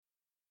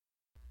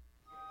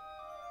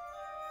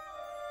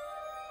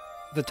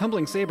The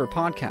Tumbling Saber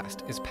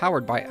podcast is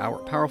powered by our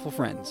powerful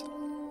friends.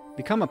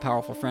 Become a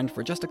powerful friend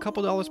for just a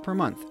couple dollars per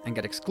month and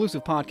get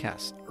exclusive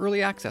podcasts,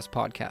 early access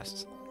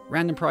podcasts,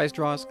 random prize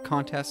draws,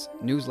 contests,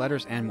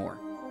 newsletters, and more.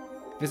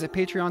 Visit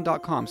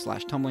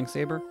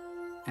patreon.com/tumblingsaber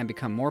and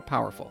become more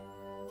powerful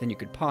than you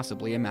could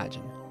possibly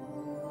imagine.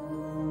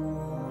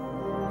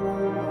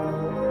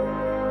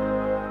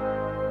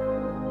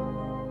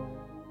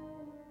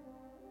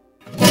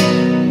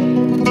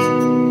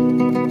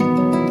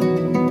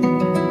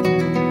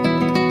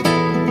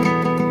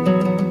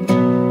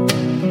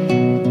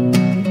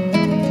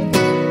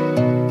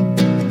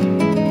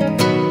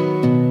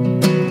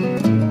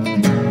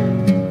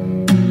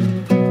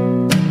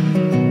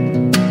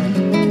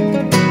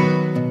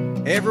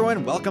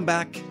 Welcome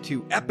back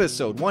to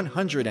episode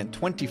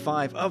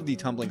 125 of the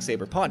Tumbling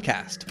Saber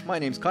podcast. My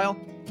name's Kyle.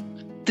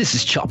 This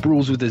is Chop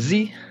Rules with a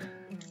Z.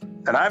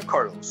 And I'm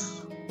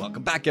Carlos.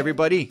 Welcome back,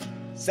 everybody.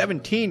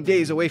 17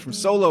 days away from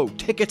Solo.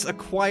 Tickets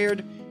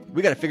acquired.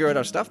 We gotta figure out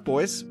our stuff,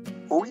 boys.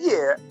 Oh,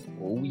 yeah.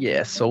 Oh,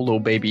 yeah. Solo,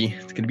 baby.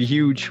 It's gonna be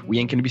huge. We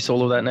ain't gonna be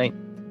solo that night.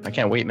 I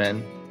can't wait,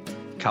 man.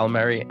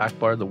 Calamari,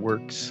 Akbar, the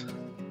works.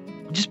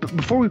 Just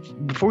before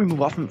we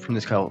move off from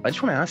this, Kyle, I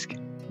just want to ask...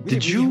 We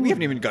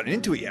haven't even gotten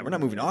into it yet. We're not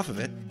moving off of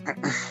it.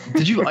 I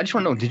just want to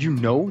know, did you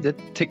know that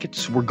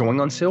tickets were going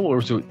on sale, or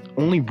was it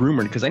only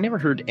rumored? Because I never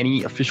heard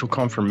any official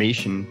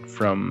confirmation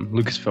from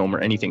Lucasfilm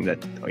or anything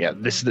that, oh yeah,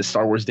 this is the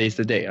Star Wars Day's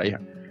the day.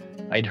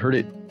 I'd heard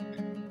it,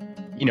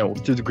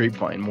 through the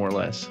grapevine, more or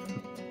less.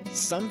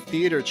 Some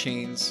theater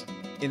chains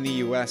in the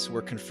U.S.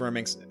 were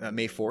confirming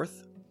May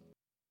 4th.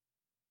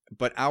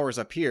 But ours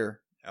up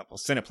here, well,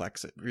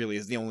 Cineplex, it really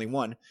is the only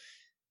one,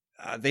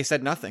 they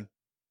said nothing.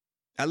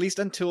 At least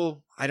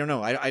until, I don't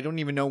know, I don't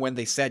even know when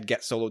they said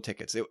get Solo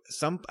tickets.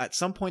 At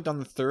some point on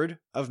the 3rd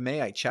of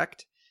May, I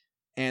checked,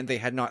 and they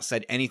had not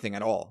said anything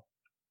at all.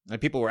 And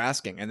people were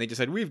asking, and they just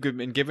said, we've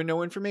been given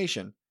no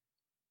information,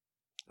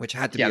 which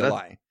had to be a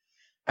lie.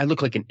 I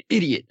look like an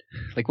idiot.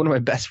 Like one of my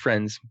best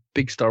friends,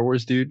 big Star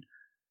Wars dude,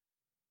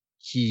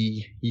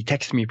 he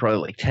texted me probably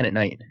like 10 at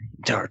night.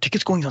 Our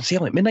tickets going on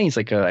sale at midnight. He's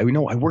like, I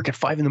work at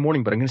 5 in the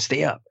morning, but I'm going to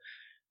stay up.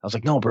 I was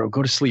like, no, bro,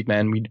 go to sleep,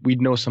 man.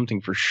 We'd know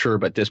something for sure,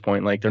 but at this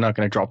point, like, they're not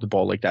going to drop the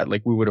ball like that.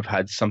 Like, we would have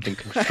had something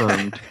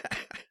confirmed.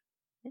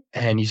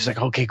 And he's just like,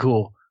 okay,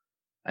 cool.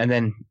 And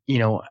then,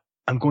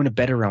 I'm going to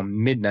bed around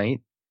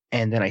midnight,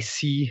 and then I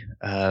see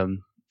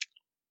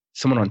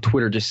someone on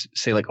Twitter just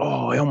say, like,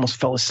 oh, I almost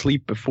fell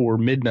asleep before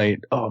midnight.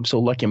 Oh, I'm so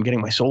lucky I'm getting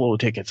my Solo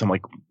tickets. I'm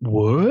like,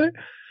 what?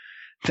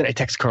 Then I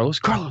text Carlos,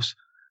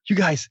 you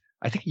guys,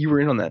 I think you were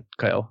in on that,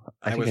 Kyle.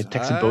 I think I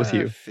texted both of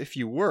you. If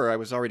you were, I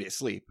was already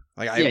asleep.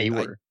 You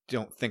were. I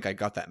don't think I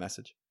got that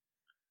message.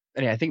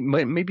 And I think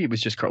maybe it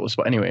was just Carlos.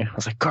 But anyway, I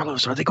was like,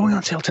 Carlos, are they going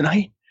on sale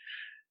tonight?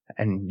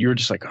 And you were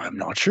just like, I'm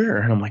not sure.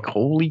 And I'm like,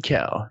 holy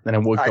cow. Then I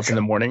woke up in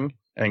the morning,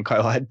 and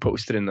Kyle had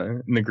posted in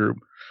the group,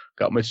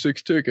 got my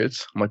 6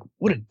 tickets. I'm like,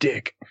 what a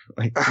dick.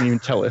 Like, didn't even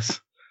tell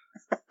us.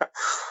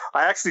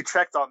 I actually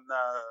checked on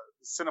the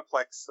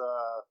Cineplex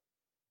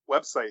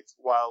website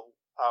while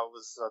I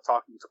was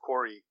talking to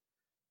Corey.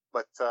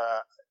 But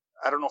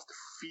I don't know if the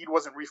feed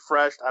wasn't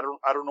refreshed. I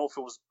don't know if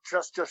it was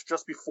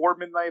just before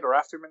midnight or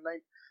after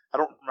midnight. I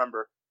don't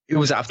remember. It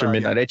was after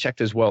midnight. I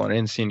checked as well, and I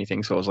didn't see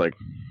anything. So I was like,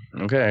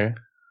 okay.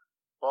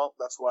 Well,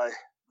 that's why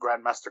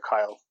Grandmaster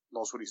Kyle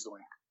knows what he's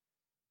doing.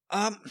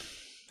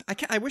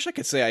 I wish I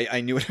could say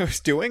I knew what I was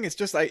doing. It's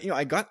just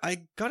I got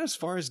as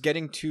far as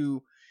getting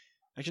to.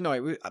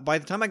 Actually, no. By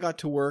the time I got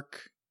to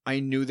work, I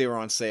knew they were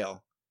on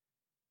sale.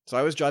 So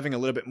I was driving a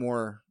little bit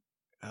more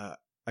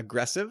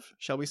aggressive,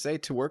 shall we say,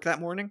 to work that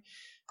morning.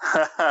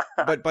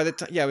 But by the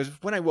time, it was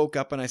when I woke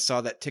up and I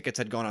saw that tickets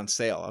had gone on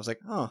sale. I was like,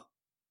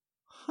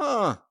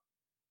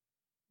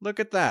 look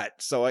at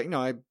that. So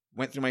I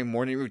went through my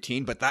morning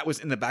routine, but that was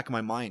in the back of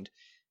my mind,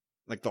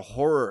 like the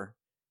horror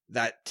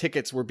that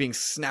tickets were being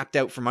snapped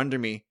out from under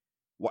me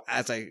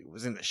as I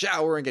was in the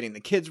shower and getting the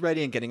kids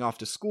ready and getting off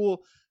to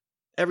school.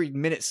 Every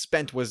minute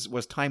spent was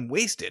time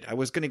wasted. I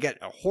was going to get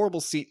a horrible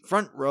seat,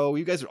 front row.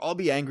 You guys would all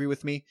be angry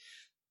with me.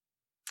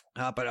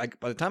 But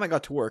by the time I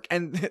got to work,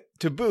 and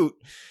to boot,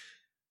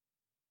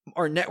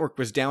 our network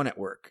was down at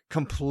work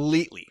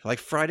completely. Like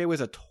Friday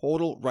was a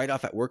total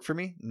write-off at work for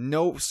me.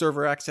 No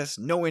server access,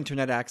 no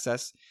internet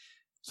access.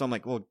 So I'm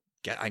like, well,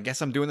 I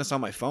guess I'm doing this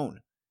on my phone.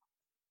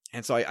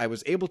 And so I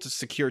was able to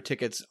secure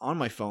tickets on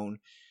my phone,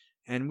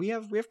 and we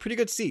have pretty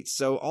good seats.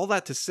 So all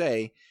that to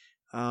say,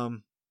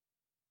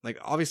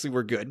 obviously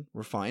we're good,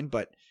 we're fine,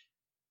 but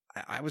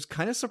I was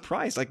kind of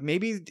surprised. Like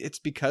maybe it's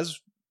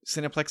because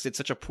Cineplex did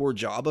such a poor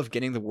job of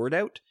getting the word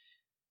out.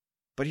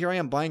 But here I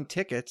am buying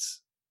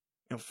tickets,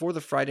 for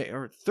the Friday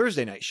or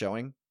Thursday night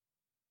showing.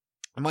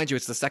 And mind you,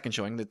 it's the second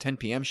showing, the 10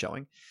 p.m.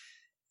 showing.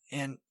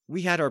 And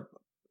we had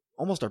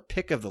almost our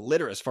pick of the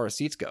litter as far as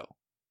seats go.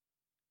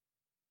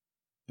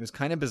 It was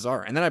kind of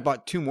bizarre. And then I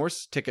bought 2 more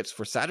tickets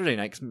for Saturday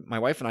night, because my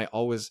wife and I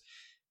always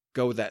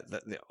go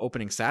the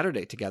opening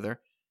Saturday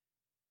together.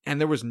 And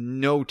there was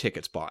no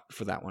tickets bought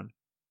for that one.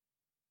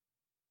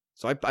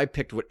 So I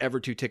picked whatever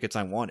 2 tickets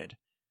I wanted.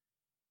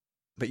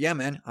 But yeah,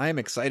 man, I am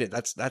excited.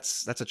 That's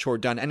a chore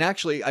done. And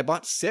actually, I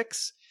bought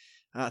 6,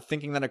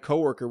 thinking that a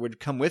coworker would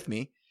come with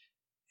me.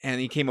 And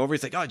he came over.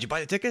 He's like, "Oh, did you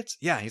buy the tickets?"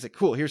 Yeah. He's like,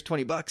 "Cool. Here's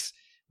 $20.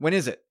 When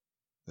is it?"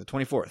 The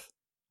 24th.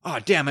 "Oh,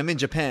 damn! I'm in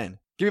Japan.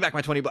 Give me back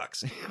my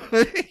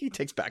 $20." He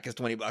takes back his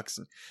 $20.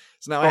 And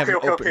so now I have an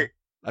open.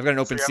 I've got an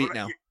open seat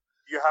now.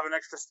 You have an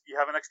extra. You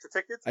have an extra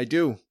ticket. I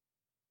do.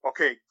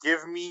 Okay,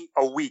 give me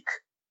a week.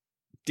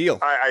 Deal.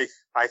 I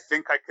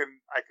think I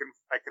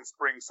can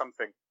spring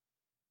something.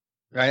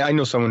 I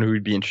know someone who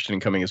would be interested in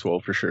coming as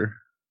well, for sure.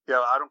 Yeah,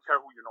 I don't care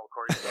who you know,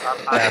 Corey.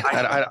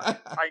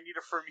 I need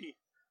it for me.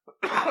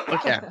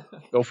 Okay,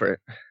 go for it.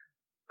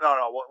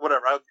 No,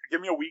 whatever.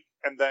 Give me a week,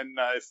 and then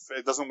if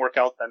it doesn't work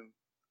out, then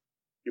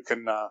you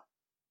can.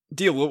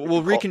 Deal.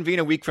 We'll reconvene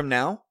a week from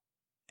now,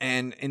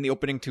 and in the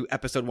opening to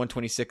episode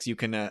 126, you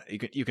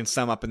can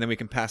sum up, and then we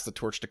can pass the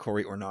torch to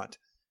Corey or not.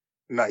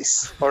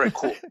 Nice. All right,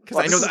 cool.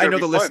 Because I know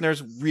the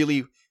listeners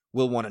really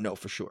will want to know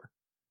for sure.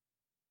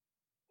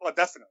 Well,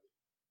 definitely.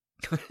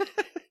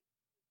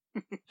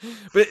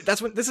 But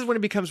this is when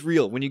it becomes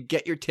real, when you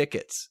get your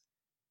tickets.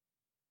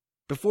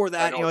 Before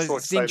that, so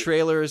seeing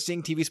trailers,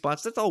 seeing TV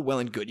spots, that's all well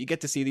and good. You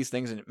get to see these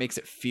things and it makes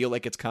it feel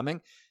like it's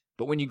coming.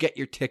 But when you get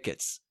your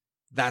tickets,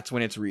 that's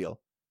when it's real.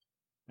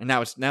 And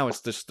now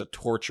it's just the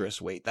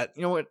torturous wait. That,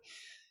 you know what?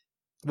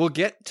 We'll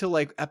get to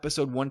like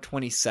episode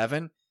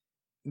 127.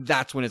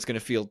 That's when it's going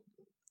to feel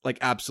like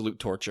absolute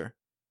torture.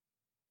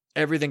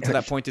 Everything to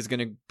that point is going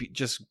to be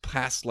just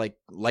pass like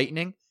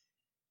lightning.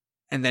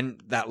 And then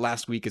that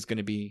last week is going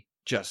to be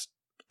just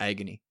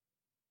agony.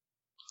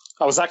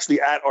 I was actually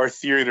at our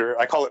theater.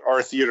 I call it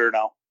our theater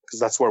now because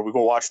that's where we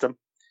go watch them.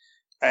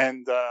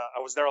 And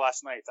I was there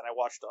last night and I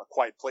watched A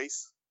Quiet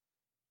Place.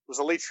 It was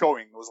a late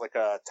showing. It was like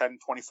a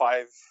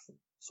 10:25,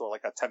 so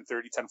like a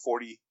 10:30,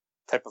 10:40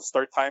 type of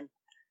start time.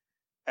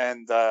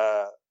 And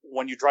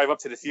when you drive up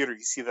to the theater,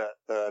 you see the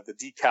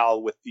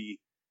decal with the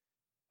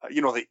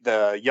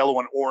the yellow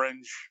and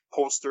orange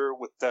poster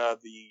with the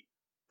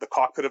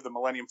cockpit of the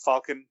Millennium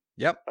Falcon.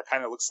 Yep. That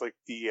kind of looks like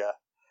the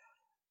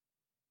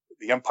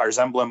Empire's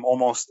emblem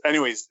almost.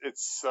 Anyways,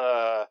 it's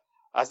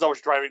as I was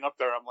driving up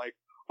there, I'm like,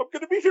 I'm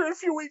gonna be here in a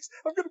few weeks.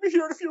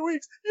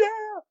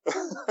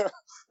 Yeah.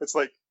 It's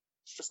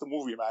just a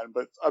movie, man.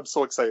 But I'm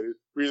so excited,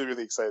 really,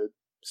 really excited.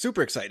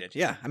 Super excited.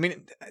 Yeah. I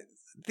mean,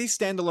 these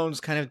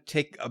standalones kind of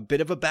take a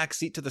bit of a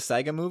backseat to the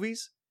saga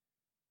movies,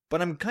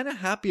 but I'm kind of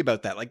happy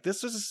about that. Like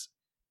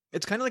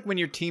it's kind of like when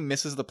your team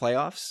misses the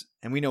playoffs,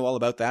 and we know all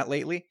about that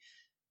lately.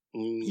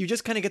 You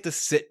just kind of get to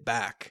sit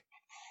back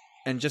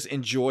and just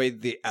enjoy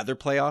the other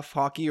playoff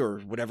hockey or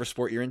whatever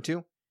sport you're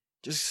into.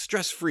 Just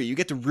stress-free. You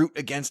get to root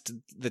against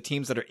the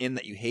teams that are in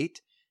that you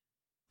hate,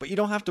 but you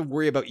don't have to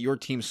worry about your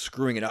team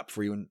screwing it up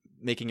for you and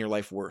making your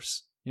life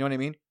worse. You know what I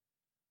mean?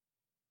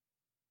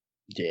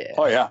 Yeah.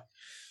 Oh, yeah.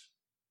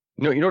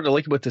 You know what I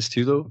like about this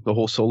too, though? The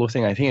whole solo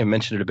thing. I think I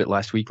mentioned it a bit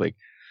last week. Like,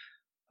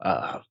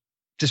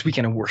 this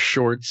weekend I wore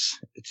shorts.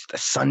 It's the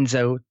sun's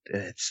out.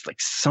 It's like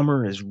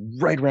summer is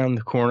right around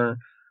the corner.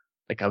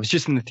 Like I was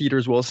just in the theater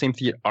as well, same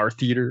theater, our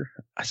theater.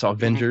 I saw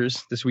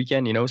Avengers this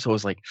weekend, so I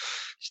was like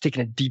just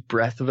taking a deep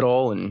breath of it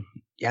all. And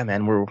yeah,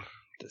 man,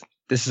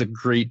 this is a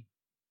great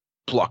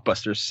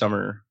blockbuster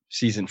summer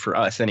season for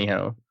us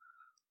anyhow.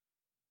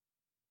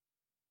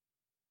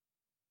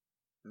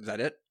 Is that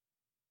it?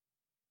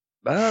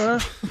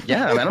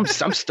 Yeah, man, I'm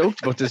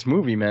stoked about this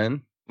movie,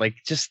 man. Like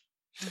just,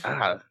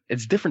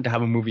 it's different to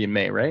have a movie in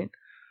May, right?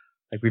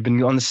 Like we've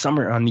been on the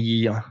summer, on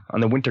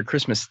the winter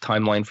Christmas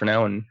timeline for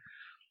now, and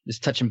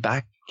just touching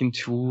back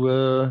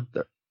into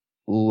the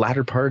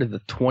latter part of the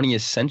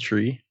 20th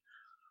century.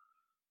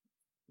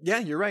 Yeah,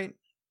 you're right.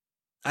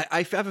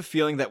 I have a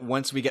feeling that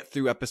once we get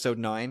through episode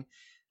 9,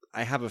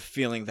 I have a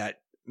feeling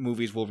that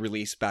movies will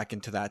release back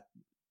into that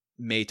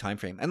May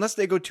timeframe. Unless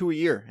they go 2 a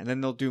year, and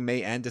then they'll do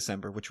May and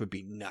December, which would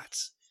be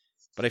nuts.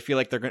 But I feel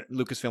like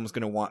Lucasfilm is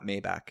going to want May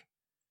back.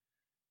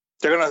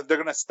 They're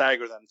gonna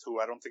stagger them too.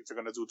 I don't think they're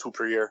gonna do 2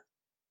 per year.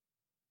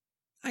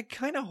 I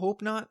kind of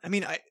hope not. I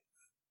mean,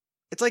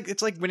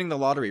 It's like winning the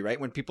lottery, right?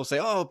 When people say,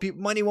 "Oh,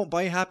 money won't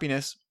buy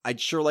happiness,"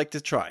 I'd sure like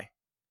to try.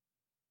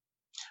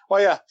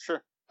 Well, yeah,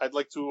 sure. I'd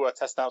like to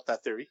test out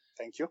that theory.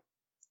 Thank you.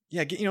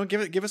 Yeah,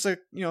 give us a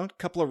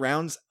couple of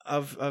rounds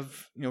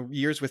of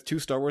years with 2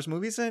 Star Wars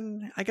movies,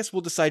 and I guess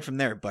we'll decide from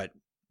there. But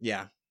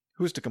yeah,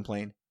 who's to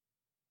complain?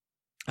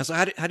 So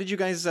how did you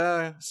guys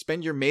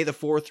spend your May the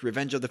 4th,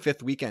 Revenge of the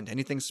 5th weekend?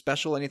 Anything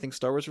special? Anything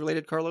Star Wars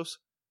related, Carlos?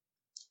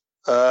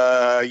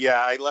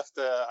 Yeah, I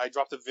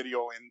dropped a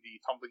video in the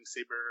Tumbling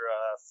Saber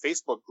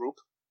Facebook group.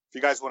 If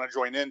you guys want to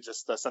join in,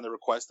 just send a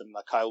request and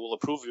Kyle will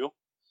approve you.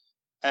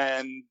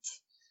 And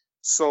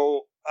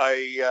so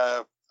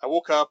I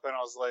woke up and I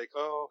was like,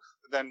 oh,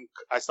 then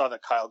I saw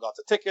that Kyle got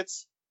the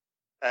tickets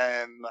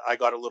and I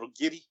got a little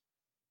giddy.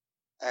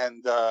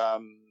 And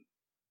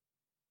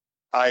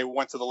I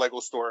went to the Lego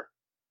store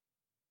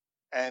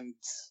and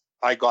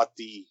I got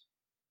the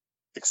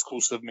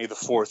exclusive May the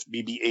 4th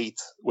BB-8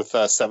 with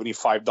a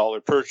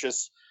 $75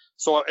 purchase.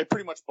 So I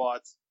pretty much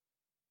bought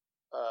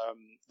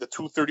the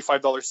 2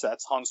 $35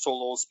 sets, Han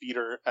Solo,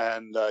 Speeder,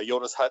 and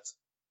Yoda's Hut.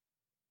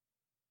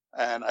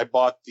 and I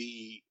bought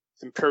the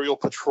Imperial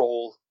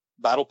Patrol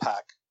Battle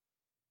Pack.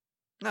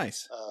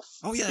 Nice. Uh,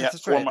 Oh yeah, yeah,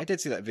 that's right. I did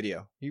see that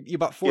video. You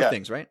bought 4 Yeah.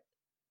 things, right?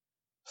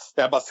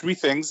 Yeah, I bought 3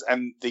 things,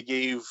 and they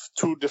gave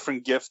 2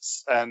 different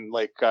gifts and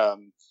like a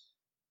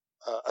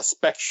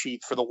spec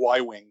sheet for the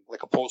Y-wing,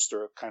 like a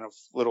poster, kind of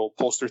little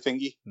poster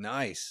thingy.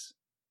 Nice.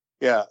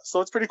 Yeah,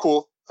 so it's pretty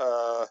cool.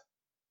 I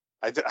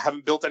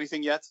haven't built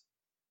anything yet.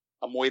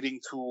 I'm waiting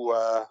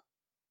to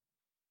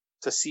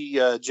see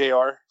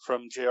JR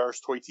from JR's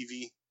Toy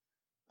TV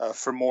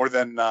for more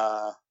than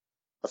a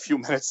few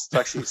minutes to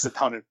actually sit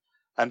down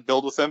and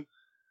build with him.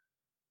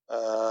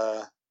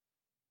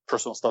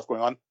 Personal stuff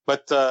going on,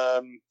 but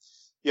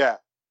yeah,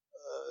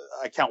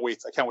 I can't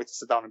wait. I can't wait to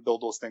sit down and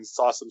build those things. It's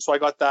awesome. So I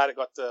got that. I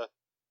got the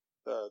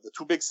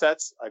 2 big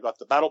sets. I got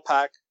the battle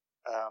pack,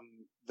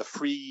 the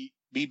free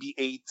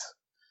BB-8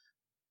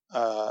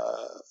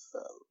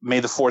 May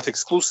the 4th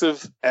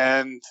exclusive,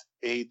 and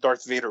a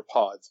Darth Vader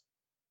pod.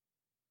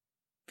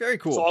 Very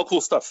cool. So all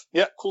cool stuff.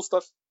 Yeah, cool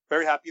stuff.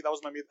 Very happy. That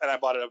was and I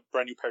bought a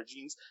brand new pair of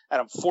jeans, and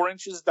I'm 4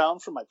 inches down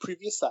from my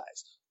previous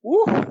size.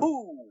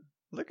 Woohoo!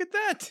 Look at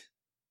that.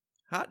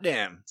 Hot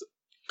damn.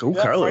 Go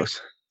Yeah,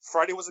 Carlos.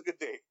 Friday was a good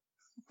day.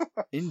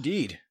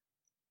 Indeed.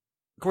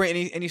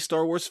 Corey, any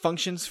Star Wars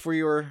functions for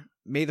your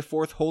May the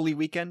 4th holy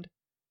weekend?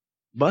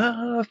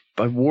 But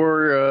I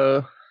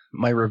wore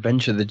my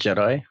Revenge of the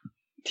Jedi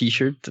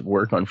t-shirt to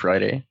work on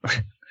Friday.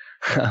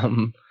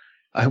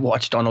 I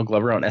watched Donald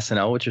Glover on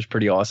SNL, which was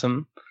pretty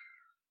awesome.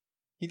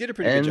 He did a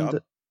pretty good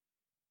job.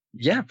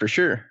 Yeah, for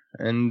sure.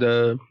 And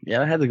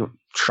yeah, I had to go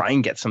try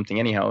and get something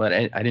anyhow.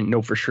 I didn't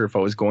know for sure if I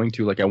was going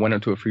to. Like, I went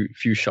out to a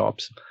few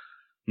shops.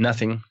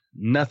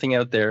 Nothing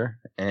out there.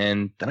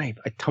 And then I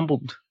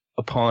tumbled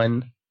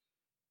upon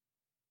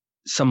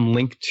some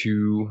link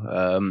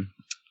to,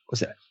 what's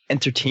that?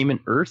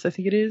 Entertainment Earth, I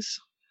think it is.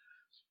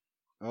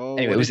 Oh,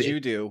 Anyway, what did you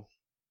do?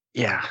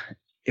 Yeah,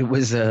 it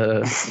was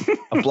a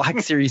Black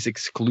Series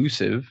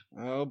exclusive.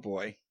 Oh,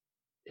 boy.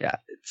 Yeah,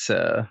 it's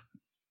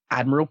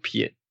Admiral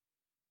Piet.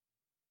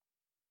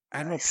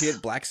 Admiral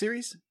Piet Black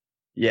Series?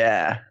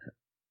 Yeah.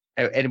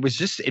 And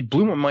it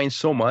blew my mind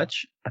so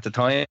much at the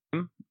time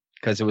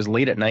because it was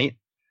late at night.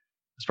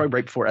 It was probably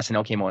right before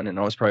SNL came on, and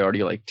I was probably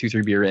already like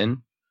 2-3 beer in. And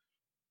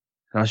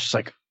I was just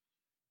like,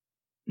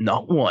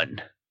 not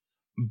 1,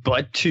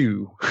 but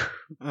 2.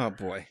 Oh,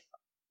 boy.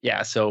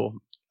 Yeah, so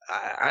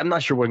I'm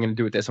not sure what I'm going to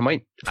do with this. I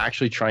might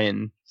actually try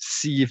and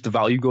see if the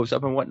value goes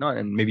up and whatnot,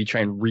 and maybe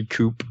try and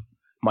recoup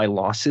my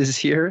losses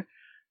here.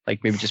 Like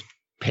maybe just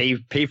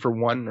pay for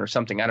 1 or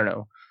something. I don't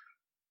know.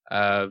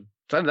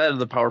 That are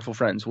the powerful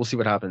friends. We'll see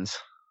what happens.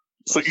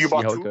 So you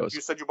bought how it 2? goes.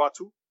 You said you bought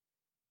 2?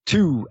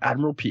 2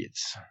 Admiral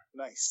Piets.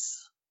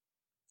 Nice.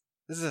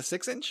 This is a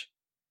 6-inch?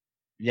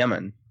 Yeah,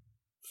 man.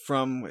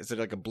 From, is it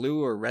like a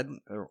blue or red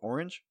or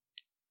orange?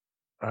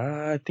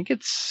 I think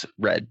it's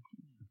red.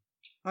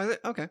 Oh, is it?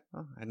 Okay.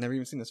 Oh, I'd never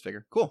even seen this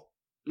figure. Cool.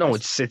 No,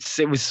 Nice.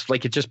 it was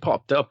like it just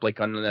popped up like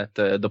on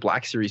the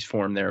Black Series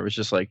forum there. It was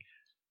just like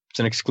it's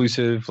an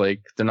exclusive,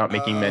 like they're not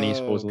making many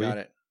supposedly. Got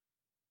it.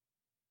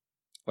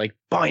 Like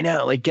buy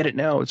now, like get it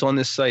now. It's on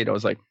this site. I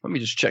was like, let me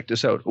just check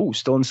this out. Oh,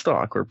 still in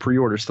stock or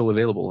pre-order still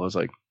available. I was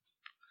like,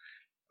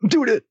 I'm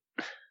doing it.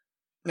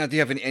 Now, do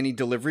you have any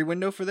delivery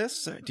window for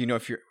this? Do you know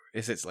if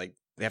it's like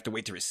they have to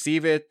wait to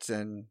receive it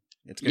and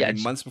it's going to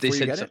be months before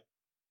you get it?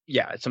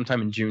 Yeah,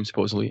 sometime in June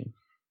supposedly.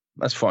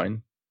 That's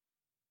fine.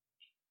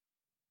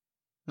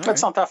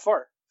 That's not that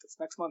far. That's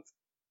next month.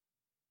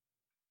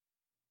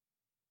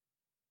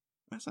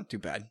 That's not too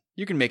bad.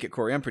 You can make it,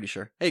 Corey. I'm pretty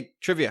sure. Hey,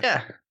 trivia.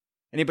 Yeah.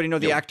 Anybody know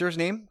the Yep. actor's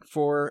name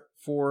for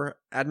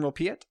Admiral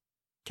Piet?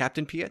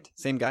 Captain Piet?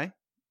 Same guy?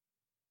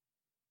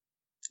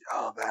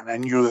 Oh man, I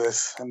knew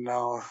this, and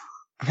now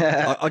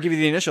I'll give you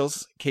the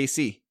initials.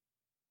 KC.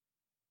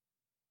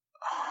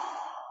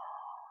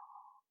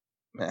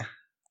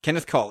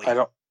 Kenneth Cawley.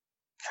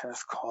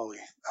 Kenneth Cawley.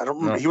 I don't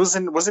No. remember. He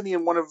wasn't he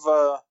in one of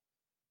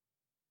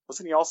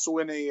wasn't he also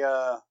in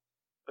a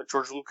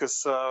George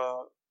Lucas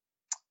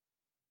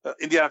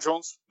Indiana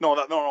Jones?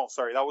 No,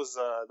 sorry. That was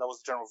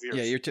General Veers.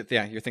 Yeah, you're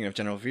thinking of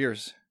General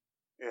Veers.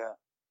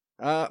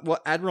 Yeah. Well,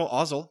 Admiral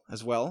Ozzel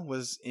as well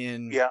was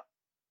in Yeah,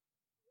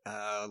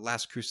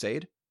 Last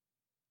Crusade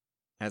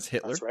as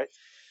Hitler. that's right.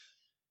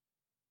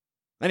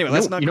 Anyway, You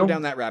let's know- not you go know-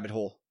 down that rabbit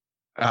hole.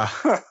 I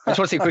just want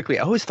to say quickly,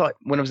 I always thought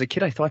when I was a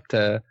kid, I thought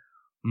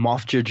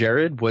Moff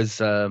Jared was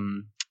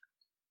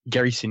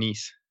Gary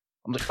Sinise.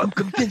 I'm like, I'm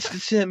convinced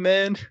it's him,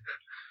 man.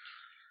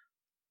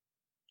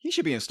 He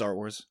should be in Star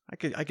Wars. I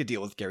could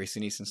deal with Gary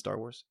Sinise in Star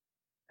Wars.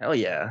 Hell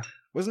yeah.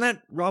 Wasn't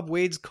that Rob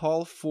Wade's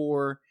call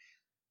for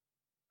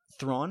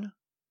Thrawn?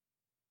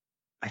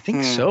 I think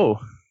Hmm. so.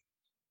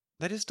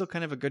 That is still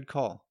kind of a good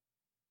call.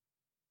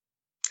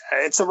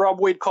 It's a Rob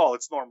Wade call.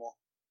 It's normal.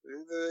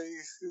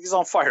 He's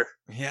on fire.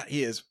 Yeah,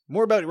 he is.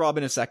 More about Rob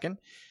in a second.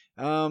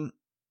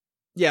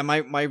 Yeah,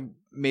 my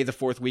May the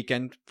 4th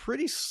weekend,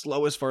 pretty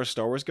slow as far as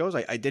Star Wars goes.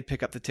 I did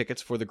pick up the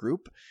tickets for the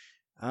group.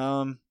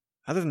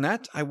 Other than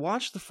that, I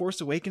watched The Force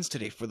Awakens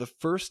today for the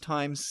first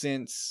time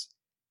since,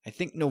 I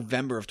think,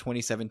 November of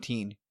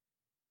 2017.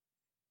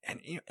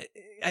 And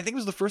I think it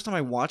was the first time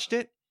I watched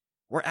it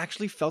where I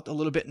actually felt a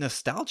little bit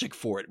nostalgic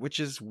for it, which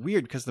is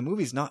weird because the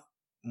movie's not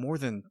more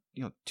than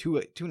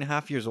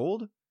 2.5 years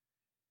old.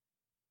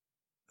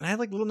 And I had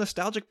like little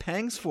nostalgic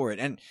pangs for it,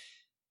 and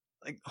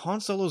like Han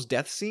Solo's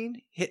death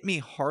scene hit me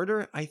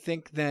harder, I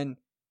think, than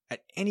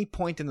at any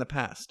point in the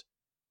past.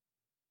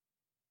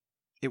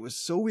 It was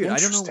so weird. I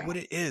don't know what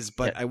it is,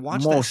 but I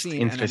watched that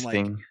scene and I'm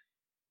like,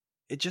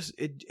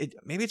 it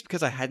maybe it's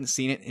because I hadn't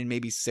seen it in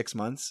maybe 6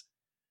 months,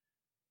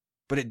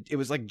 but it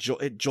was like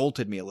it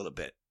jolted me a little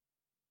bit.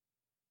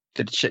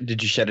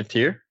 Did you shed a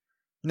tear?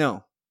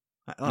 No.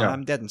 No.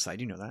 I'm dead inside.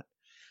 You know that.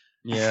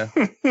 Yeah.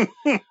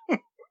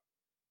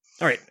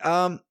 All right.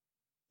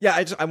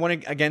 Yeah, I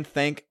want to again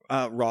thank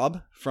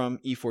Rob from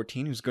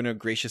E14, who's going to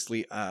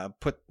graciously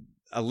put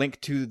a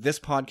link to this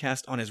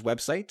podcast on his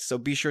website. So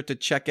be sure to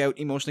check out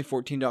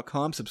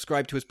emotionally14.com,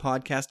 subscribe to his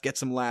podcast, get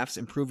some laughs,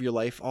 improve your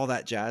life, all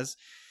that jazz.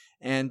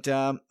 And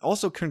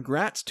also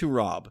congrats to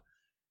Rob,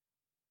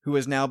 who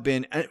has now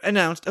been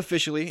announced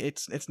officially.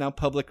 It's now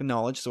public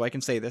knowledge, so I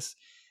can say this,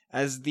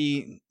 as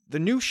the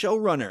new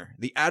showrunner,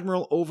 the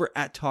Admiral over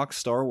at Talk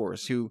Star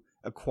Wars, who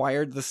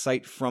acquired the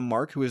site from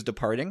Mark, who is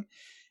departing.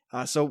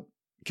 So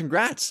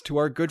congrats to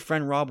our good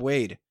friend Rob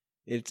Wade.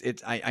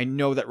 I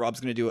know that Rob's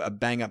going to do a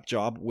bang up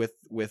job with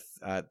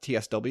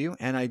TSW,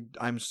 and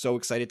I'm so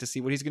excited to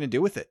see what he's going to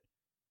do with it.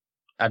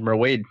 Admiral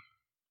Wade,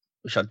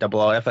 we shall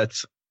double our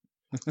efforts.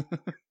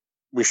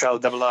 We shall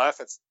double our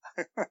efforts.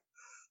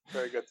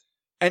 Very good.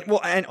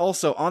 And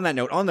also on that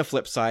note, on the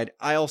flip side,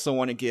 I also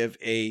want to give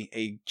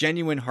a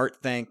genuine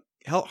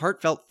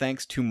heartfelt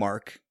thanks to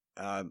Mark,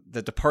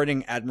 the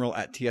departing Admiral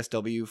at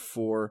TSW,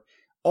 for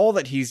all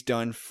that he's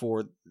done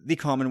for the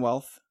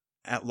Commonwealth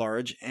at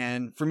large,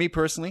 and for me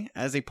personally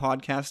as a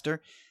podcaster.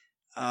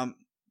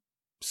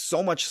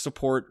 So much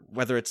support,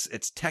 whether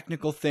it's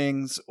technical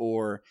things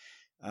or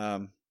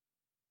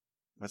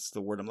what's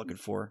the word I'm looking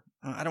for?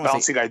 I don't want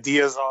to say bouncing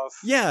ideas off.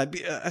 Yeah,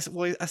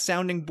 a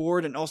sounding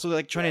board, and also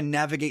like trying to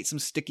navigate some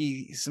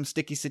sticky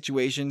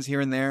situations here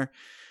and there.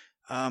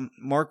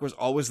 Mark was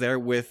always there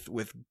with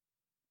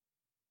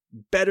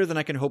better than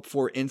I can hope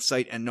for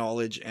insight and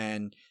knowledge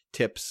and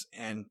tips,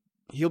 and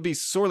he'll be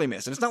sorely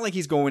missed. And it's not like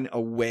he's going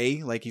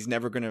away, like he's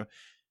never going to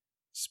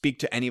speak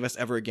to any of us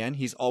ever again.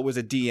 He's always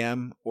a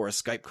DM or a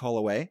Skype call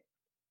away,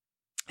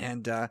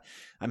 and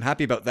I'm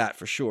happy about that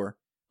for sure.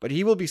 But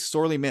he will be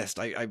sorely missed.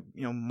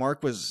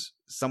 Mark was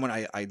someone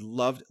I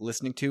loved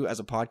listening to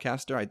as a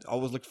podcaster. I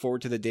always looked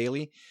forward to the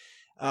daily.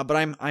 But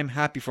I'm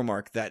happy for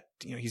Mark that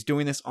he's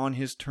doing this on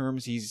his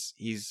terms.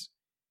 He's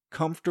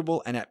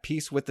comfortable and at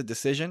peace with the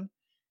decision.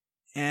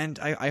 And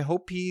I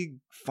hope he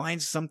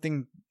finds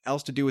something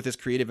else to do with his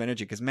creative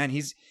energy, because man,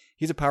 he's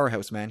a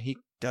powerhouse, man. He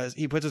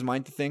puts his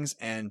mind to things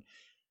and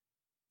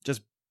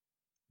just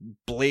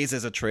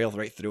blazes a trail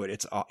right through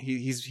it.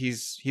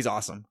 He's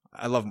awesome.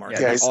 I love Mark.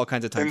 Yeah, all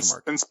kinds of time for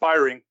Mark.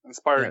 Inspiring is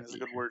a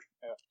good word.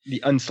 Yeah.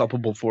 The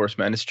unstoppable force,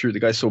 man. It's true. The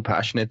guy's so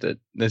passionate that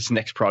this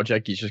next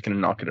project, he's just going to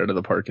knock it out of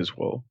the park as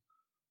well.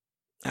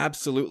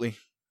 Absolutely.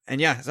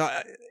 And yeah, so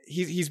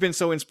he's been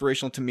so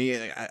inspirational to me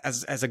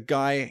as a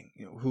guy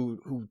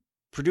who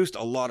produced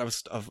a lot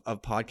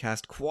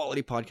of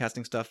quality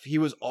podcasting stuff. He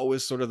was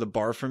always sort of the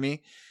bar for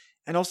me.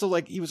 And also,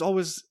 like, he was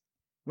always,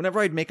 whenever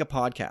I'd make a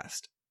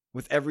podcast,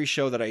 with every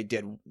show that I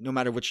did, no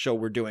matter which show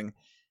we're doing,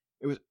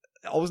 it was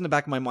always in the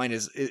back of my mind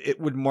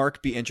would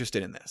Mark be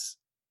interested in this?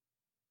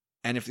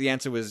 And if the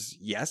answer was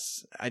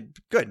yes,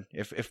 good.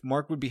 If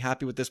Mark would be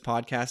happy with this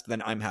podcast,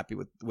 then I'm happy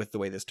with the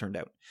way this turned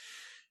out.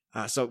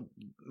 So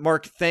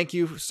Mark, thank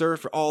you, sir,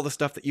 for all the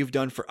stuff that you've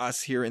done for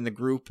us here in the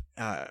group,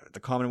 the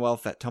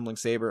Commonwealth, at Tumbling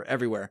Saber,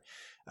 everywhere.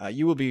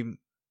 You will be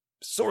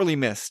sorely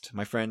missed,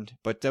 my friend,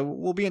 but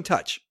we'll be in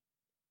touch.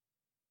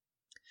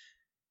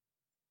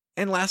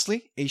 And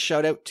lastly, a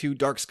shout out to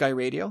Dark Sky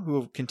Radio, who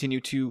will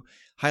continue to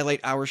highlight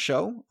our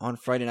show on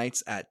Friday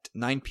nights at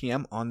 9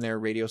 p.m. on their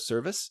radio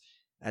service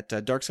at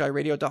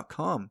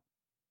darkskyradio.com.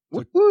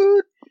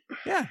 So,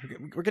 yeah,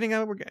 we're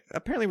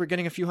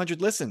getting a few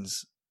hundred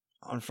listens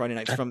on Friday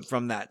nights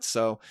from that.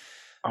 So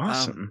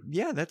awesome.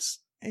 Yeah, that's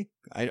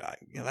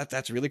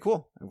that's really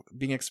cool.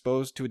 Being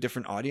exposed to a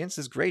different audience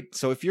is great.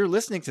 So if you're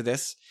listening to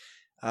this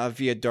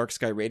via Dark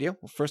Sky Radio,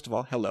 well, first of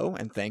all, hello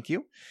and thank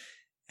you.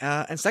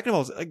 And second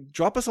of all,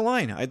 drop us a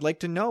line. I'd like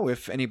to know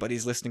if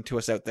anybody's listening to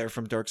us out there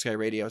from Dark Sky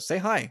Radio. Say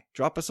hi.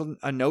 Drop us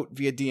a note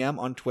via DM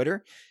on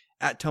Twitter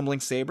at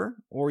Tumbling Saber,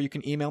 or you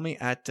can email me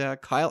at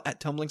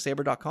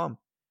kyle@tumblingsaber.com.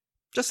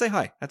 Just say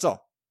hi. That's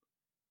all.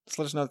 Just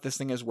let us know that this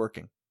thing is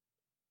working.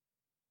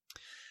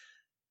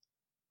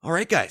 All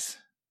right, guys.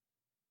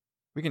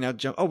 We can now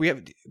jump. Oh, we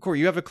have Corey.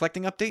 You have a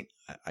collecting update?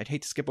 I'd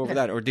hate to skip over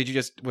that, or did you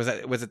just was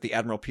it the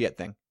Admiral Piet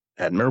thing?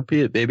 Admiral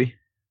Piet, baby.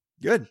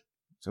 Good.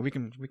 So we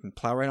can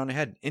plow right on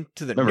ahead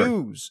into the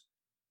news.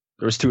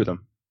 There was 2 of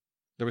them.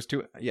 There was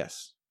 2.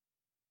 Yes.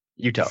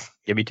 You tell.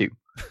 Give me 2.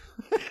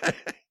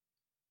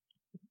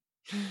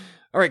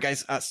 All right,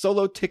 guys.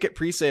 Solo ticket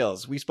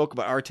pre-sales. We spoke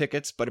about our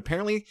tickets, but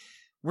apparently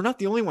we're not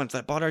the only ones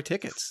that bought our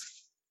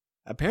tickets.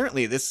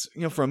 apparently this,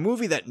 for a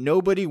movie that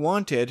nobody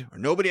wanted or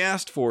nobody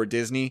asked for,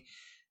 Disney,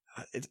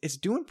 it's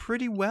doing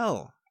pretty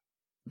well.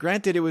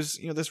 Granted, it was,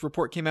 this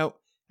report came out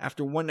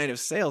after one night of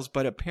sales,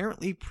 but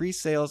apparently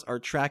pre-sales are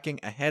tracking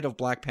ahead of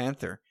Black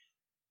Panther,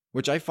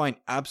 which I find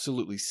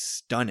absolutely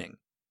stunning.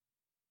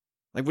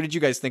 Like, what did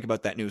you guys think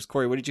about that news?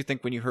 Corey, what did you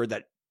think when you heard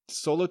that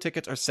Solo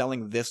tickets are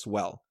selling this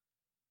well?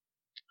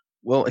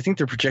 Well, I think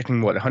they're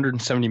projecting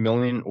 170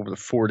 million over the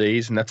 4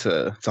 days, and it's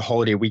a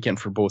holiday weekend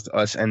for both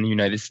us and the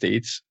United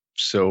States.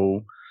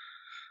 So,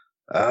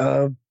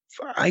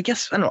 I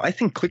guess I don't know. I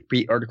think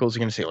clickbait articles are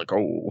going to say like,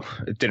 "Oh,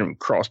 it didn't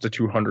cross the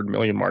 200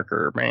 million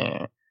marker,"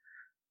 meh.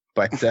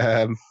 But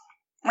yeah,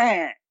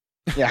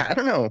 I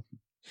don't know.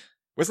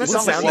 Wasn't that the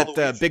sound that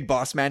the Big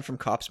Boss Man from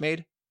Cops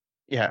made?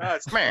 Yeah,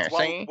 it's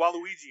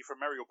Waluigi from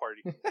Mario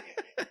Party.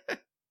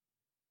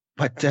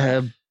 But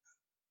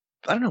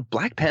I don't know.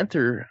 Black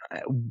Panther,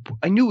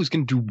 I knew it was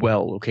going to do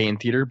well, okay, in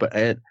theater, but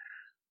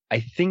I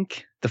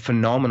think the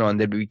phenomenon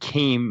that it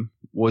became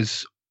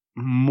was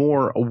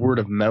more a word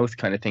of mouth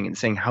kind of thing, and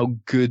saying how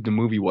good the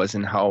movie was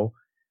and how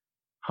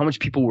much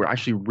people were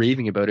actually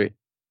raving about it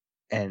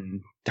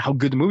and how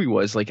good the movie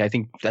was. Like, I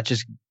think that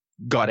just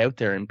got out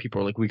there and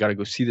people are like, we got to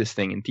go see this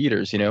thing in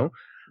theaters,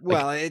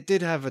 Well, it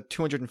did have a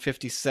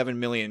 257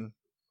 million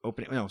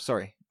opening. No,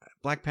 sorry.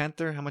 Black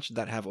Panther, how much did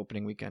that have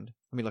opening weekend?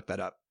 Let me look that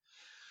up.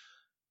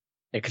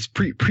 Yeah, because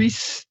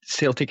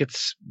pre-sale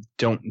tickets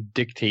don't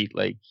dictate,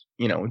 like,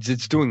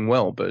 it's doing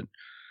well, but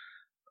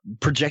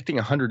projecting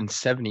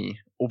 170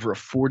 over a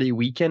 4-day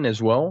weekend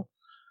as well,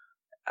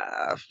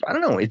 I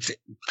don't know.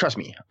 Trust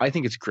me, I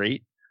think it's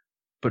great.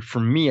 But for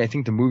me, I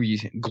think the movie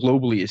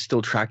globally is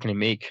still tracking to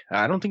make.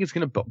 I don't think it's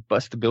going to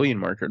bust the billion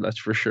marker, that's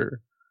for sure,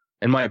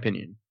 in my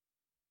opinion.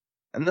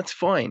 And that's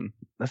fine.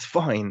 That's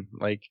fine.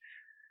 Like,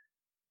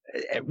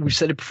 we've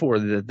said it before,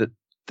 the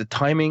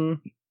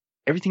timing,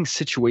 everything's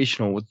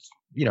situational with,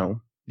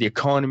 the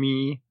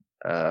economy,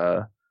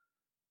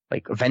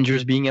 like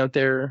Avengers being out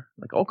there,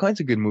 like all kinds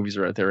of good movies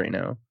are out there right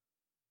now.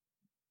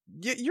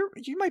 Yeah,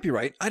 you might be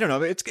right. I don't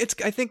know. It's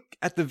I think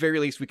at the very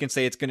least we can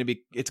say it's going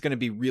to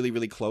be really,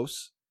 really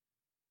close.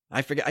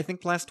 I forget. I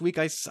think last week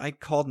I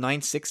called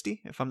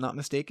 960, if I'm not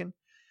mistaken.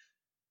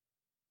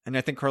 And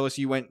I think, Carlos,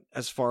 you went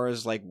as far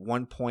as like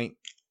 1 point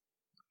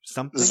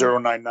something.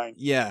 0.99.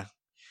 Yeah.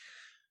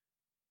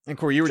 And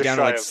Corey, you were Just down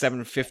to shy like of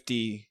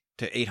 750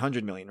 to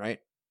 800 million, right?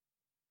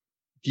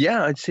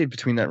 Yeah, I'd say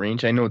between that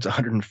range. I know it's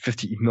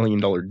 $150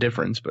 million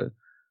difference, but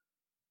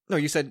no,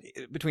 you said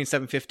between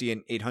 750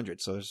 and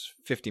 800, so there's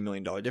 $50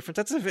 million difference.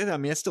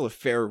 It's still a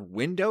fair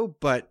window,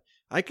 but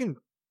I can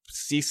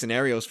see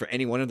scenarios for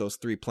any one of those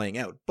three playing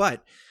out.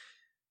 But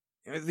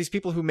these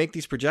people who make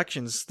these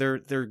projections, they're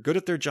good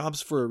at their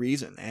jobs for a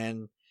reason.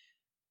 And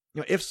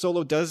if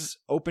Solo does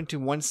open to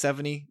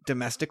 170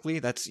 domestically,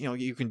 that's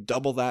you can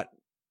double that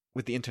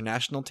with the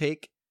international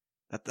take.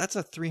 That's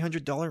a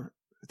 $300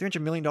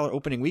 million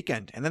opening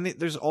weekend. And then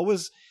there's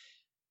always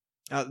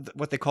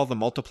what they call the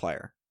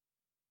multiplier,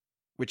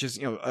 which is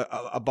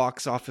a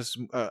box office,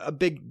 a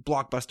big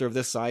blockbuster of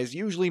this size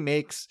usually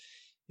makes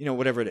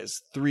whatever it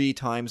is 3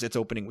 times its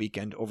opening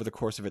weekend over the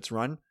course of its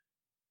run.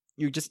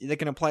 They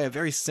can apply a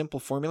very simple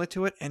formula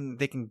to it, and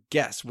they can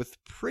guess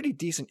with pretty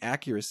decent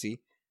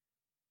accuracy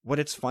what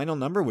its final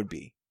number would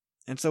be.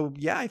 And so,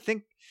 yeah, I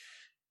think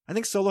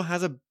Solo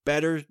has a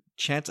better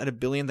chance at $1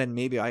 billion than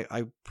maybe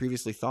I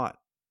previously thought.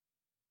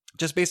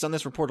 Just based on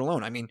this report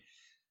alone. I mean,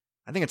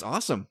 I think it's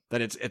awesome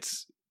that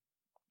it's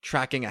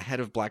tracking ahead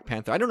of Black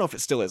Panther. I don't know if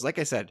it still is. Like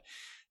I said,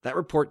 that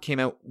report came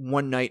out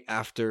one night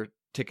after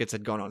tickets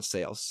had gone on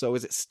sale. So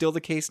is it still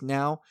the case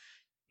now?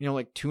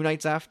 Like 2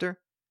 nights after?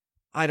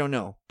 I don't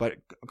know. But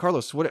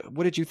Carlos, what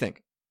did you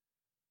think?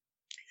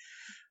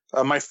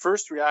 My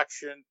first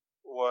reaction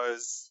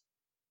was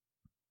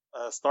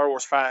Star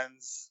Wars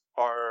fans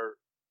are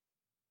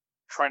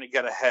trying to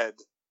get ahead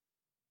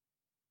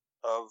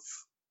of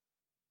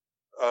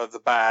the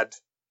bad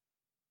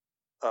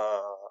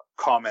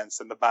comments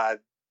and the bad,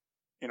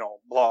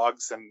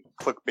 blogs and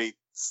clickbait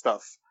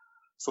stuff.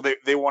 So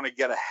they want to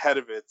get ahead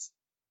of it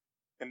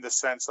in the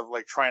sense of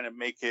like trying to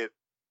make it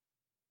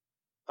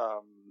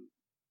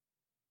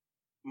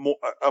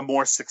a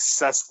more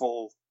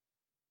successful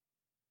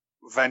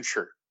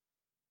venture.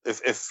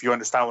 If you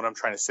understand what I'm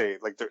trying to say,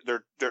 like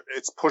they're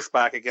it's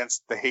pushback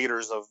against the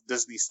haters of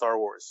Disney Star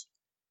Wars.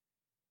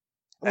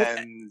 Well,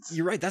 and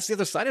you're right. That's the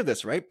other side of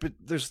this, right? But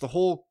there's the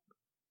whole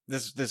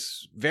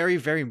this very,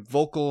 very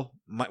vocal,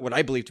 what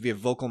I believe to be a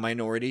vocal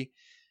minority,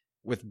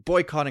 with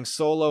boycotting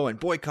Solo and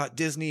boycott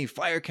Disney,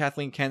 fire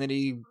Kathleen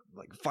Kennedy,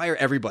 like fire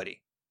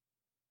everybody.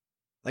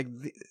 Like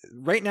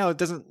right now, it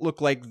doesn't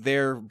look like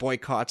their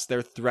boycotts,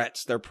 their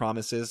threats, their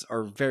promises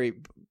are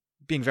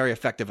being very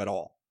effective at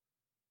all.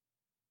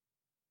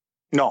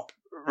 No,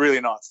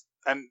 really not.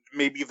 And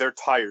maybe they're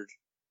tired.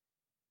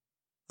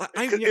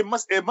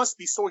 It must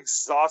be so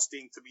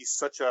exhausting to be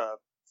such a.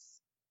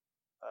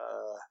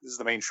 This is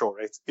the main show,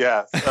 right?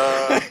 Yeah.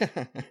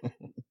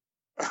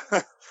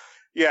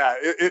 Yeah.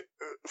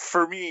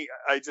 For me,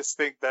 I just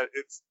think that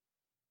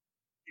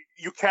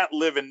you can't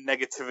live in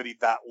negativity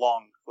that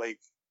long. Like,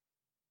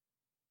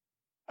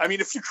 I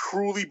mean, if you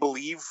truly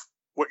believe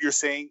what you're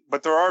saying,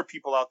 but there are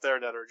people out there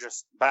that are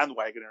just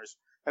bandwagoners,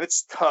 and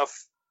it's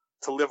tough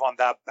to live on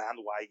that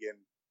bandwagon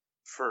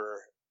for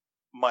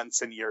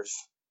months and years.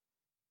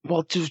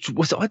 Well, just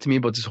what's odd to me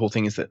about this whole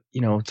thing is that,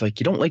 it's like,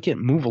 you don't like it,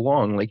 move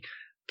along. Like,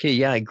 okay,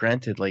 yeah,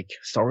 granted, like,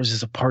 Star Wars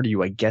is a part of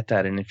you. I get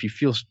that. And if you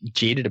feel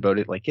jaded about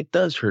it, like, it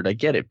does hurt. I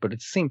get it. But at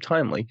the same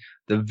time, like,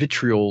 the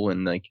vitriol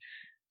and, like,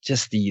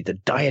 just the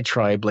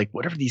diatribe, like,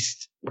 whatever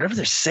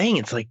they're saying,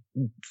 it's like,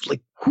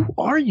 who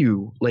are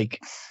you?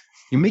 Like,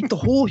 you make the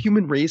whole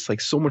human race,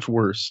 like, so much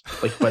worse,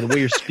 like, by the way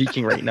you're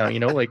speaking right now,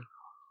 like.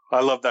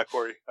 I love that,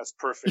 Corey. That's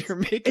perfect. You're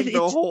making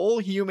the whole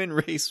human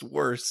race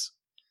worse.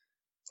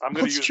 I'm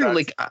going to use true. that.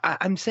 Like,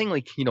 I'm saying,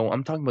 like,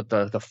 I'm talking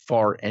about the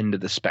far end of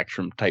the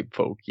spectrum type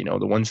folk,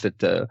 the ones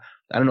that,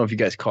 I don't know if you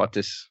guys caught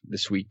this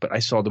week, but I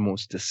saw the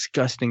most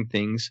disgusting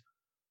things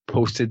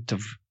posted to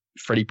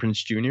Freddie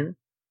Prinze Jr.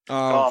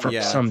 From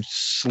some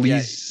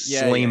sleaze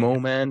slamo,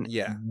 man.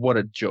 Yeah. What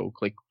a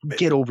joke. Like,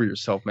 get over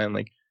yourself, man.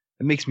 Like,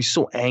 it makes me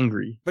so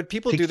angry. But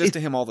people do this to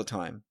him all the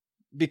time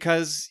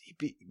because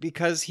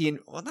he,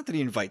 well, not that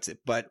he invites it,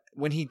 but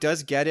when he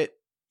does get it,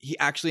 he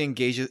actually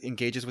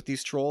engages with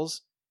these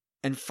trolls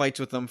and fights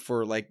with them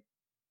for, like,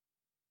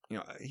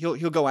 he'll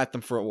go at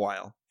them for a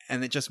while,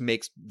 and it just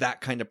makes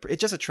it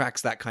just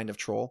attracts that kind of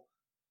troll.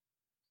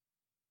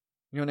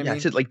 You know what I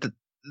mean? Yeah, like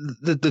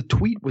the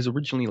tweet was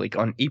originally like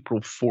on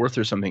April 4th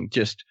or something,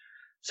 just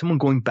someone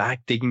going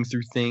back, digging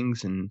through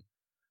things and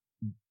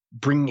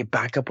bringing it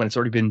back up when it's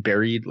already been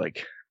buried.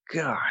 Like,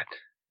 God.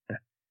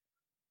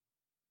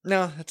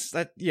 No,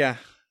 yeah.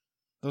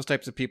 Those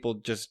types of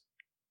people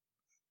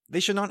they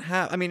should not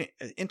have, I mean,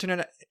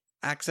 internet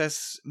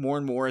access more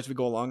and more as we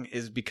go along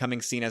is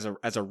becoming seen as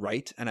a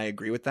right, and I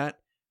agree with that.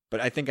 But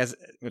I think as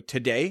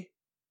today,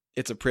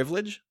 it's a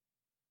privilege,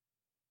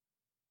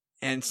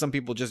 and some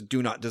people just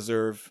do not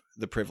deserve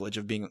the privilege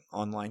of being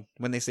online.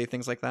 When they say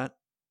things like that,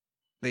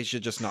 they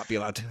should just not be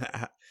allowed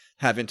to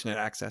have internet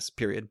access.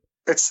 Period.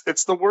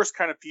 It's the worst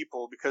kind of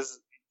people because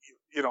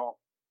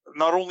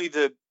not only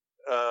did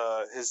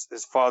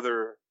his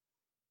father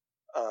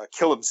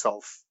kill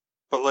himself,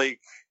 but like,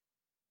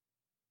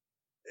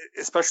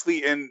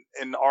 especially in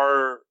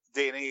our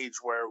day and age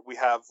where we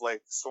have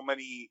like so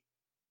many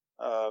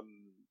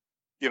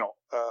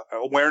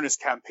awareness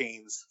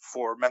campaigns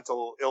for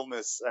mental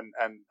illness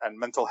and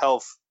mental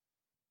health,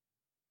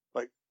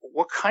 like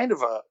what kind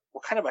of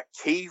a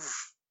cave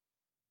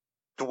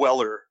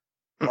dweller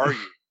are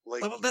you?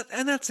 Like, well,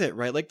 that's it,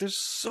 right? Like, there's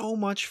so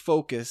much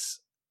focus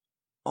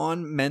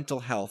on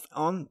mental health,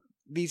 on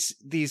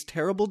these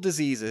terrible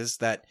diseases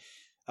that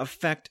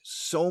affect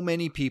so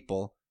many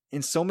people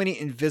in so many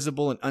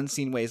invisible and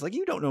unseen ways. Like,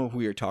 you don't know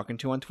who you're talking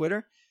to on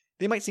Twitter.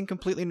 They might seem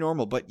completely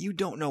normal, but you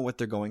don't know what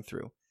they're going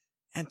through.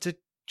 And to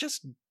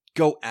just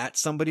go at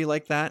somebody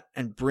like that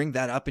and bring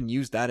that up and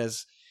use that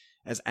as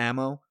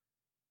ammo,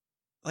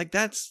 like,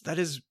 that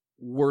is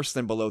worse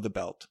than below the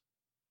belt.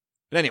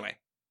 But anyway,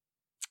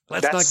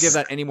 let's not give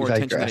that any more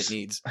attention than it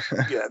needs.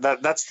 Yeah,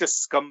 that's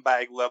just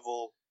scumbag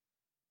level.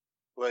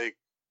 Like,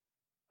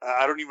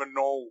 I don't even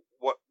know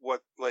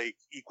what like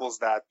equals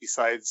that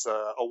besides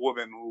a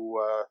woman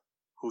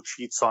who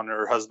cheats on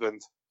her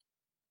husband.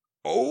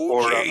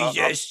 Oh,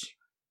 yes.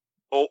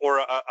 Or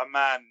a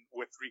man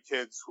with 3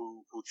 kids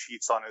who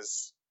cheats on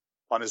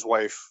his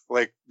wife.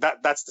 Like,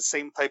 that's the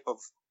same type of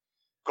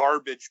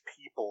garbage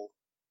people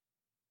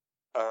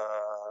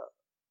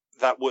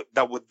that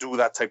would do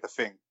that type of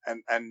thing.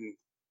 And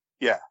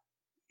yeah.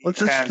 Well,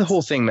 that's the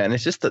whole thing, man.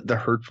 It's just the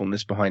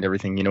hurtfulness behind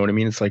everything. You know what I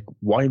mean? It's like,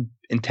 why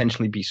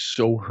intentionally be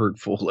so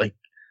hurtful? Like,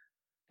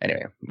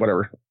 anyway,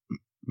 whatever.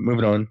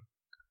 Moving on.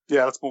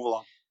 Yeah, let's move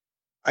along.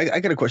 I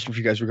got a question for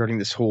you guys regarding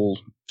this whole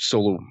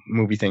Solo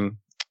movie thing.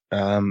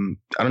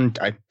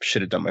 I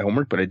should have done my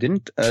homework, but I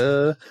didn't.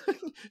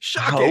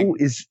 Shocking.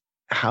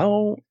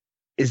 How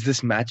is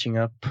this matching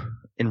up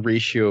in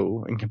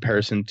ratio in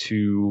comparison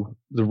to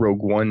the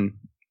Rogue One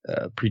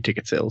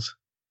pre-ticket sales?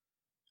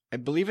 I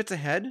believe it's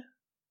ahead.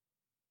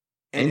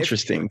 And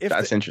interesting.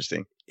 That's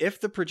interesting.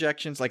 If the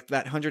projections, like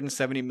that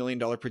 $170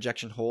 million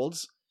projection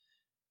holds,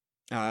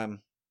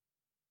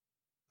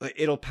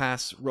 it'll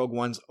pass Rogue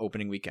One's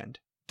opening weekend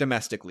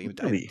domestically.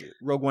 Really?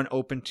 Rogue One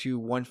opened to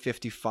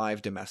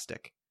 155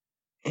 domestic.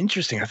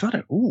 Interesting. I thought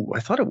it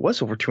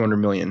was over 200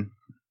 million.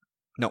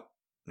 No.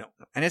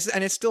 And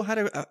it still had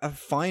a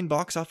fine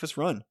box office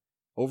run,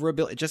 over $1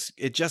 billion.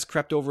 It just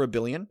crept over $1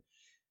 billion.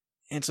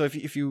 And so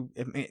if you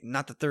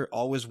not that they're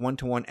always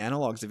 1-to-1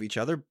 analogs of each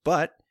other,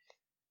 but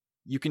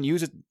you can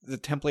use the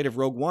template of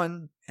Rogue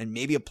One and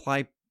maybe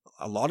apply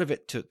a lot of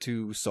it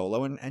to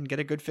Solo and get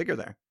a good figure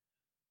there.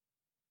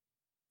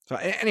 So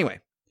anyway,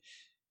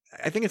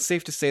 I think it's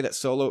safe to say that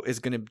Solo is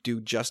going to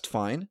do just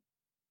fine.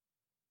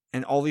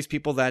 And all these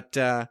people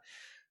that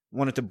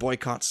wanted to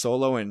boycott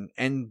Solo and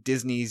end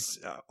Disney's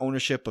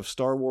ownership of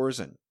Star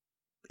Wars, and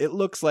it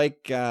looks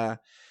like it's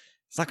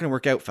not going to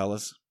work out,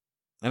 fellas.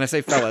 And I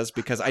say fellas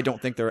because I don't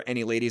think there are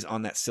any ladies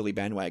on that silly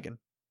bandwagon.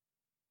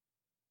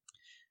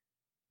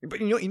 But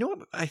you know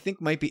what I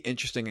think might be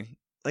interesting?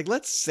 Like,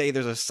 let's say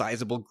there's a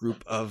sizable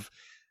group of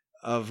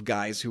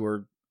guys who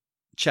are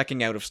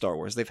checking out of Star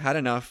Wars. They've had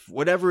enough,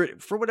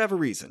 for whatever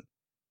reason.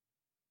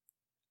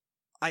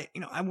 I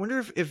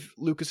wonder if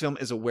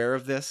Lucasfilm is aware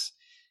of this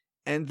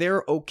and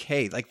they're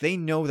okay. Like, they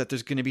know that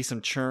there's going to be some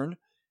churn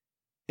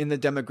in the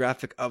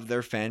demographic of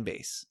their fan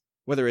base,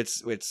 whether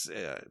it's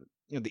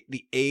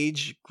the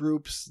age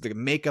groups, the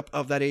makeup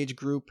of that age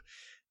group,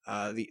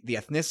 the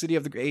ethnicity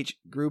of the age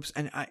groups,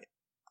 and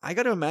I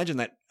got to imagine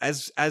that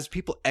as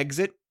people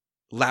exit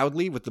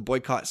loudly with the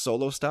boycott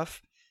Solo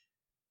stuff,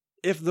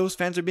 if those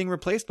fans are being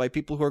replaced by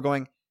people who are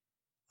going,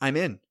 I'm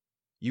in.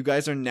 You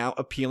guys are now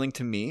appealing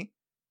to me.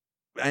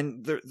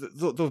 And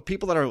the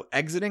people that are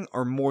exiting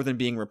are more than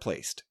being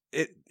replaced.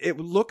 It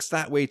looks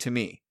that way to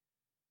me.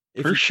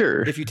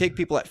 Sure. If you take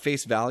people at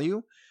face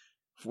value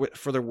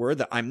for their word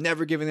that I'm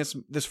never giving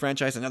this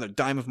franchise another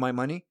dime of my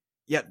money,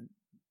 yet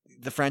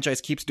the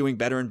franchise keeps doing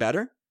better and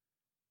better.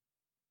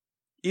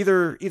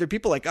 Either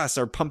people like us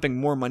are pumping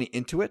more money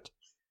into it,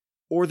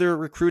 or they're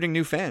recruiting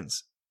new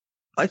fans.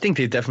 I think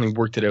they've definitely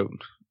worked it out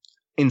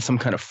in some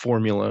kind of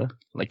formula.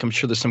 Like, I'm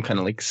sure there's some kind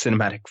of like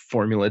cinematic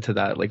formula to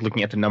that, like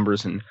looking at the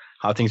numbers and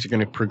how things are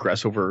going to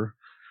progress over.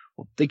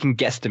 Well, they can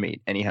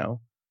guesstimate anyhow.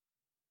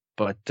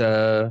 But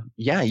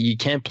yeah, you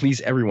can't please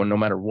everyone no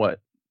matter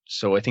what.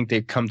 So I think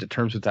they've come to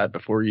terms with that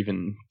before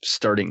even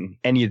starting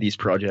any of these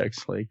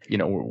projects. Like,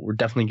 we're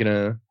definitely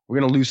we're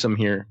gonna lose some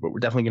here, but we're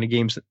definitely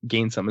gonna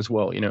gain some as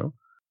well.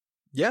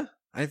 Yeah,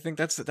 I think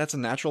that's a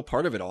natural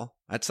part of it all.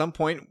 At some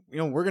point,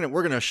 we're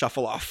gonna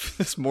shuffle off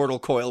this mortal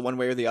coil one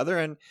way or the other,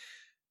 and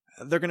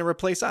they're gonna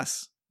replace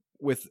us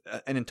with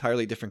an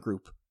entirely different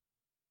group.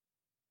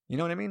 You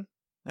know what I mean?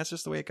 That's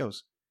just the way it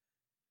goes.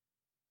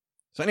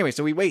 So anyway,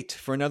 so we wait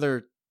for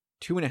another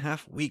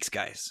 2.5 weeks,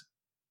 guys,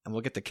 and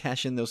we'll get to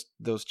cash in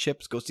those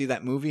chips, go see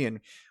that movie,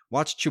 and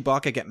watch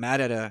Chewbacca get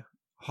mad at a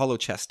hollow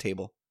chess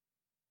table.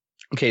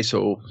 Okay,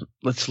 so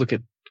let's look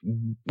at.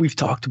 We've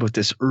talked about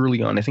this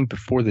early on, I think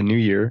before the new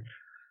year.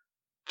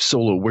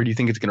 Solo, where do you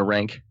think it's going to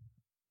rank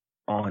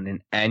on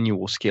an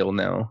annual scale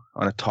now,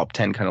 on a top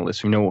 10 kind of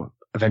list? We know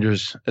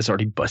Avengers has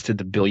already busted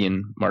the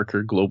billion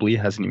marker globally.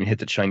 It hasn't even hit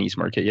the Chinese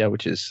market yet,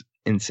 which is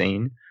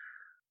insane.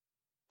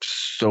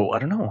 So I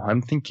don't know.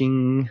 I'm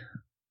thinking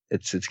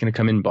it's going to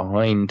come in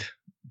behind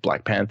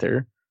Black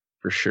Panther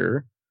for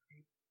sure.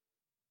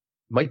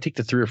 Might take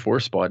the 3 or 4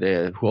 spot.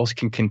 Who else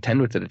can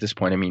contend with it at this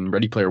point? I mean,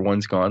 Ready Player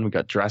One's gone. We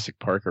got Jurassic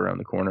Park around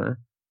the corner.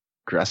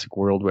 Jurassic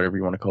World, whatever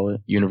you want to call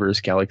it.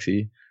 Universe,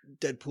 Galaxy.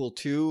 Deadpool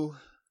 2.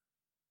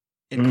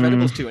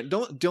 Incredibles 2. And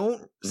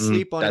don't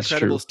sleep on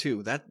Incredibles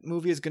 2. That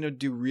movie is going to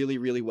do really,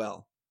 really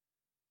well.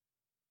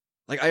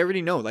 Like, I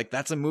already know. Like,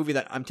 that's a movie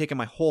that I'm taking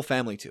my whole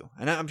family to.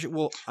 And I'm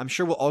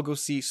sure we'll all go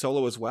see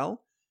Solo as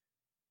well.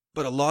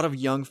 But a lot of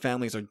young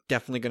families are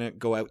definitely going to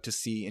go out to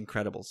see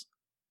Incredibles.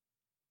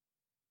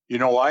 You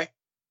know why?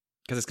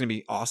 Because it's going to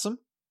be awesome.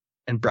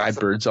 And Brad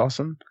Bird's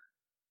awesome.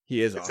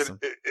 He is awesome.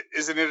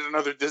 Isn't it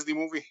another Disney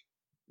movie?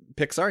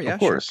 Pixar, yeah. Of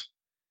course. Sure.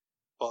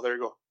 Well, there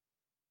you go.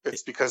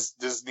 It's because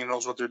Disney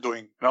knows what they're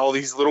doing. And all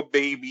these little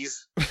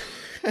babies.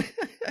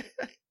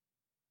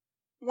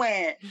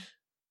 Wah.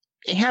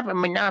 They have a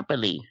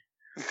monopoly.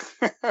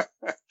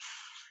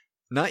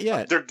 Not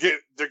yet.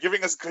 They're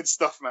giving us good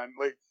stuff, man.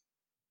 Like,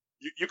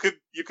 you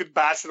could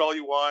bash it all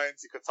you want.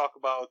 You could talk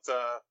about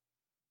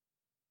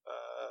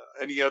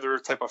any other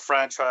type of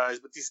franchise,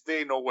 but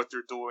they know what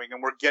they're doing,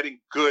 and we're getting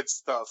good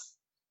stuff.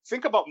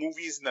 Think about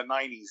movies in the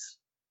 90s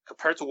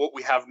compared to what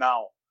we have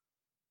now.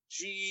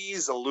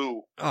 Jeez,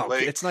 Aloo. Oh,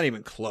 like, it's not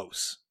even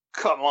close.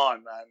 Come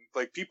on, man.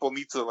 Like, people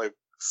need to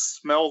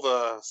smell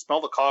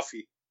the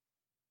coffee.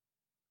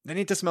 They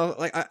need to smell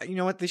you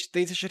know what? They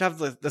should have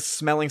the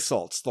smelling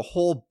salts, the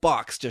whole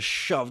box just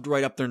shoved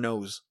right up their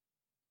nose.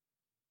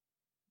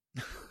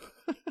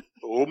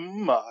 Oh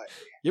my!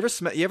 You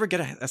ever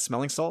get a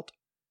smelling salt?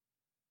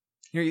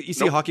 You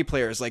see hockey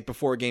players like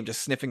before a game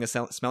just sniffing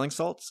the smelling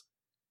salts.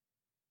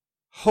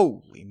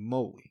 Holy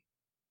moly!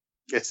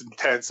 It's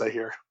intense, I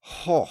hear.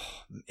 Oh,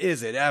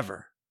 is it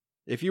ever?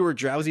 If you were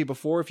drowsy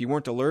before, if you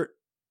weren't alert,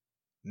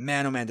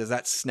 man, oh man, does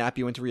that snap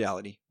you into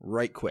reality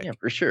right quick? Yeah,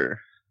 for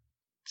sure.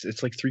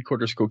 It's like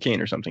 3/4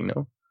 cocaine or something,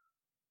 no?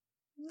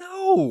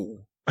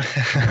 No!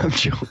 I'm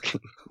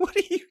joking. What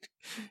are you...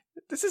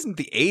 This isn't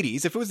the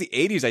 80s. If it was the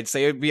 80s, I'd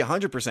say it would be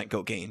 100%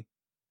 cocaine.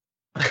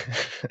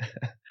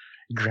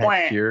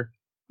 Grand Pure.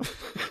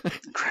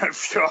 Grand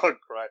Pure,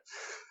 right.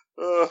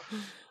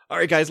 All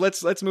right, guys,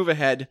 let's move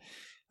ahead.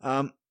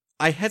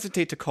 I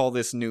hesitate to call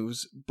this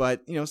news,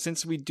 but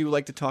since we do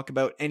like to talk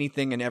about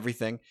anything and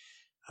everything,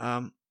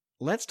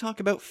 let's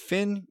talk about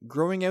Finn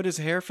growing out his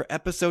hair for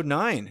episode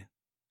 9.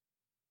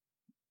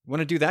 Want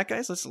to do that,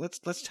 guys?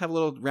 Let's have a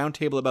little round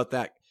table about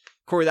that.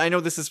 Corey, I know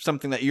this is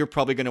something that you're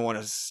probably going to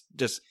want to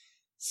just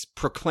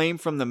proclaim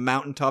from the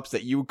mountaintops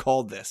that you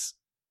called this.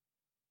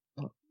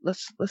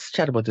 Let's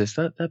chat about this.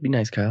 That'd be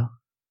nice, Kyle.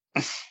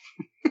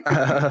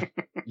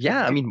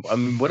 Yeah, I mean,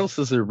 what else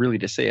is there really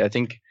to say? I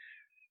think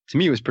to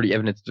me it was pretty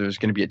evident that there's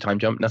going to be a time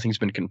jump. Nothing's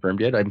been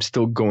confirmed yet. I'm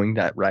still going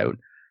that route.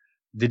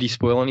 Did he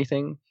spoil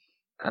anything?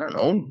 I don't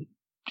know.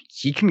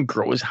 He can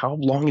grow his. How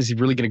long is he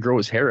really going to grow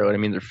his hair out? I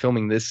mean, they're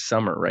filming this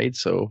summer, right?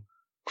 So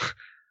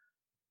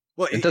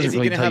Well, it is doesn't he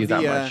really going to tell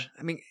have you that much.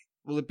 I mean,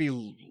 will it be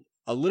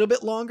a little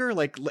bit longer?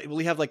 Like, will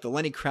he have like the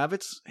Lenny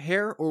Kravitz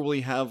hair, or will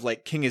he have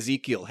like King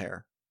Ezekiel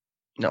hair?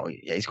 No,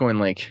 yeah, he's going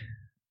like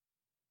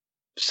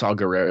Saw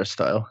Gerrera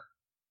style.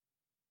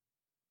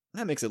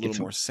 That makes a Get little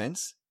some- more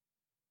sense.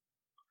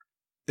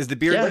 Is the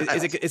beard? Yeah.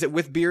 Is it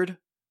with beard?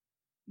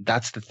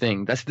 That's the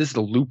thing. This is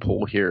the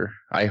loophole here.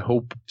 I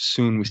hope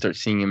soon we start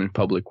seeing him in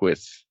public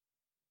with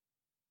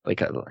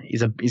like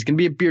he's gonna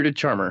be a bearded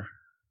charmer.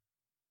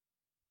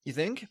 You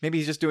think? Maybe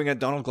he's just doing a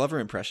Donald Glover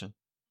impression.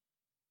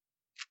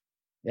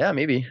 Yeah,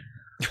 maybe.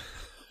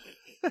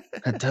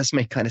 That does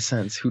make kind of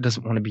sense. Who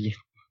doesn't want to be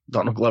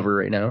Donald Glover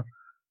right now?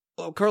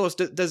 Well, Carlos,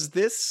 does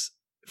this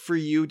for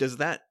you? Does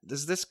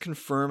this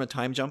confirm a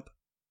time jump?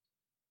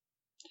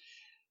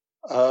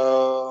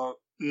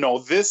 No,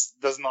 this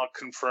does not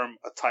confirm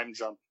a time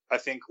jump. I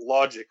think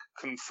logic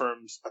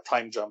confirms a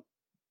time jump.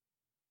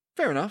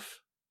 Fair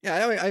enough.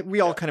 Yeah, we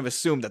all kind of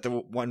assumed that the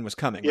one was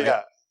coming. Yeah.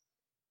 Right?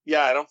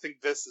 Yeah, I don't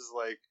think this is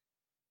like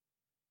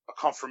a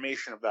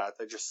confirmation of that.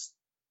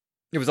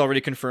 It was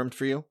already confirmed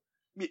for you.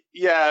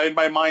 Yeah, in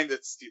my mind,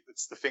 it's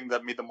the thing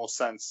that made the most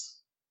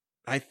sense.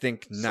 I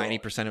think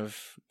 90% of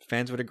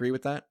fans would agree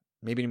with that.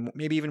 Maybe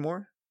even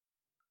more.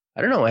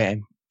 I don't know.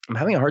 I'm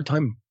having a hard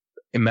time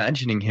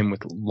imagining him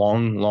with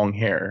long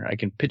hair. I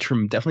can picture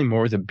him definitely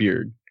more with a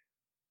beard.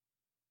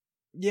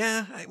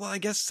 Yeah, I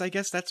guess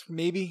that's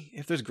maybe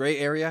if there's gray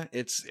area.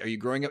 Are you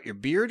growing out your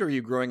beard or are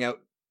you growing out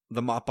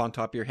the mop on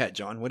top of your head,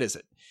 John? What is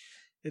it?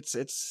 It's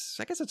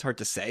I guess it's hard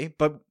to say,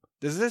 but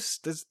does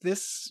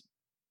this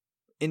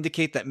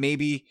indicate that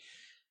maybe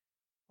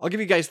I'll give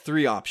you guys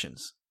 3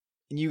 options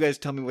and you guys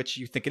tell me which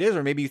you think it is,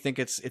 or maybe you think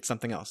it's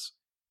something else.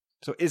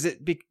 So is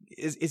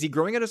he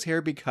growing out his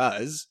hair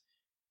because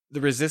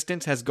the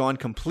resistance has gone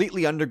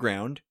completely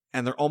underground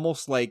and they're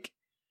almost like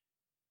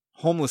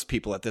homeless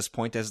people at this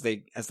point as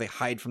they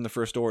hide from the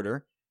First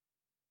Order?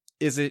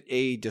 Is it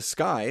a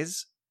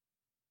disguise,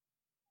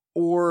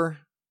 or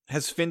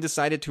has Finn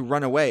decided to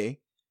run away?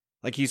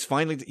 Like he's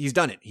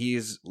done it.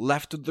 He's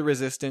left the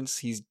resistance.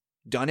 He's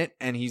done it,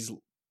 and he's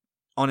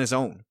on his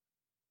own.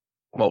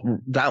 Well,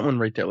 that one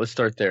right there. Let's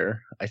start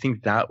there. I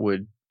think that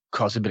would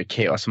cause a bit of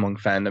chaos among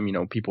fandom. You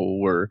know, people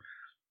were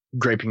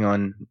griping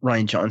on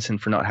Rian Johnson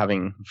for not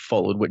having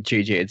followed what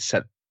JJ had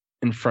set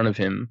in front of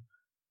him.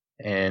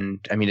 And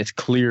I mean, it's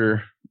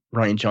clear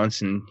Rian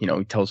Johnson, you know,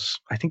 he tells,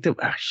 I think that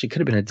actually could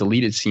have been a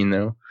deleted scene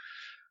though,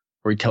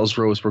 where he tells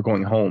Rose we're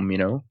going home, you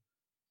know,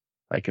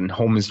 like, and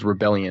home is the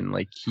rebellion.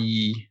 Like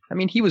he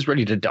was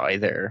ready to die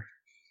there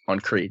on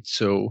Crate.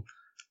 So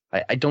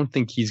I don't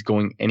think he's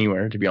going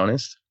anywhere, to be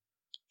honest.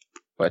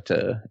 But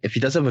if he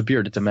does have a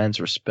beard, it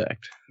demands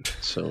respect.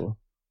 So.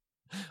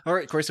 All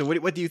right, Corey. So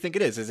what do you think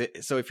it is? Is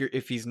it so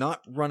if he's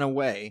not run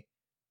away,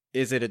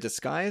 is it a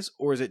disguise,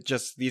 or is it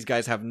just these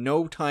guys have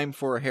no time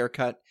for a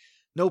haircut,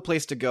 no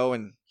place to go,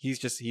 and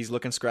he's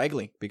looking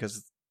scraggly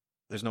because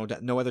there's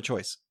no other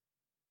choice?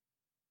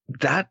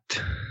 That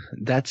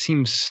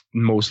seems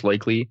most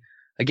likely.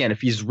 Again,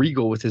 if he's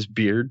regal with his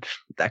beard,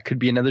 that could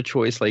be another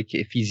choice. Like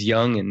if he's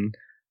young and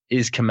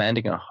is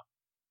commanding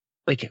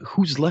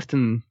who's left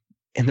in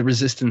the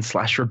resistance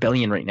 /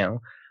 rebellion right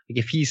now? Like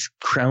if he's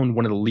crowned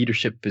one of the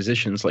leadership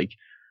positions, like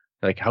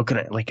how can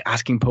I, like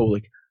asking Poe,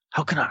 like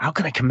how can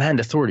I command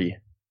authority?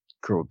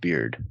 Grow a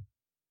beard.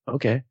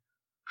 Okay.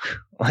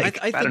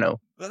 Like I don't know.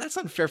 Well, that's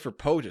unfair for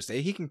Poe to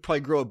say. He can probably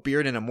grow a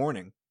beard in a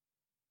morning.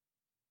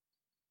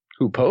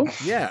 Who, Poe?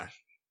 Yeah.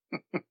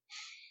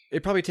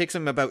 It probably takes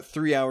him about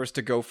 3 hours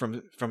to go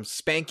from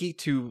spanky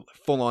to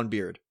full on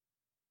beard.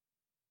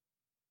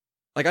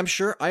 Like I'm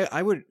sure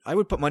I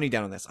would put money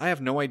down on this. I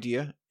have no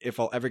idea if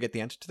I'll ever get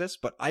the answer to this,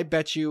 but I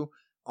bet you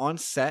on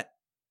set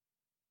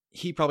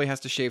he probably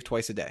has to shave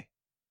twice a day.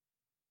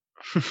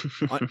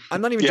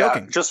 I'm not even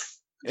joking.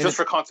 Just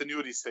for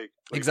continuity's sake.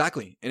 Please.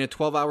 Exactly. In a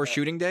 12-hour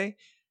shooting day,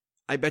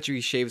 I bet you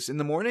he shaves in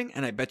the morning,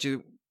 and I bet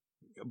you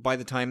by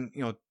the time,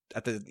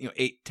 at the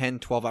 8, 10,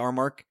 12-hour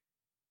mark,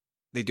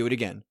 they do it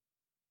again.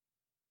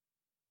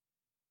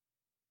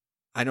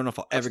 I don't know if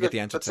I'll ever get the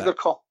answer to that. That's a good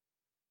call.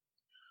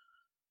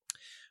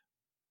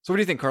 So what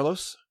do you think,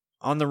 Carlos?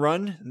 On the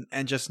run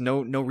and just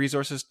no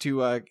resources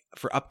to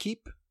for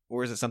upkeep,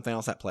 or is it something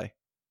else at play?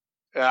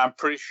 Yeah, I'm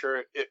pretty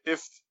sure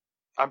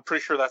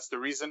that's the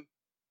reason.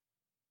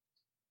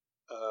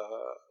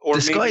 Or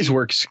disguise maybe,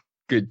 works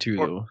good too,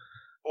 though.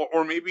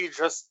 Or maybe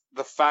just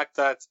the fact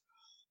that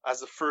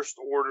as a First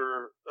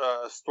Order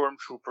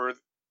stormtrooper,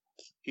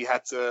 he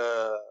had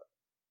to,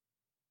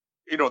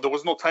 there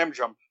was no time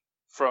jump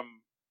from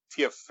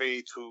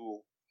TFA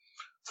to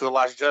The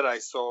Last Jedi,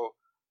 so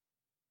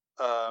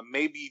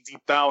maybe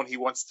deep down he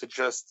wants to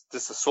just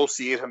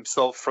disassociate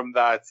himself from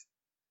that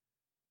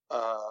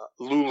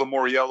Lou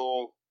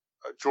Lamoriello,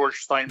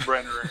 George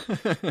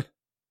Steinbrenner.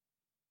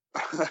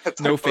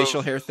 No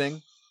facial hair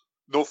thing.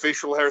 No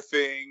facial hair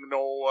thing.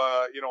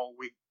 No,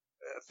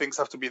 things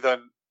have to be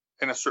done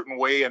in a certain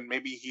way, and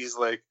maybe he's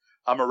like,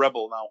 I'm a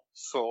rebel now.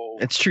 So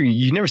It's true.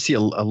 You never see a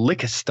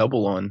lick of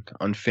stubble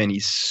on Finn.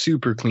 He's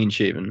super clean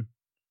shaven.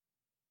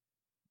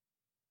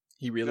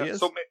 He really yeah, is.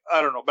 so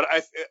I don't know, but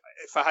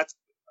if I had to,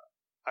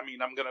 I mean,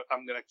 I'm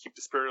gonna keep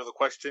the spirit of the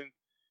question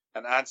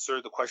and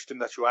answer the question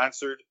that you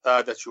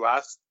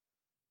asked,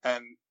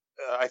 and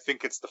I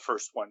think it's the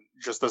first one.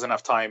 Just doesn't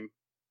have time.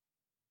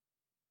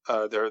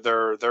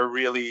 They're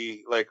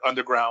really like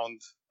underground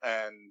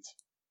and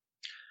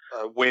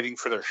waiting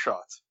for their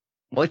shot.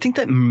 Well, I think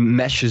that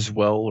meshes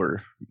well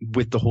or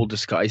with the whole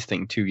disguise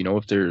thing too. You know,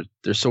 if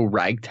they're so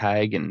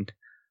ragtag and,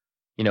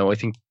 you know, I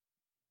think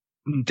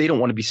they don't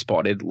want to be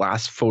spotted.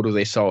 Last photo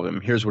they saw of him,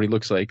 here's what he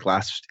looks like.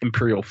 Last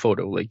Imperial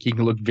photo, like he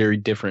can look very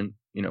different,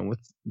 you know, with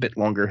a bit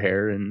longer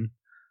hair and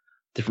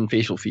different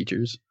facial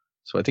features.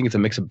 So I think it's a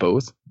mix of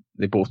both.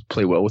 They both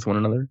play well with one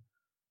another.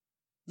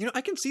 You know,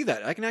 I can see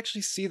that. I can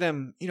actually see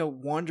them, you know,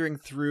 wandering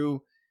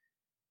through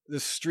the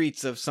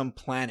streets of some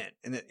planet,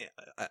 in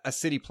a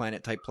city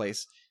planet type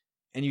place,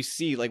 and you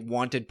see like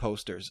wanted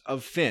posters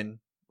of Finn,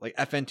 like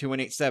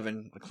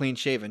FN2187, clean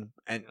shaven,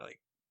 and like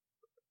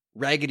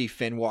Raggedy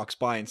Finn walks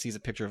by and sees a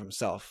picture of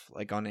himself,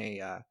 like on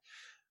a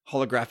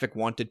holographic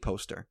wanted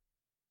poster.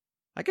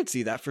 I could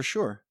see that for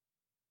sure.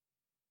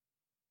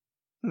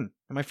 And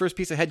my first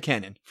piece of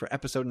headcanon for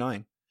episode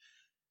 9.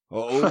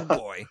 Oh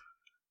boy.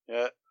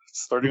 Yeah,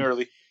 starting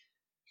early.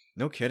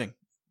 No kidding.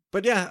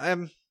 But yeah,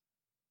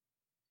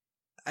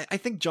 I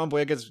think John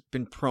Boyega's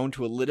been prone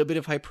to a little bit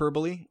of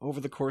hyperbole over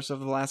the course of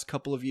the last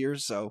couple of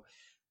years. So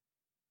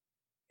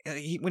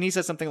when he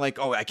says something like,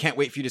 "Oh, I can't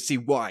wait for you to see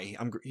why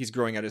he's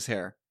growing out his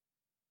hair,"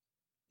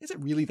 is it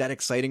really that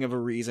exciting of a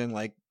reason?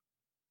 Like,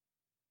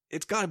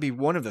 it's got to be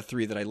one of the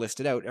 3 that I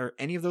listed out. Are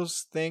any of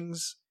those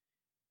things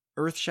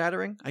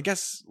earth-shattering? I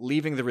guess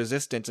leaving the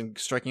Resistance and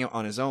striking out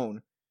on his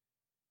own,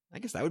 I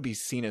guess that would be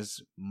seen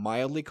as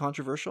mildly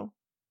controversial.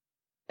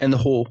 And the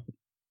whole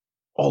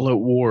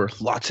all-out war,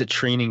 lots of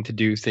training to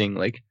do thing.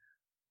 Like,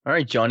 all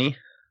right, Johnny,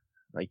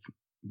 like,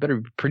 you better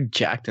be pretty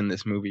jacked in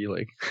this movie.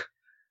 Like,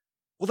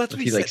 well, that's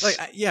what he said.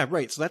 Like, yeah,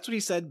 right. So that's what he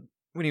said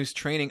when he was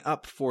training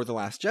up for The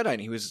Last Jedi,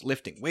 and he was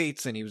lifting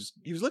weights, and he was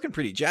looking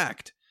pretty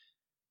jacked.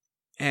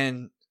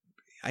 And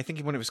I think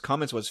one of his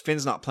comments was,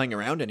 "Finn's not playing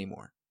around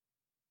anymore."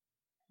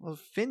 Well,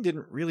 Finn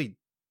didn't really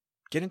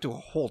get into a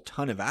whole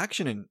ton of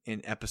action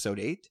in episode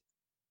 8.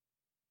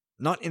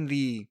 Not in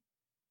the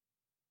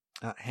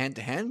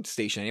hand-to-hand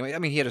station anyway. I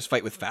mean, he had his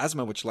fight with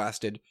Phasma, which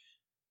lasted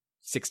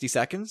 60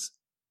 seconds.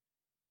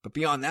 But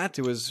beyond that,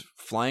 it was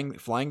flying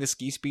the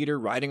ski speeder,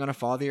 riding on a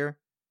fathier.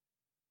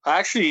 I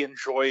actually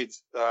enjoyed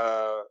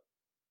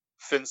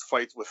Finn's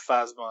fight with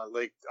Phasma.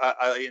 Like,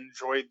 I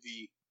enjoyed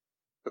the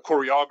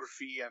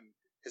choreography, and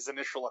his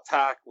initial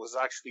attack was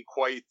actually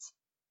quite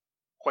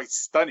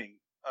stunning.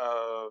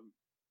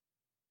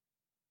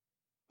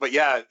 But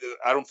yeah,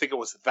 I don't think it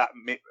was that,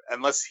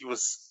 unless he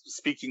was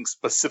speaking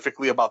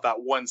specifically about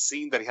that one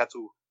scene that he had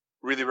to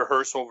really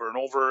rehearse over and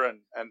over and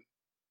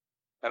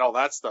all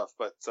that stuff.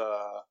 But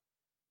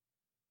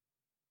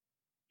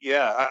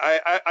yeah,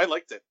 I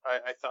liked it.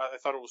 I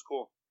thought it was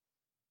cool.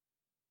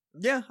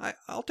 Yeah,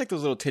 I'll take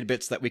those little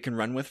tidbits that we can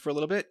run with for a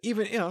little bit.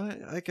 Even, you know,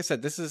 like I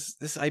said,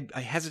 I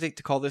hesitate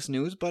to call this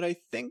news, but I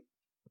think,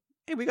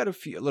 hey, we got a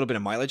little bit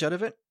of mileage out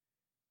of it.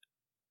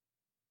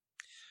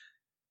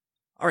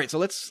 All right, so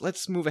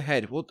let's move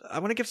ahead. Well, I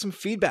want to give some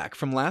feedback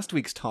from last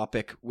week's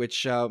topic,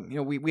 which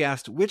we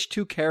asked, which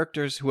 2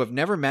 characters who have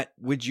never met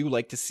would you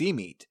like to see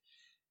meet?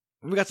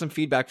 We got some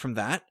feedback from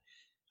that.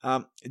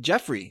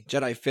 Jeffrey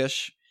Jedi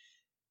Fish,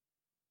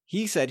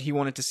 he said he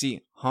wanted to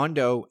see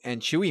Hondo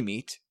and Chewie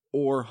meet,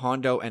 or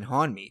Hondo and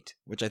Han meet,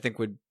 which I think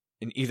would,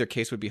 in either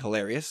case, would be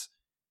hilarious.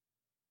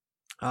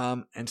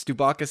 And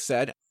Stubaka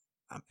said,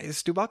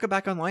 is Stubaka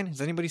back online? Has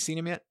anybody seen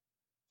him yet?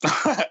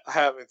 I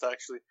haven't,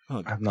 actually.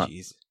 Oh, I've not.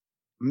 Jeez.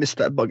 Missed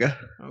that bugger.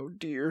 Oh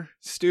dear.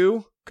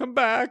 Stu, come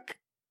back.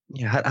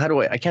 Yeah, how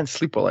do I can't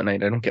sleep well at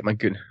night. I don't get my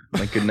good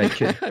night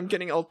kit. I'm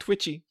getting all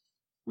twitchy.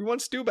 We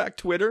want Stu back,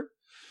 Twitter.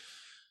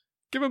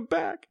 Give him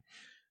back.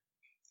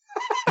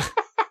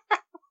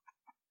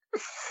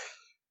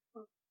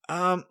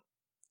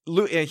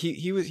 Luke,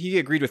 he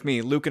agreed with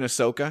me. Luke and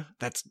Ahsoka.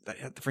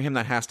 For him,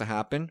 that has to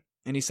happen.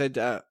 And he said,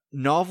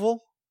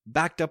 novel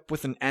backed up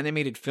with an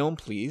animated film,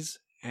 please.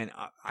 And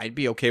I'd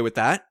be okay with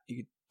that.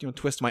 You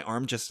twist my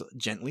arm just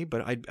gently,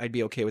 but I'd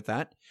be okay with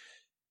that.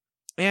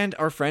 And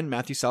our friend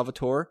Matthew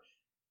Salvatore,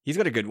 he's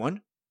got a good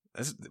one.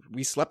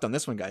 We slept on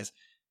this one, guys.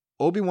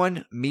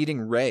 Obi-Wan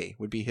meeting Rey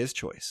would be his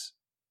choice.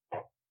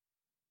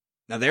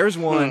 Now there's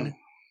one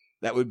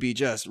that would be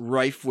just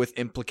rife with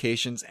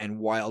implications and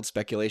wild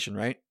speculation,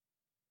 right?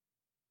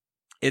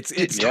 It's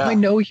Do I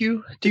know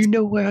you? Do you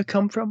know where I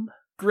come from?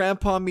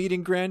 Grandpa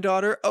meeting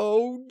granddaughter.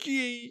 Oh,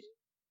 gee.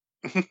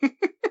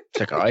 It's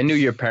like, I knew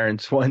your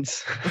parents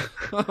once.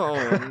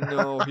 Oh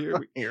no!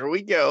 Here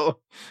we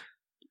go.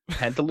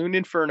 Pantaloon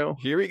Inferno.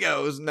 Here he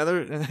goes.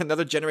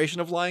 Another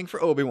generation of lying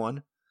for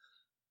Obi-Wan.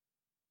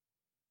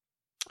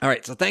 All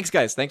right, so thanks,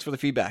 guys. Thanks for the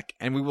feedback,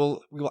 and we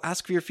will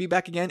ask for your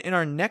feedback again in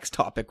our next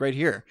topic right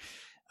here.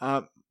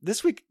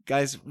 This week,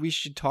 guys, we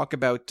should talk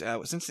about,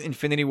 since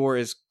Infinity War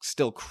is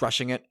still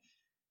crushing it,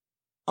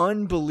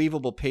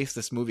 unbelievable pace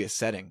this movie is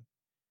setting.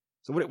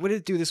 So what did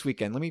it do this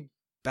weekend? Let me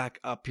back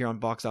up here on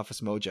Box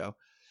Office Mojo.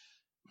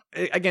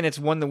 Again, it's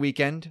won the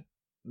weekend.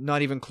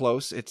 Not even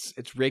close.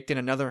 It's raked in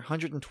another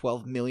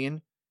 112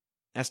 million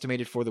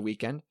estimated for the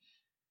weekend.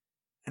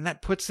 And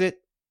that puts it,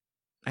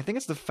 I think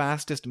it's the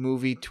fastest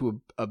movie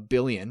to a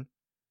billion.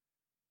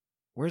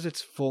 Where's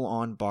its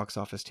full-on box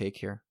office take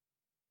here?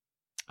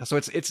 So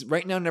it's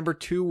right now number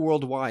 2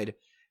 worldwide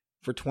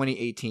for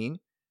 2018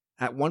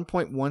 at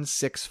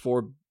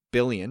 1.164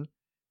 billion.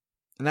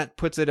 And that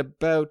puts it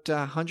about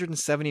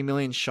 170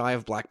 million shy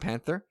of Black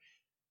Panther.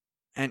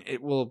 And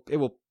it will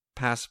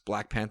pass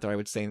Black Panther, I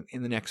would say,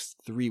 in the next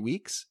 3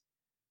 weeks.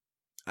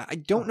 I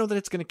don't know that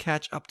it's going to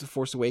catch up to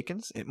Force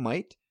Awakens. It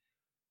might.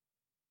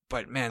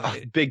 But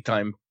man, big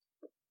time.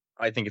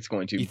 I think it's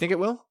going to. You think it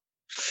will?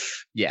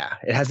 Yeah,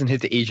 it hasn't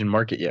hit the Asian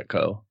market yet,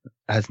 Kyle. It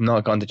has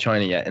not gone to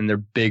China yet, and they're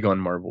big on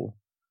Marvel.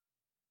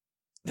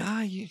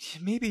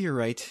 Maybe you're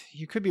right.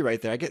 You could be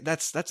right there. I get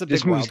that's a big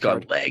This movie's wild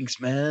card. got legs,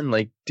 man.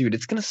 Like, dude,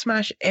 it's gonna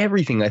smash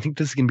everything. I think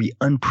this is gonna be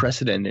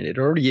unprecedented. It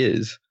already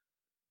is.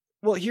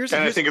 Well,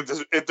 I think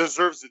it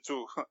deserves it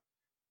too.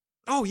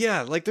 Oh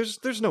yeah, like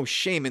there's no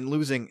shame in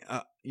losing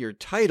your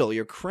title,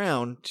 your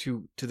crown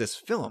to this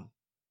film,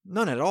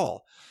 none at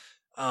all.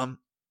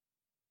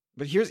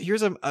 But here's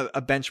a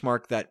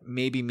benchmark that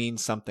maybe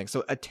means something.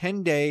 So the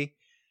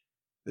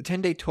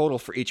 10-day total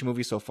for each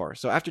movie so far.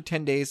 So after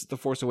 10 days, The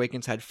Force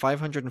Awakens had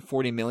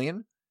 540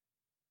 million,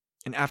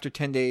 and after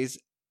 10 days,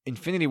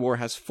 Infinity War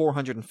has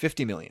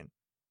 450 million.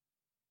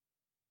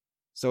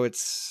 So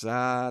it's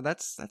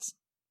that's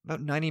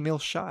about 90 mil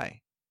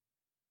shy.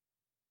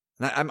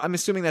 And I'm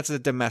assuming that's a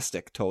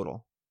domestic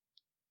total.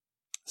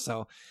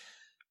 So,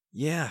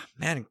 yeah,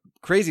 man,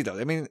 crazy though.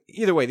 I mean,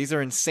 either way, these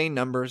are insane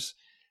numbers.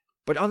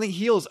 But on the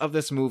heels of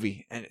this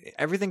movie and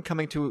everything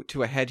coming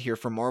to a head here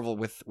for Marvel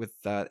with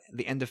the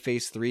end of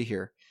Phase 3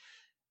 here,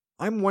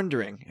 I'm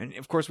wondering, and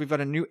of course we've got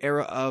a new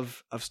era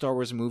of Star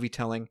Wars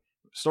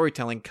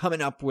storytelling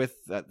coming up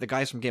with the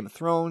guys from Game of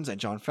Thrones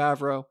and Jon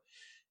Favreau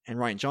and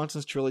Rian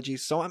Johnson's trilogy.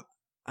 So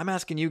I'm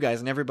asking you guys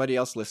and everybody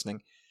else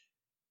listening,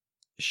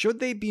 should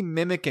they be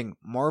mimicking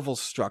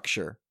Marvel's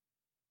structure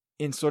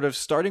in sort of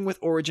starting with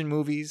origin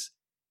movies,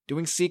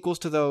 doing sequels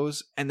to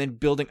those, and then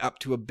building up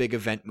to a big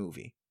event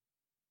movie?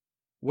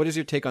 What is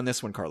your take on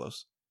this one,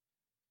 Carlos?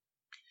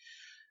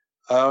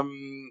 I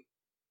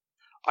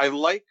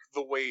like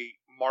the way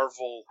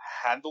Marvel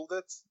handled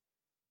it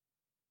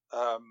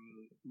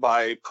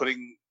by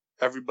putting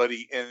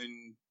everybody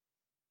in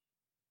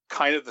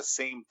kind of the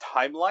same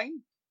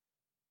timeline.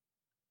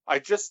 I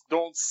just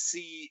don't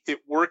see it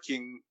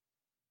working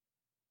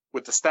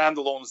with the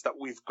standalones that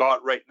we've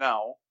got right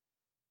now,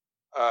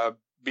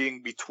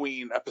 being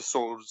between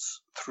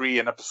episodes 3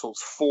 and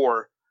episodes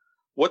 4.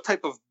 What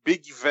type of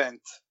big event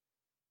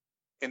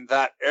in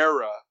that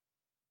era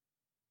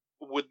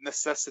would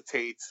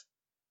necessitate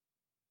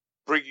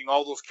bringing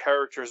all those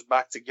characters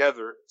back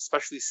together,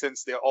 especially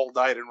since they all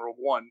died in Rogue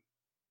One?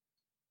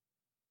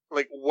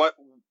 Like,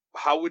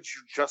 how would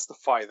you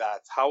justify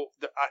that?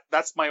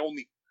 That's my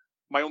only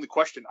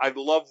question. I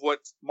love what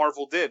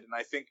Marvel did, and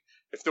I think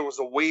if there was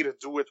a way to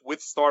do it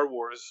with Star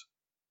Wars,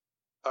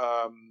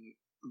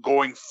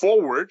 going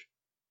forward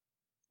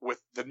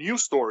with the new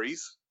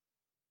stories,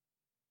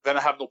 then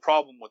I have no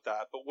problem with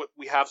that. But what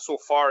we have so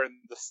far in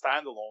the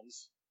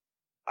standalones,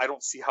 I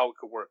don't see how it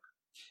could work.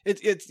 The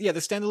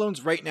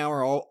standalones right now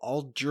are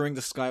all during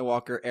the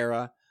Skywalker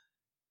era,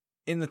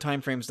 in the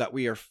time frames that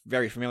we are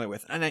very familiar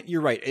with. And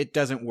you're right, it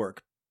doesn't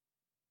work.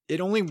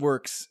 It only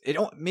works.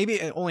 Maybe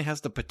it only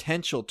has the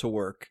potential to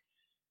work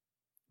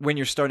when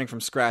you're starting from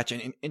scratch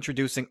and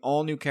introducing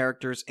all new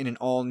characters in an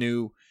all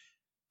new,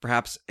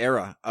 perhaps,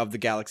 era of the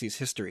galaxy's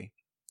history.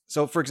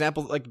 So, for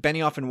example, like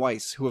Benioff and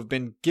Weiss, who have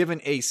been given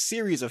a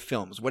series of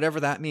films, whatever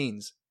that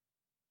means,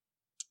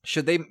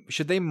 should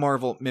they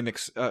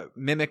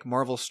mimic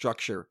Marvel's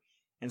structure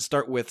and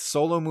start with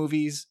solo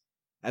movies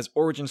as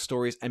origin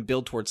stories and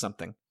build towards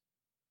something?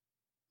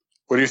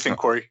 What do you think,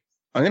 Corey?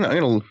 I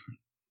don't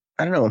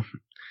know.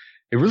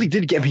 It really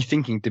did get me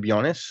thinking, to be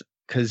honest,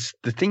 because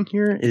the thing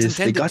here is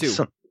they got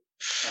some.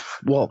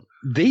 Well,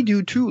 they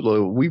do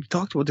too. We've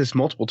talked about this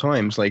multiple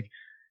times. Like,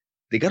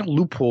 they got a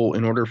loophole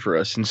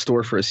in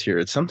store for us here.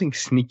 It's something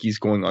sneaky's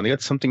going on. They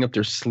got something up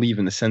their sleeve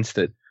in the sense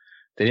that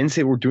they didn't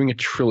say we're doing a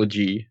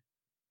trilogy,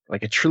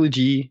 like a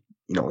trilogy,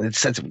 in the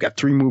sense that we've got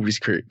 3 movies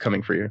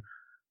coming for you.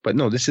 But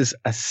no, this is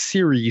a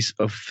series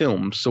of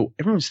films. So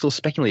everyone's still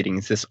speculating.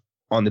 Is this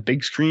on the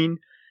big screen?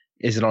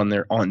 Is it on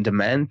their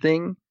on-demand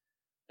thing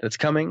that's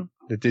coming?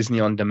 The Disney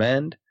On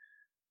Demand?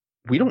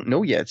 We don't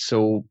know yet.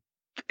 So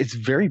it's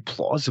very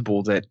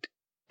plausible that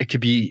it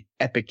could be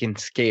epic in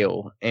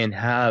scale and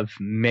have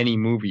many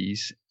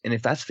movies. And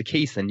if that's the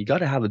case, then you got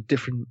to have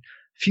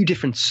few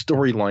different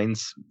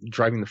storylines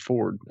driving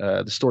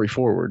the story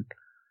forward.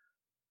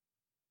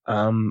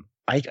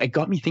 I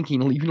got me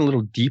thinking even a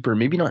little deeper,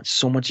 maybe not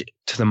so much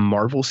to the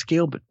Marvel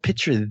scale, but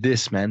picture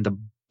this, man, the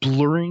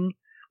blurring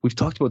we've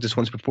talked about this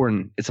once before,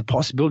 and it's a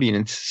possibility, and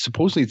it's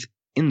supposedly it's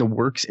in the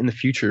works in the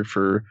future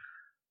for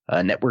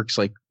networks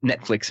like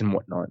Netflix and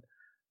whatnot.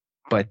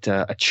 But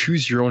a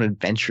choose your own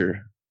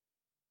adventure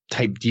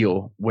type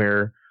deal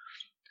where,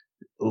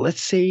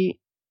 let's say,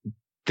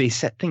 they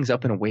set things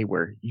up in a way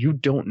where you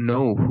don't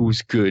know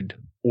who's good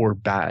or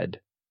bad,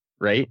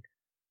 right?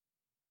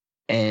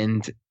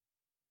 And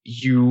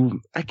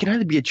I can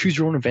either be a choose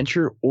your own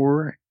adventure,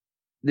 or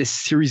this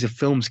series of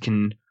films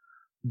can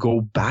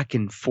go back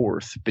and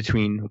forth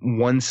between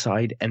one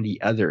side and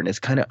the other, and it's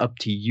kind of up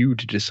to you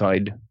to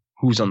decide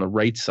who's on the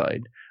right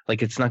side.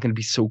 Like, it's not going to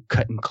be so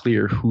cut and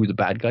clear who the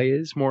bad guy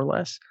is, more or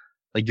less.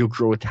 Like, you'll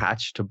grow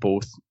attached to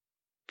both,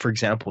 for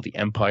example, the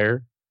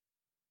Empire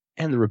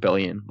and the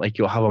Rebellion. Like,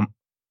 you'll have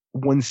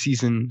one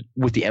season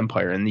with the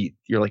Empire, and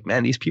you're like,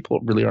 man, these people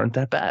really aren't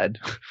that bad,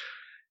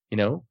 you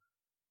know?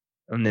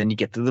 And then you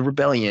get to the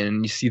Rebellion,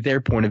 and you see their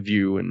point of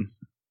view, and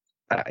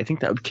I think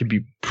that could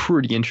be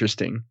pretty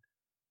interesting.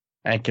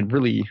 And can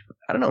really,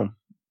 I don't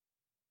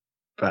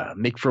know,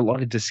 make for a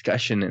lot of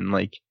discussion, and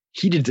like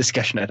heated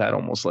discussion at that,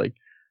 almost like.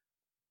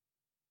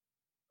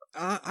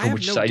 I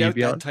have no doubt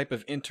that type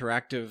of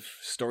interactive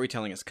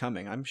storytelling is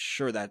coming. I'm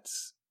sure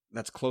that's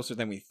closer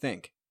than we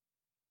think.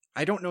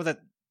 I don't know that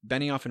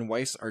Benioff and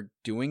Weiss are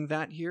doing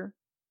that here.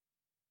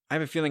 I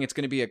have a feeling it's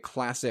going to be a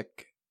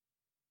classic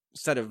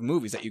set of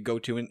movies that you go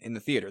to in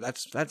the theater.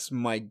 That's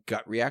my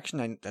gut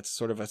reaction. That's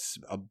sort of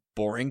a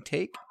boring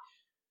take,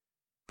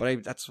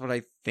 but that's what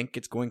I think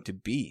it's going to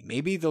be.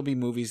 Maybe there'll be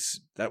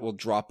movies that will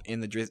drop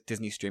in the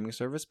Disney streaming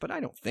service, but I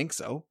don't think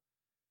so.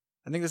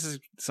 I think this is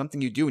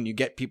something you do, and you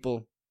get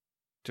people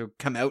to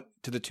come out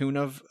to the tune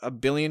of $1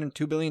 billion and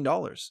 $2 billion.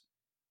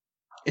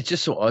 It's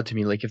just so odd to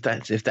me. Like, if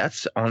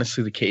that's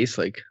honestly the case,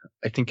 like,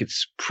 I think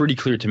it's pretty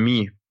clear to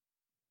me,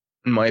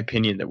 in my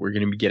opinion, that we're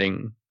going to be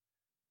getting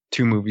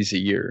 2 movies a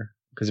year.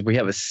 Because if we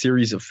have a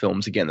series of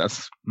films, again,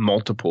 that's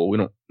multiple. We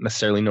don't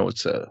necessarily know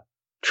it's a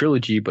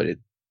trilogy, but it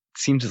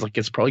seems like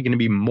it's probably going to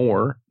be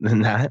more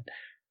than that.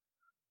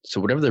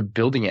 So whatever they're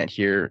building at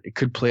here, it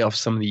could play off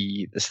some of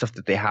the stuff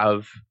that they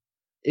have.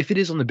 If it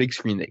is on the big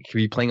screen, that could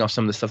be playing off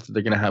some of the stuff that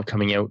they're going to have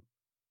coming out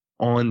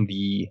on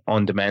the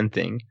on-demand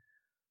thing.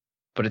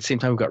 But at the same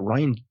time, we've got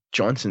Rian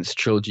Johnson's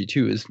trilogy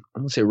too. Is, I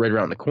won't say right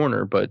around the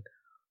corner, but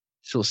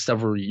still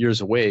several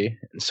years away.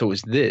 And so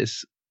is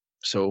this.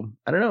 So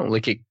I don't know.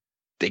 Like,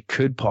 they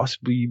could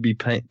possibly be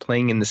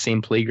playing in the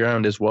same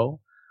playground as well,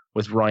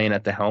 with Rian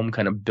at the helm,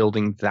 kind of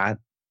building that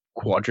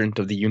quadrant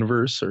of the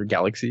universe or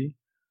galaxy.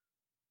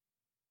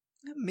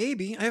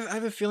 Maybe. I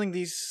have a feeling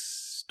these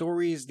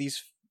stories,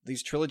 these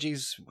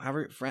trilogies,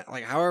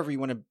 however you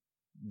want to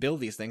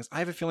build these things, I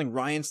have a feeling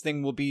Ryan's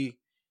thing will be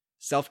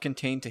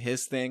self-contained to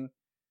his thing,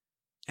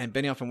 and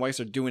Benioff and Weiss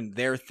are doing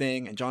their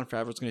thing, and Jon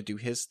Favreau's going to do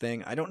his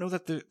thing. I don't know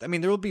that there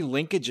will be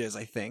linkages,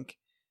 I think,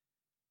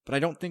 but I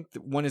don't think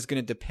that one is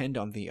going to depend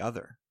on the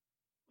other.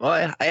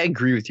 Well, I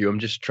agree with you. I'm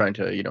just trying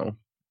to,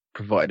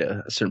 provide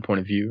a certain point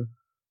of view.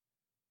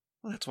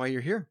 Well, that's why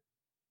you're here.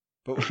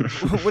 But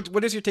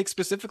what is your take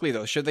specifically,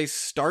 though? Should they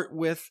start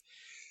with?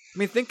 I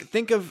mean,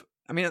 think of.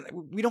 I mean,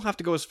 we don't have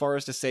to go as far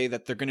as to say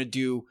that they're going to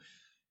do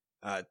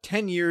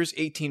 10 years,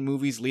 18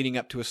 movies leading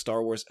up to a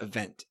Star Wars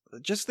event.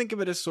 Just think of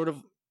it as sort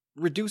of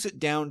reduce it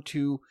down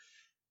to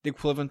the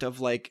equivalent of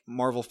like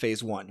Marvel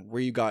Phase 1,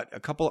 where you got a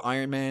couple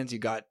Iron Mans, you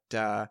got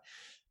a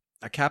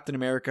Captain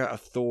America, a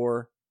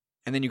Thor,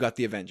 and then you got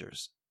the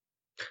Avengers.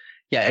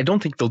 Yeah, I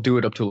don't think they'll do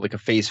it up to like a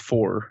Phase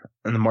 4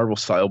 in the Marvel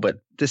style, but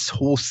this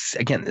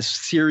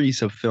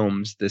series of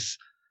films, this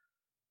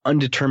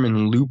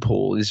undetermined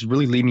loophole is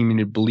really leading me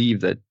to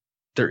believe that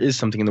there is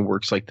something in the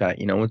works like that.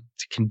 It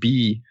can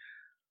be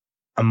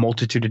a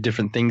multitude of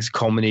different things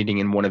culminating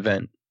in one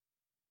event.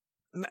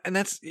 And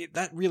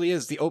that really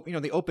is the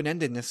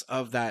open-endedness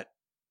of that,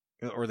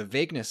 or the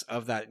vagueness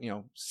of that,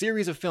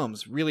 series of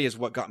films really is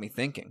what got me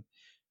thinking.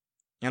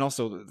 And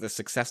also the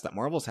success that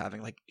Marvel's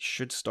having. Like,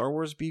 should Star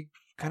Wars be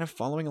kind of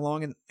following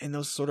along in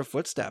those sort of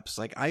footsteps?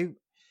 Like, I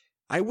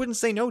wouldn't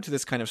say no to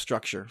this kind of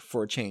structure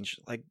for a change.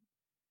 Like,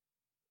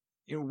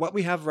 what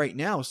we have right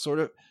now sort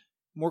of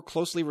more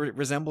closely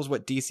resembles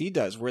what DC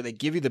does, where they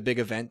give you the big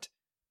event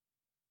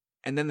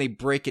and then they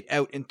break it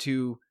out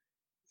into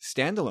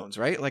standalones,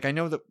 right? Like, I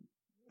know that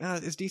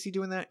is DC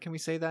doing that? Can we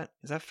say that?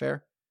 Is that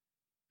fair?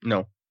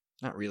 No,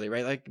 not really,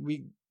 right? Like,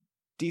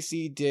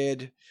 DC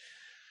did.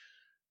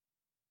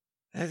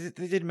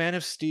 They did Man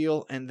of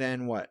Steel, and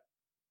then what?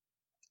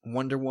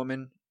 Wonder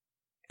Woman,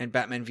 and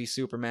Batman v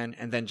Superman,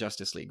 and then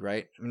Justice League,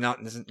 right? I mean,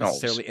 not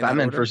necessarily in Batman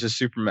that order. versus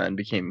Superman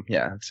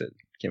that's it.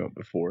 Came out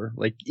before.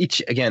 Like,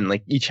 each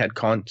had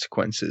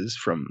consequences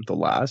from the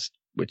last,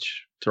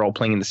 which they're all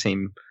playing in the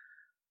same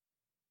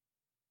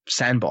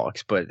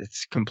sandbox, but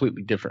it's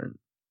completely different.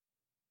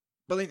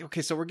 But like,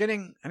 okay, so we're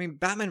getting. I mean,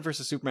 Batman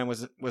versus Superman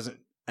was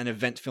an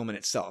event film in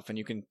itself, and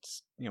we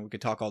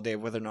could talk all day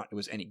of whether or not it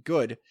was any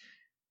good.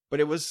 But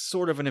it was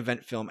sort of an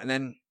event film. And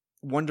then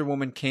Wonder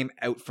Woman came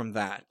out from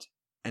that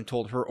and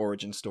told her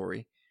origin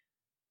story.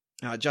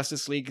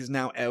 Justice League is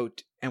now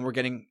out, and we're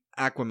getting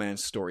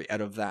Aquaman's story out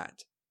of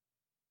that.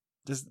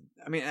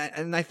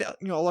 And I think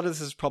a lot of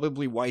this is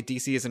probably why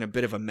DC is in a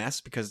bit of a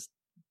mess, because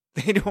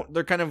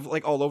they're kind of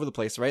like all over the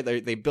place, right?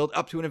 They build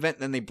up to an event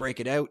and then they break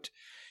it out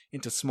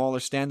into smaller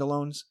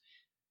standalones.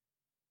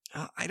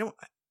 I don't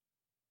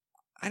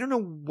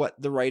know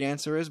what the right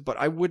answer is, but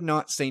I would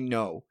not say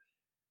no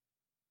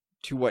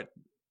to what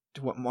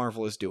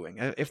Marvel is doing.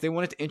 If they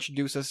wanted to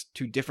introduce us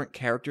to different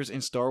characters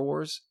in Star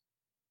Wars,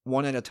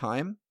 one at a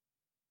time,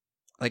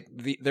 like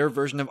their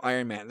version of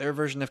Iron Man, their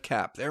version of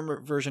Cap,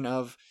 their version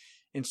of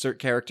insert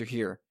character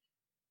here,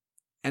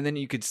 and then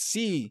you could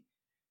see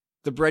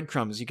the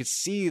breadcrumbs, you could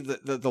see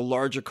the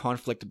larger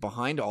conflict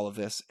behind all of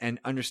this, and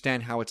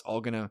understand how it's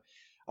all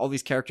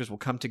these characters will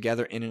come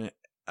together in an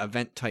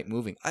event type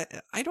movie.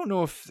 I don't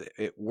know if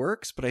it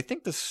works, but I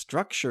think the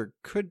structure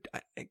could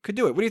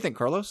do it. What do you think,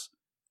 Carlos?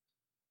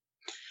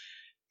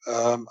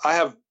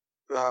 I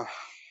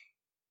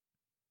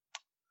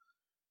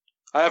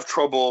have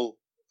trouble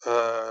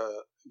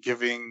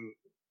giving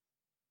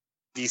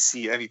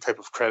DC any type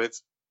of credit,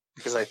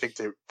 because I think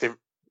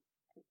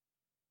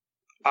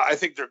I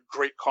think they're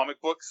great comic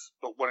books,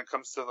 but when it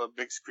comes to the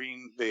big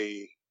screen,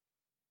 you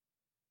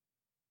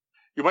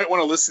might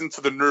want to listen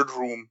to the Nerd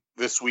Room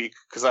this week,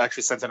 because I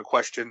actually sent in a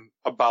question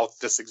about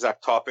this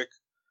exact topic,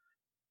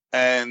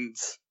 and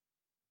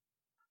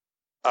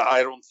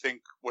I don't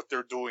think what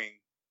they're doing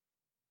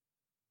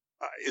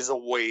is a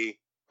way,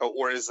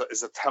 or is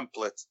a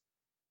template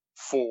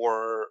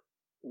for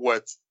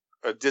what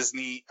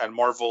Disney and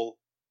Marvel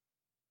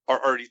are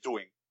already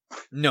doing.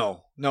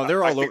 No,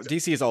 they're all over.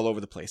 DC is all over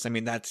the place. I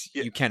mean,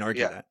 you can't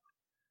argue that.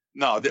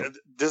 No,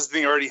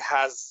 Disney already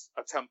has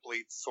a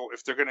template. So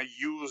if they're going to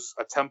use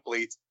a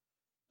template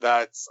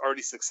that's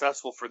already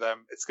successful for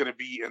them, it's going to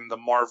be in the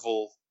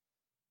Marvel.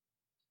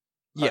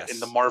 Yes. In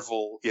the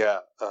Marvel,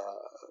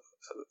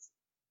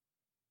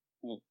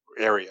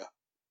 area.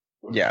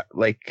 Yeah,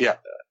 like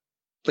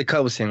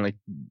Kyle was saying,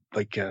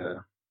 like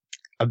a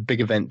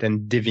big event,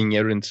 then divvying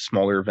out into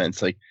smaller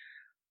events. Like,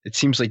 it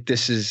seems like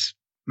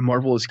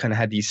Marvel has kind of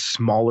had these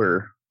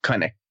smaller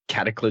kind of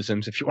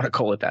cataclysms, if you want to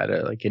call it that,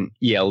 like an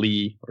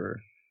ELE or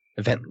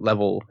event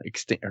level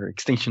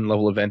extinction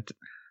level event.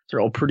 They're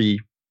all pretty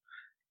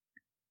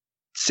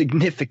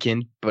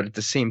significant, but at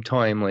the same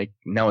time, like,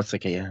 now it's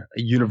like a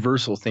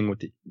universal thing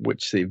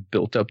which they've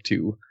built up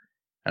to.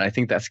 And I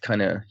think that's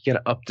kind of, you got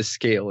to up the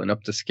scale.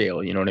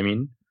 You know what I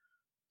mean?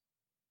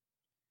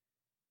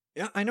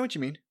 Yeah, I know what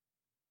you mean.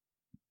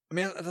 I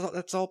mean,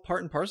 that's all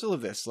part and parcel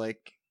of this.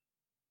 Like,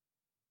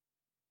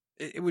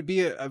 it would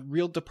be a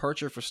real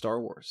departure for Star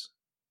Wars,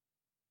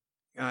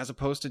 as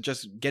opposed to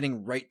just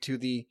getting right into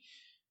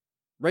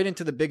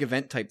the big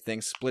event type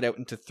thing, split out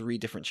into 3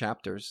 different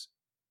chapters.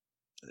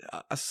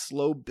 A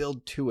slow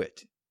build to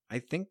it. I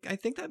think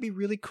that'd be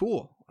really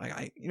cool.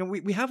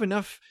 We have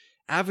enough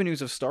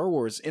avenues of Star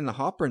Wars in the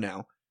hopper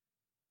now.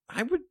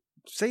 I would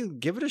say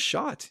give it a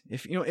shot.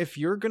 If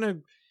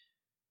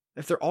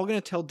they're all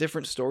gonna tell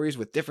different stories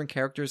with different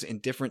characters in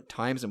different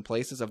times and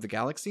places of the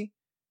galaxy,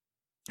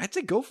 I'd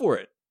say go for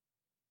it.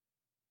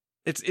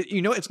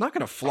 It's not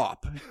gonna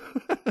flop.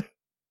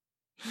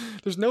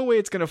 There's no way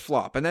it's gonna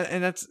flop, and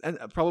that's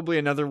probably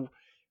another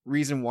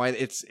reason why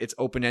it's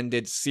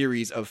open-ended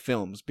series of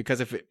films,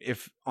 because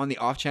if on the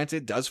off chance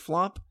it does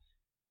flop,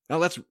 now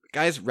let's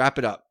guys wrap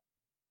it up.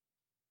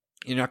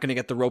 You're not going to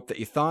get the rope that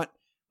you thought.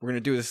 We're going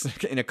to do this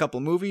in a couple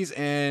movies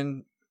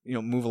and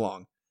move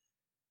along,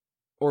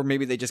 or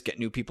maybe they just get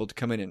new people to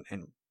come in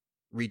and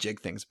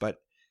rejig things.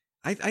 But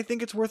I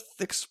think it's worth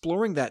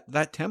exploring that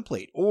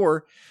template.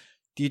 Or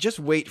do you just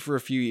wait for a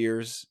few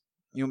years,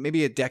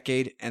 maybe a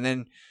decade, and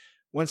then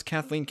once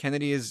Kathleen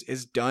Kennedy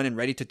is done and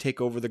ready to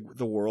take over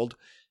the world,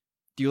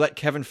 do you let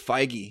Kevin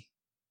Feige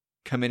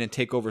come in and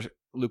take over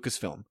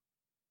Lucasfilm?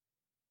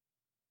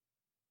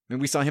 I mean,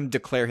 we saw him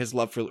declare his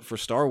love for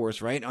Star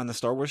Wars, right? On the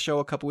Star Wars show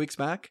a couple weeks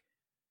back.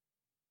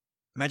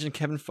 Imagine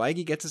Kevin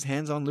Feige gets his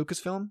hands on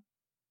Lucasfilm.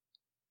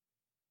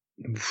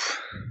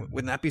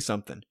 Wouldn't that be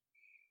something?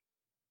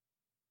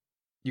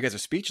 You guys are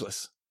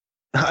speechless.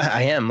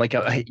 I am. Like,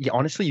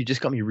 honestly, you just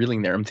got me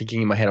reeling there. I'm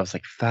thinking in my head, I was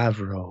like,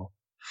 Favreau,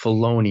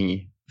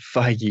 Filoni,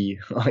 Feige.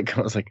 Like,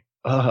 I was like,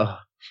 ugh.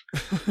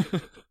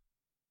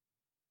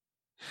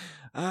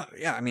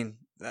 Yeah, I mean,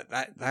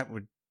 that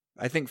would...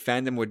 I think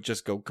fandom would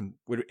just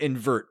would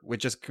invert, would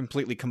just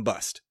completely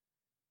combust.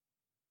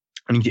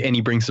 And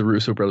he brings the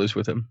Russo brothers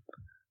with him.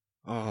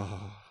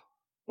 Oh.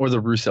 Or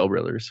the Russo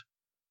brothers.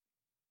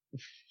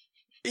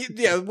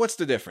 Yeah, what's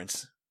the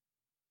difference?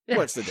 Yeah,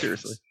 what's the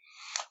difference? Seriously.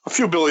 A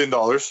few $1 billion.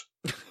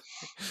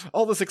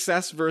 All the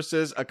success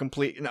versus a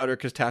complete and utter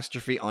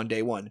catastrophe on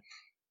day one.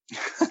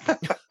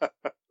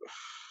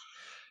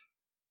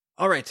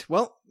 All right.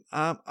 Well,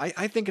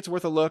 I think it's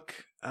worth a look.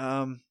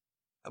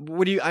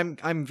 What do you?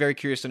 I'm very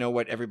curious to know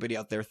what everybody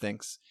out there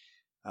thinks.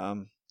 Let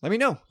me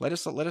know. Let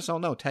us all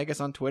know. Tag us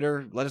on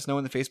Twitter. Let us know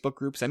in the Facebook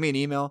group. Send me an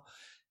email.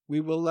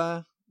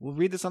 We'll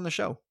read this on the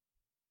show.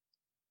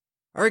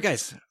 All right,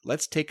 guys.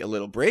 Let's take a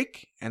little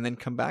break and then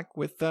come back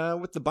with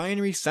the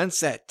Binary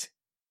Sunset.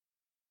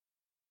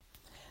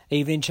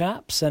 Evening,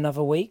 chaps.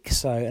 Another week.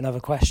 So another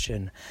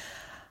question.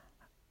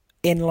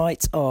 In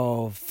light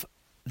of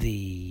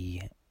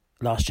The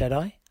Last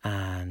Jedi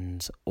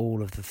and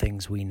all of the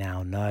things we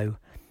now know,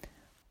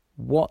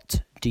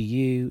 what do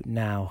you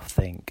now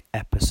think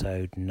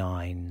Episode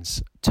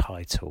 9's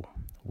title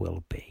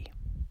will be?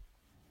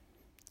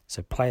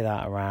 So play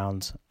that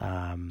around,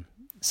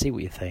 see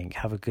what you think,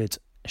 have a good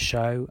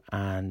show,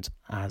 and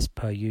as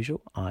per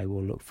usual, I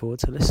will look forward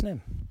to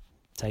listening.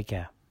 Take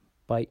care.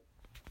 Bye.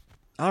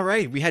 All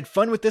right, we had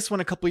fun with this one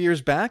a couple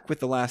years back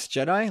with The Last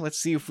Jedi. Let's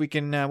see if we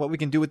can what we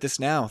can do with this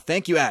now.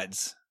 Thank you,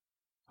 ads.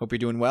 Hope you're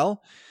doing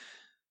well.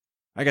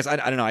 I guess I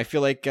don't know. I feel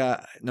like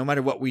no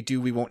matter what we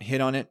do, we won't hit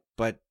on it.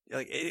 But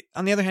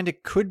on the other hand,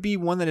 it could be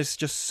one that is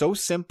just so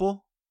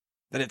simple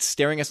that it's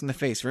staring us in the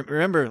face.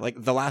 Remember, like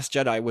The Last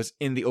Jedi was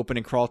in the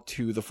opening crawl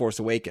to The Force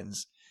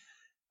Awakens.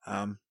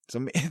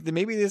 So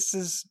maybe this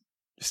is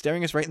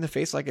staring us right in the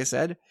face, like I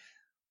said,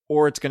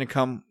 or it's going to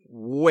come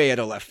way out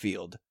of left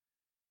field.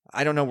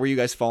 I don't know where you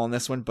guys fall on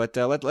this one, but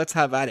let's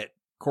have at it.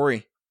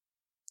 Corey,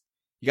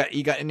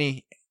 you got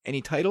any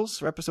titles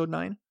for Episode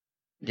 9?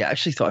 Yeah, I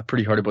actually thought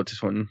pretty hard about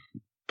this one,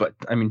 but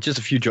I mean, just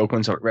a few joke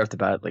ones right off the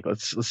bat. Like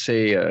let's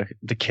say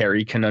the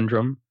Carrie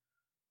conundrum.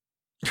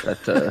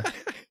 That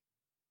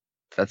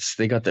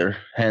they got their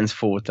hands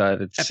full with that.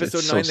 It's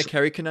Episode 9, the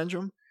Carrie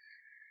conundrum.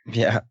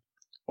 Yeah,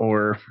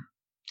 or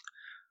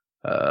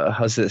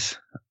how's this?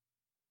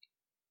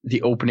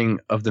 The opening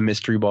of the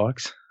mystery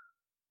box.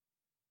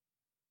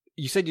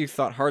 You said you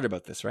thought hard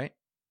about this, right?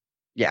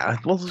 Yeah,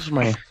 well, this is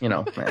my,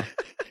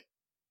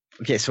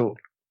 Okay, so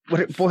what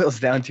it boils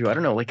down to, I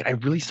don't know, like, I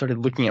really started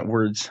looking at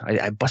words.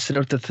 I busted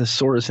out the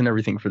thesaurus and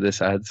everything for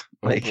this ads.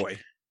 Like, oh boy.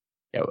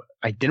 Yeah,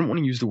 I didn't want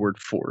to use the word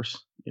force.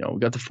 We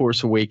got The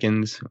Force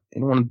Awakens. I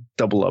didn't want to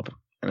double up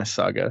in a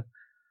saga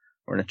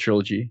or in a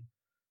trilogy.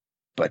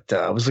 But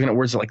I was looking at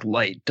words like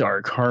light,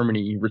 dark,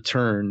 harmony,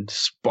 return,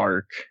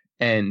 spark,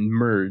 end,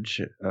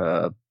 merge,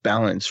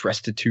 balance,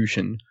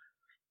 restitution.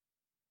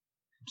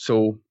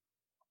 So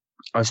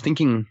I was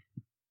thinking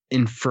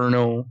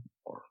inferno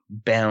or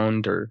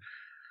bound, or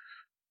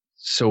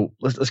so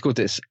let's go with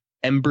this: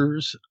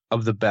 embers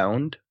of the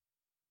bound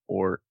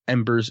or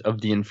embers of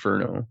the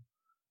inferno.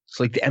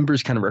 So like the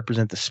embers kind of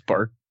represent the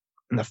spark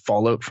and the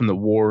fallout from the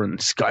war, and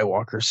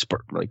Skywalker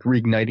spark, like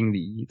reigniting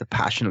the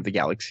passion of the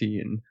galaxy.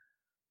 And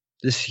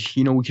this,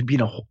 we could be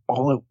in a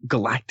all-out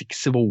galactic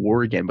civil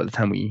war again by the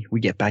time we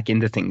get back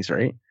into things,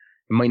 right?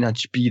 It might not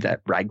just be that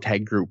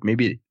ragtag group.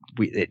 Maybe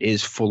it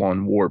is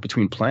full-on war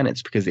between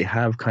planets, because they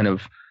have kind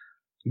of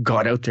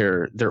got out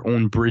their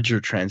own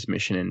Bridger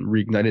transmission and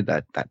reignited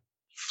that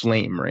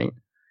flame, right?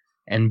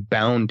 And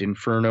bound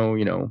inferno,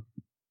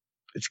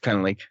 it's kind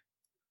of like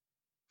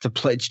it's a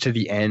pledge to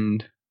the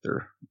end.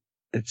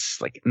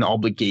 It's like an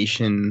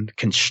obligation,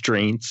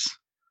 constraints.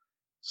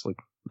 It's like,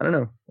 I don't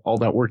know, all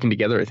that working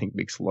together, I think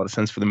makes a lot of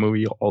sense for the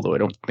movie, although I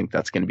don't think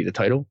that's going to be the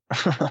title.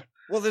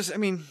 Well, there's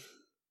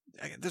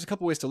a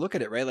couple ways to look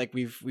at it, right? Like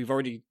we've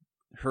already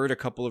heard a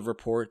couple of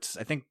reports.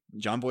 I think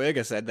John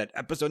Boyega said that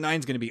Episode 9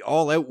 is going to be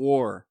all out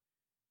war.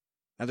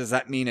 Now, does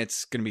that mean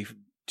it's going to be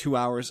 2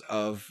 hours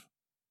of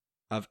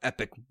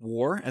epic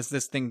war as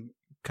this thing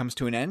comes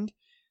to an end?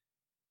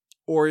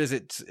 Or does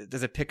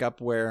it pick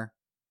up where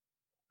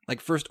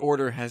like First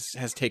Order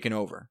has taken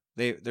over?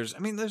 There's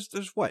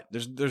what?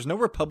 There's no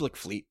Republic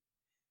fleet.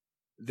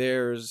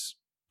 There's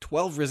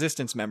 12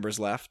 Resistance members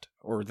left,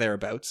 or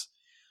thereabouts.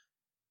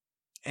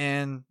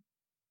 And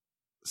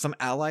some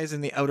allies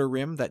in the Outer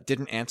Rim that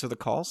didn't answer the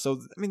call.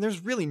 So,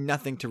 there's really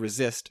nothing to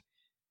resist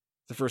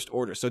the First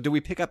Order. So do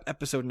we pick up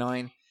Episode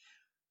 9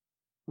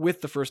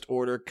 with the First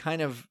Order,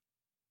 kind of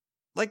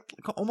like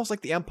almost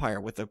like the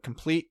Empire, with a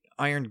complete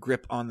iron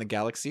grip on the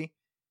galaxy?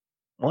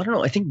 Well, I don't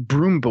know. I think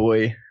Broom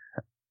Boy,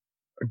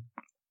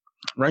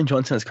 Rian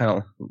Johnson has kind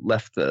of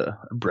left the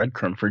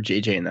breadcrumb for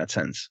JJ in that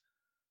sense.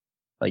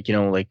 Like,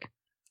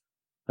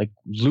 like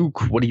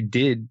Luke, what he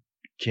did,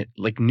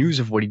 like news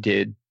of what he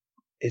did,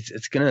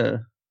 it's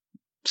gonna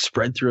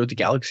spread throughout the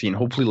galaxy, and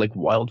hopefully like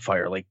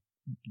wildfire, like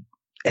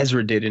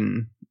Ezra did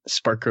in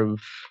Spark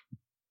of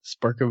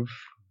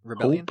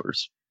Rebellion.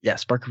 Hope,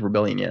 Spark of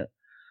Rebellion. Yeah,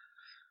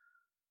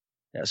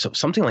 so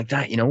something like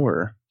that,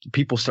 where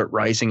people start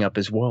rising up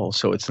as well.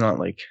 So it's not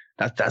like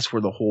that's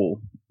where the whole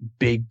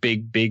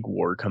big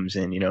war comes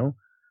in,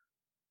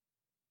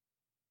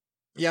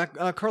 Yeah,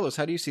 Carlos,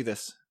 how do you see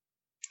this?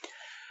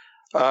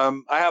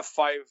 I have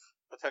 5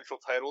 potential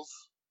titles.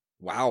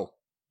 Wow.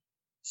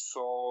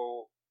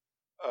 So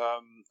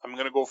I'm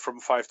going to go from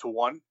 5 to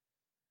 1.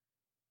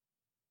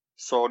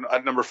 So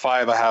at number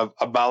 5, I have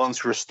A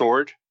Balance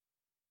Restored.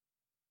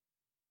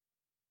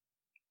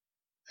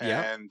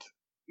 Yeah. And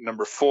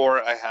number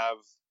 4, I have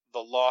The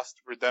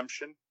Lost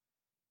Redemption.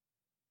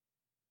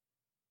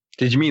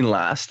 Did you mean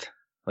last?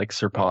 Like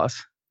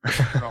surpass?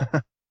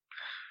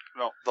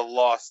 No, The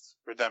Lost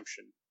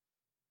Redemption.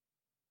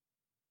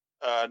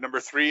 Number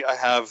 3, I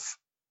have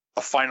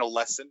A Final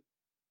Lesson.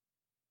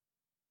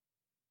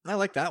 I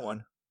like that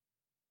one.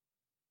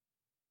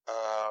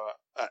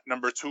 At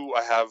number 2,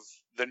 I have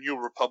The New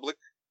Republic.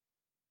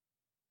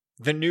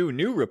 The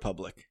New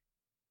Republic.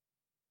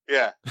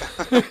 Yeah.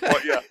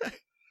 Well, yeah.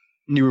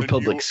 New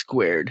Republic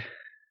squared.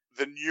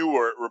 The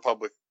newer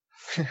Republic.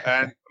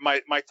 And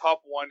my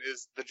top one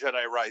is The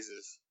Jedi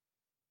Rises.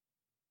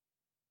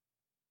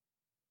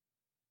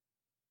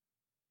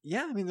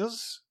 Yeah, I mean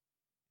that's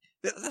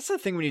the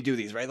thing when you do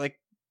these, right? Like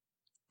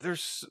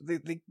there's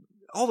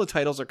all the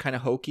titles are kind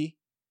of hokey.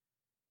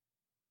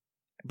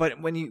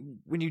 But when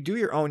you do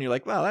your own, you're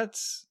like, well,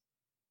 that's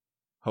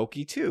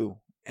hokey too,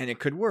 and it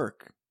could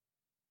work.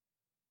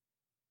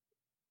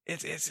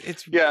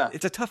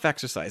 It's a tough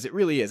exercise. It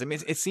really is. I mean,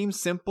 it seems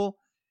simple.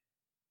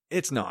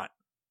 It's not.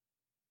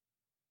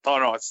 Oh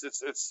no,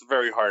 it's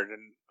very hard,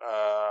 and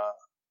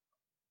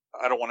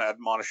I don't want to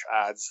admonish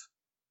ads,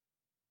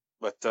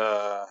 but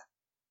the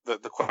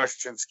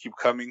questions keep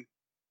coming,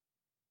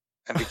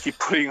 and they keep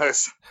putting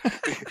us.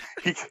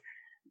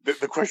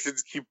 The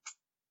questions keep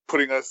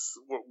putting us.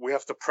 We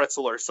have to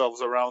pretzel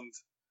ourselves around.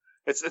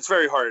 It's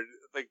very hard.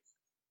 Like,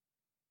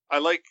 I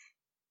like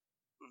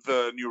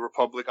the New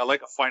Republic. I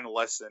like A Final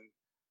Lesson.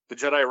 The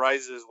Jedi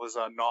Rises was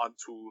a nod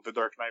to The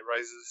Dark Knight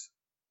Rises.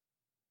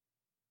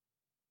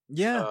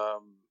 Yeah.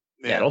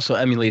 Yeah, it also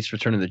emulates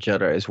Return of the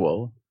Jedi as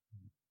well.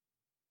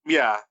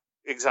 Yeah,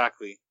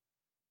 exactly.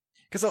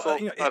 Because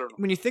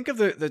when you think of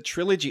the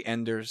trilogy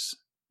enders,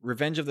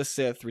 Revenge of the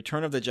Sith,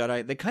 Return of the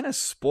Jedi, they kind of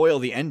spoil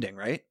the ending,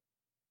 right?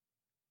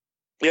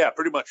 Yeah,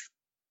 pretty much.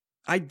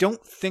 I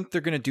don't think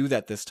they're going to do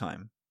that this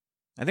time.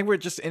 I think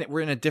we're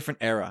in a different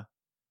era.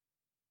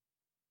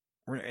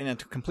 We're in a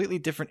completely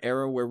different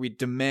era where we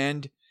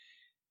demand.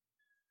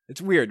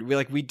 It's weird.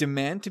 We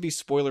demand to be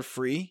spoiler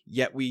free,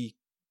 yet we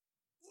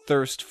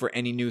thirst for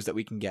any news that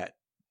we can get.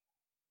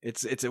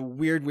 It's a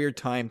weird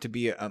time to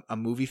be a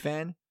movie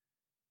fan.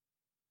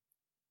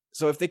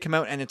 So if they come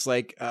out and it's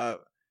like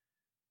The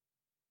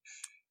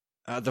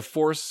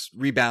Force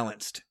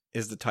Rebalanced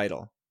is the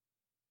title.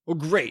 Well,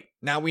 great.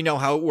 Now we know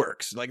how it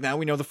works. Like, now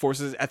we know the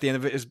Force is, at the end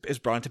of it is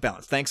brought into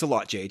balance. Thanks a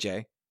lot,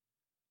 JJ.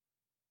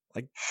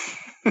 Like,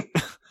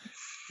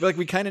 like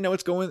we kind of know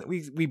it's going.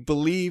 We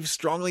believe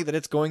strongly that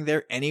it's going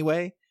there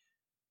anyway,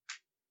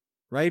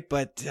 right?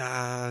 But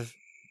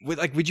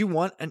would you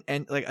want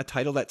a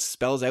title that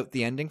spells out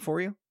the ending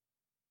for you?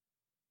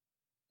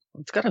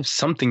 It's got to have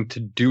something to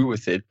do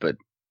with it, but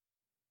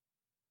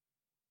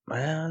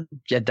yeah,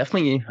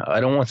 definitely. I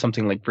don't want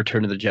something like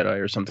Return of the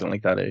Jedi or something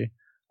like that. I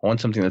want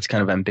something that's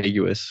kind of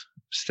ambiguous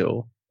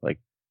still. Like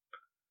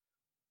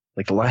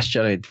The Last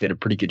Jedi did a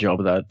pretty good job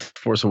of that.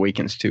 Force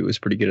Awakens too is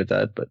pretty good at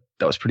that, but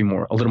that was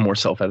a little more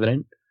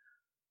self-evident.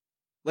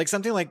 Like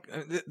something like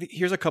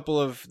here's a couple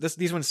of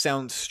these ones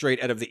sound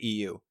straight out of the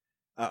EU.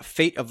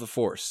 Fate of the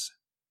Force.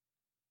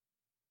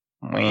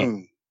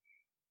 Mm.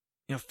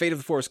 Fate of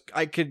the Force.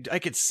 I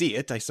could see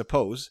it, I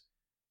suppose,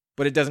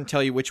 but it doesn't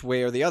tell you which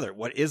way or the other.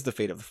 What is the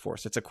fate of the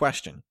Force? It's a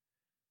question.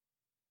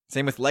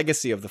 Same with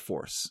Legacy of the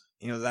Force.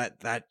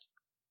 That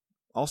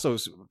also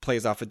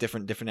plays off at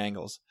different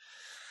angles.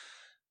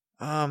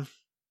 So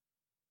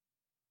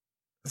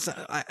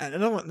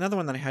another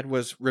one that I had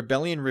was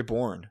Rebellion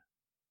Reborn,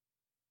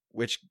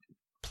 which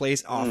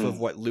plays off of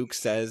what Luke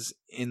says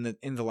in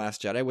the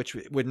Last Jedi, which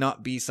would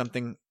not be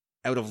something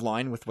out of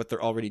line with what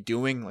they're already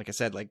doing. Like I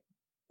said, like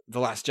the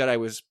Last Jedi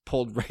was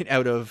pulled right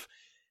out of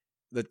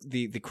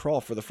the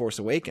crawl for the Force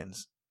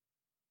Awakens,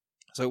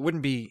 so it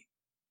wouldn't be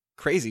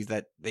crazy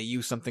that they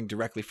use something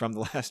directly from the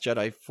Last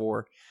Jedi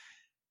for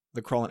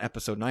the crawl in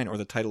Episode 9 or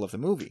the title of the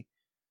movie.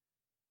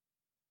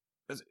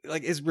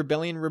 Like, is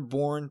Rebellion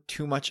Reborn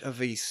too much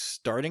of a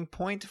starting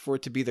point for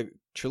it to be the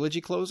trilogy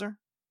closer?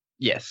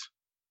 Yes.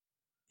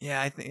 Yeah,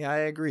 I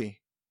agree.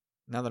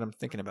 Now that I'm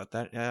thinking about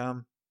that,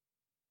 and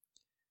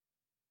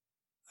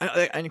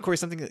of course,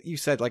 something that you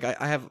said, like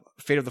I have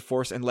Fate of the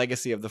Force and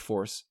Legacy of the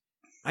Force.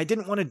 I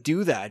didn't want to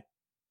do that,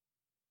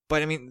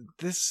 but I mean,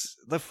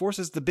 the Force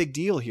is the big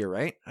deal here,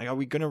 right? Like, are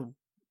we gonna?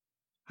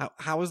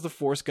 How is the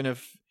Force gonna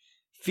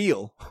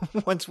feel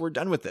once we're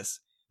done with this?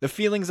 The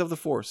feelings of the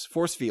Force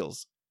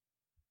feels.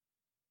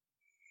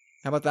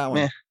 How about that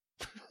one?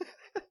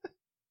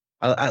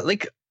 I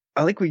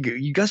like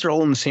you guys are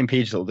all on the same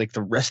page though. Like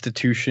the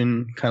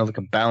restitution, kind of like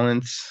a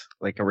balance,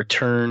 like a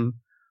return.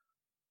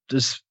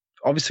 Just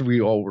obviously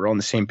we all were on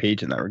the same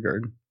page in that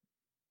regard.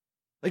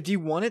 Like, do you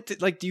want it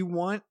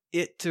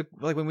to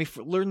like when we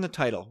learn the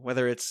title,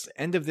 whether it's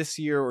end of this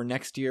year or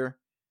next year?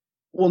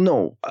 Well,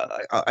 no,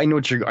 I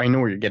know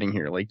where you're getting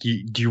here. Like,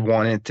 do you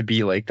want it to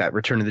be like that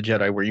Return of the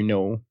Jedi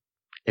where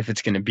if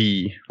it's going to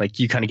be like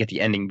you kind of get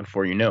the ending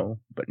before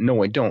but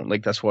no, I don't.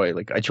 Like, that's why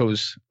I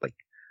chose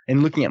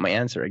and looking at my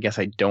answer, I guess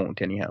I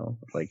don't anyhow.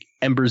 Like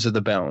Embers of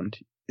the Bound,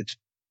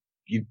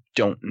 you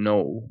don't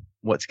know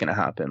what's going to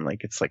happen.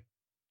 Like, it's like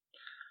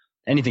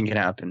anything can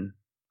happen.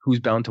 Who's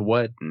bound to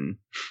what, and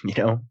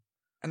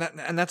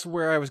And that's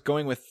where I was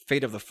going with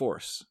Fate of the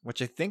Force,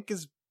 which I think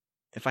is,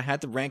 if I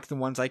had to rank the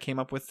ones I came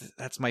up with,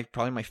 that's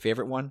probably my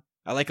favorite one.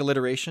 I like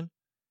alliteration.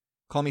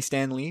 Call me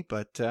Stan Lee,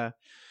 but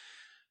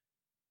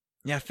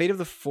yeah, Fate of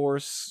the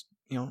Force,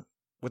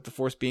 with the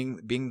Force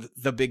being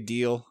the big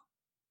deal,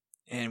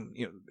 and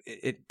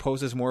it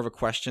poses more of a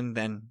question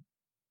than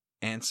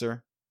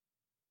answer.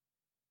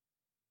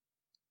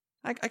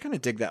 I kind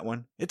of dig that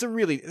one. This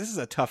is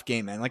a tough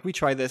game, man. Like, we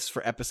tried this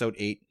for episode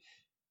 8.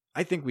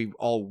 I think we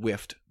all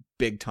whiffed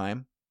big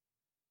time.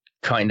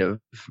 Kind of.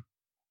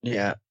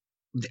 Yeah.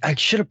 I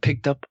should have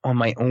picked up on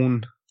my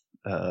own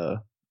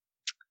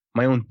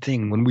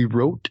thing. When we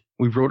wrote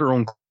our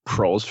own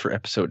crawls for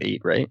episode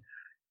 8, right?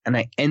 And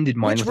I ended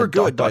mine Which with were a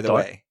good, dot, by the dot.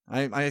 way.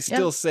 I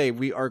still say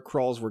our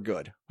crawls were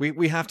good.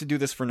 We have to do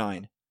this for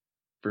 9.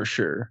 For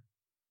sure.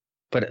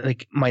 But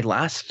like my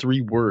last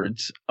 3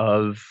 words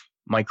of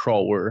my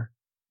crawl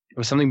it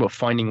was something about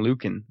finding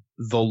Luke in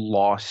the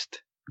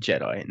Lost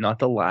Jedi, not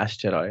the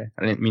Last Jedi.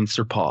 I didn't mean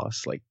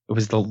surpass. Like, it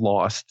was the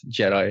Lost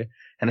Jedi,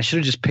 and I should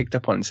have just picked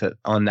up on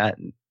that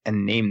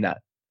and named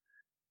that.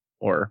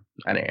 Or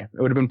I don't know,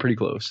 it would have been pretty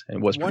close. And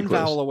it was one pretty close.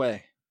 vowel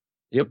away.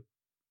 Yep.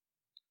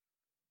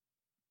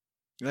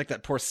 You're like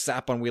that poor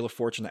sap on Wheel of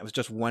Fortune that was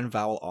just one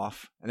vowel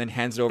off, and then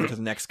hands it over to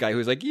the next guy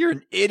who's like, "You're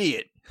an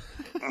idiot."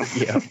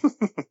 Yeah.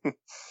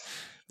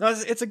 No,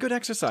 it's a good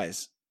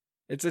exercise.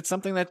 It's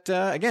something that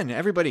again,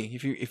 everybody,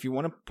 if you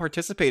want to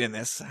participate in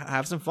this,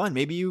 have some fun.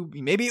 Maybe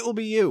it will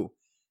be you.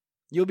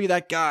 You'll be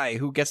that guy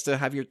who gets to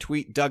have your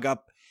tweet dug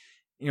up,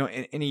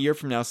 in a year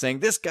from now, saying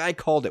this guy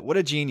called it. What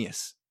a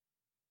genius!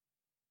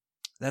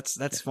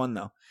 That's fun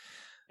though.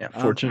 Yeah,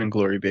 fortune and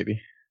glory,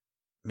 baby.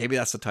 Maybe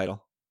that's the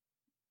title.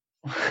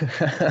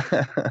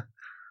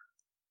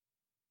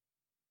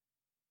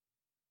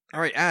 All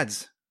right,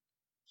 ads.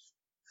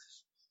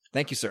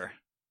 Thank you, sir.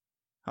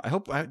 I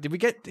hope. Do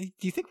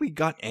you think we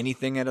got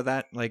anything out of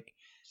that? Like,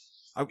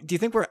 do you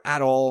think we're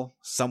at all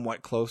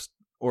somewhat close,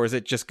 or is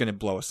it just going to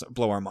blow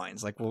our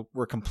minds? Like,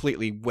 we're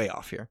completely way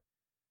off here.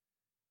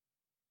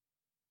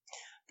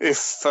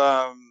 If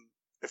I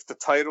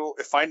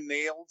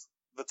nailed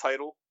the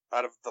title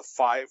out of the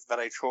 5 that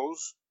I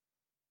chose,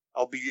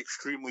 I'll be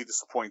extremely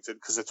disappointed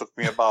because it took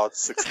me about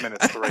 6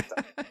 minutes to write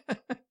that.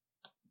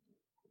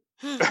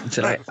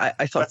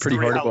 I thought pretty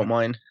hard about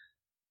mine.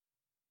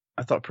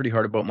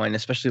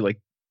 Especially like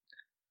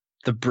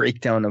the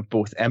breakdown of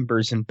both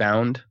Embers and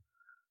Bound.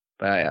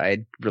 But I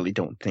really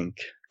don't think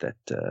that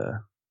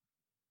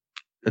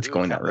it's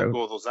going that route.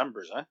 Go with those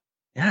Embers, huh?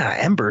 Yeah,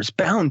 Embers,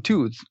 Bound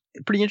too. It's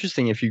pretty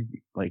interesting if you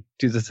like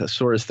do the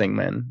thesaurus thing,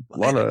 man.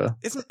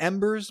 Isn't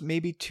Embers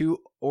maybe too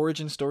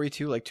origin story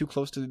too, like too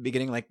close to the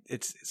beginning? Like,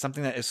 it's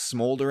something that is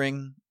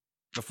smoldering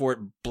before it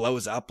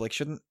blows up. Like,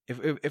 shouldn't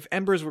if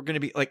Embers were going to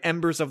be like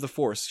Embers of the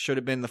Force, should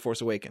have been The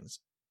Force Awakens.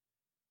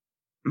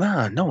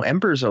 No,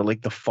 Embers are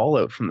like the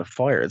fallout from the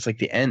fire. It's like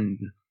the end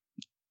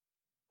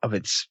of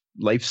its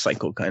life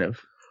cycle, kind of.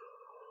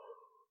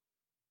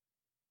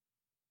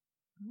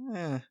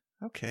 Yeah.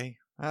 Okay.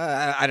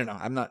 I don't know.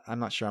 I'm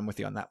not sure I'm with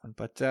you on that one,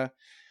 but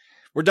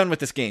we're done with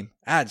this game.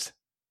 Ads.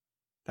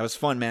 That was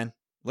fun, man.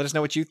 Let us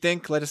know what you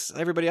think.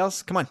 Everybody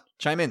else, come on,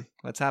 chime in.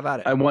 Let's have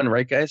at it. I won,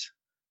 right, guys?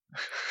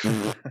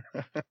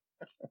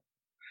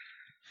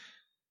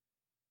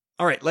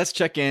 All right, let's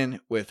check in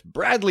with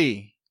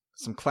Bradley.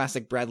 Some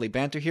classic Bradley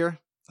banter here.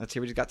 Let's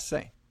hear what he's got to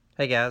say.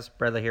 Hey guys,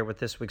 Bradley here with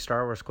this week's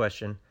Star Wars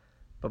question.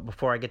 But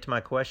before I get to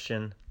my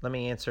question, let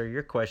me answer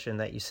your question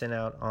that you sent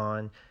out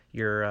on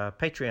your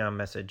Patreon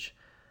message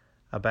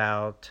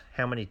about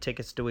how many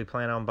tickets do we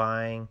plan on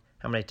buying,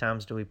 how many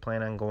times do we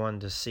plan on going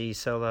to see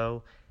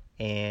Solo,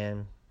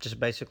 and just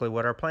basically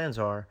what our plans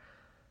are.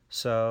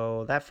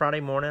 So that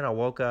Friday morning, I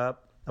woke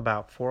up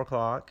about 4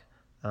 o'clock.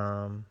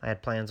 I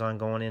had plans on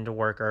going into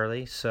work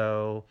early,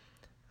 so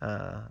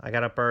I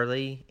got up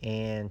early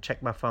and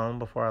checked my phone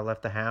before I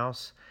left the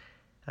house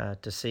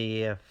to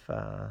see if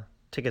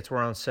tickets were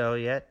on sale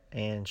yet,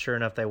 and sure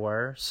enough, they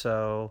were.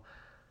 So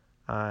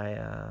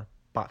I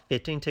bought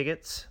 15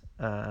 tickets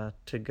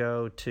to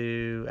go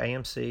to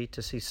AMC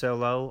to see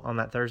Solo on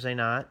that Thursday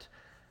night.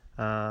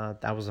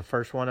 I was the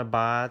first one to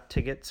buy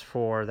tickets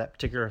for that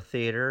particular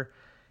theater,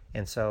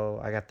 and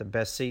so I got the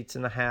best seats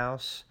in the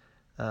house,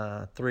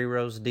 3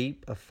 rows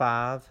deep of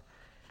 5,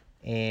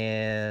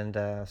 and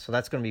so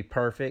that's going to be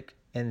perfect.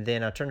 And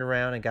then I turned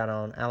around and got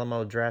on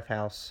Alamo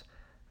Drafthouse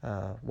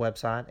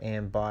website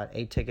and bought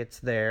 8 tickets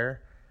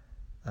there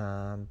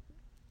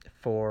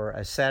for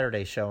a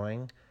Saturday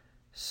showing.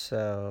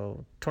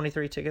 So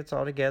 23 tickets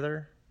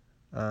altogether.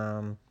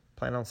 Plan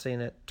on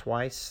seeing it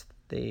twice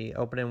the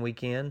opening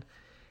weekend,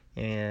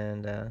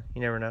 and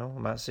you never know, I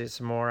might see it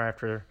some more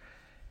after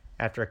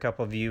a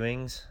couple of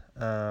viewings.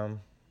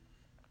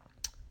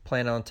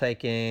 Plan on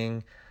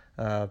taking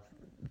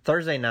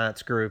Thursday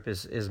night's group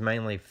is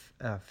mainly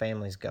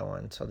families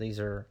going, so these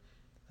are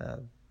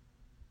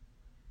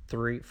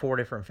 4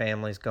 different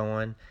families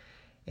going,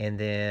 and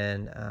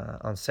then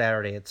on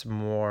Saturday it's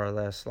more or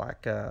less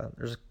like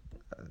there's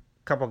a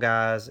couple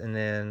guys and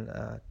then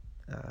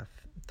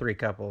 3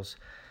 couples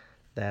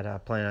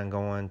that plan on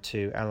going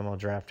to Alamo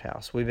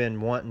Drafthouse. We've been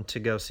wanting to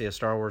go see a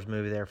Star Wars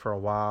movie there for a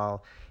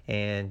while,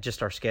 and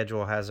just our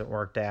schedule hasn't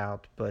worked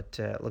out, but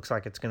it looks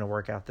like it's going to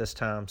work out this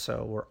time.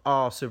 So we're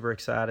all super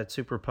excited,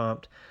 super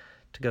pumped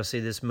to go see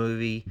this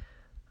movie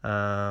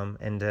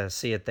and to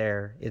see it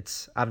there.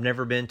 I've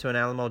never been to an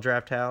Alamo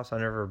Drafthouse. I've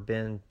never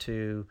been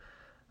to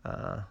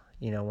one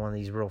of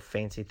these real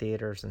fancy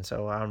theaters, and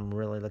so I'm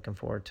really looking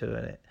forward to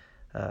it.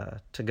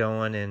 to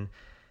going and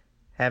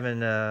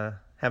having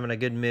a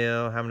good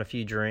meal, having a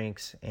few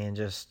drinks, and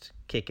just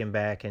kicking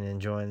back and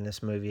enjoying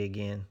this movie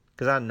again.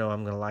 Because I know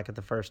I'm going to like it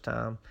the first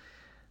time,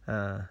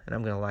 and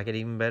I'm going to like it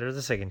even better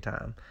the second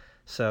time.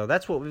 So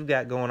that's what we've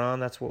got going on.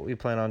 That's what we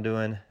plan on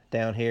doing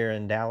down here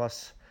in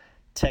Dallas,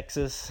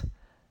 Texas.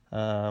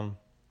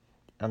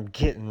 I'm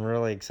getting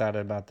really excited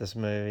about this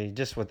movie.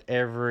 Just with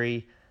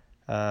every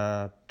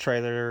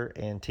trailer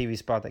and TV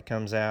spot that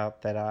comes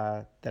out that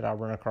I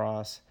run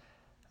across,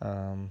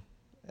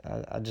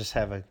 I just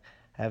have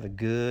a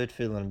good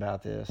feeling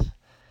about this.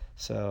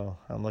 So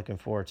I'm looking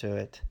forward to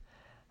it.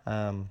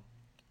 All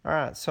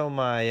right. So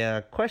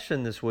my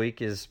question this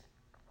week is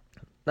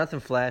nothing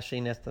flashy,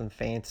 nothing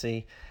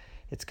fancy.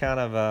 It's kind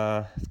of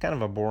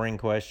a boring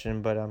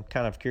question, but I'm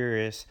kind of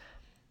curious.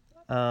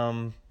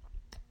 How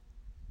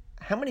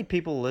many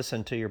people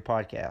listen to your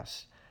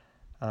podcast?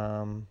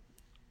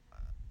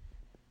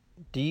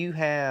 Do you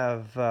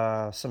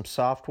have some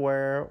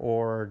software,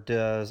 or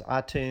does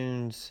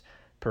iTunes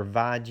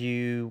provide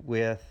you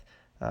with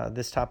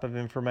this type of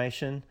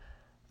information?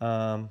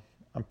 I'm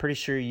pretty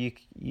sure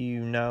you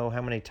know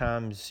how many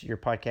times your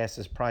podcast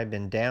has probably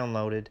been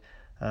downloaded,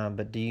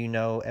 but do you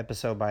know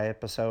episode by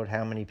episode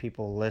how many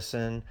people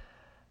listen,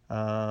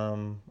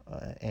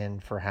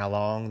 and for how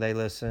long they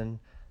listen?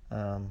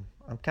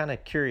 I'm kind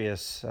of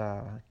curious,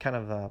 kind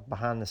of a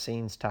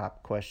behind-the-scenes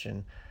type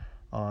question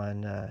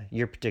on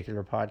your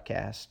particular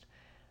podcast.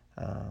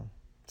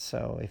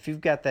 So if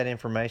you've got that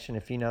information,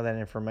 if you know that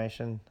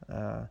information,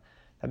 that'd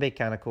be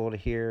kind of cool to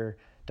hear,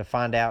 to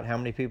find out how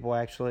many people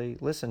actually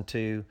listen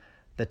to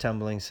The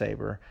Tumbling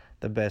Saber,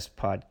 the best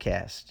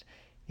podcast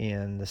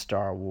in the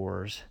Star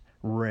Wars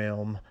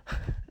realm.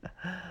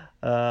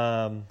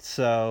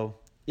 So,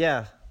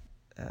 yeah,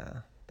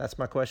 that's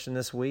my question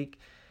this week.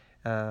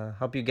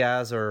 Hope you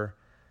guys are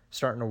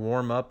starting to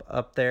warm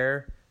up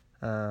there.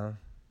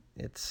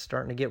 It's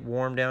starting to get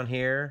warm down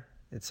here.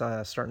 It's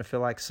starting to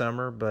feel like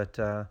summer, but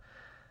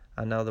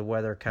I know the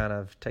weather kind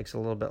of takes a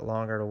little bit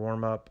longer to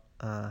warm up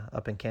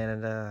in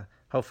Canada.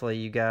 Hopefully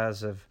you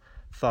guys have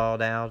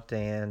thawed out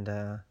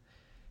and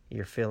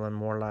you're feeling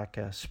more like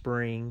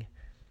spring.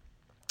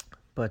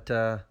 But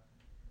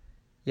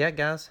yeah,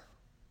 guys,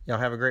 y'all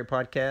have a great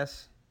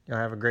podcast. Y'all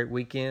have a great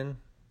weekend,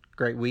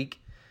 great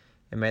week,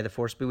 and may the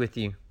force be with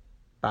you.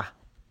 Bye.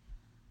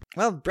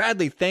 Well,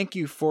 Bradley, thank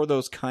you for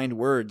those kind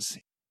words.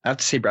 I have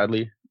to say,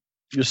 Bradley,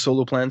 your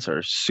solo plans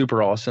are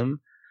super awesome.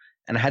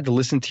 And I had to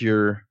listen to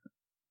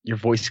your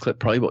voice clip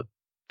probably about,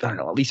 I don't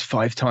know, at least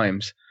 5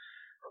 times,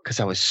 because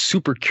I was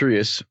super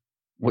curious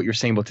what you're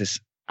saying about this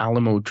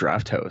Alamo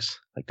Draft House.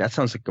 Like, that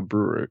sounds like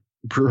a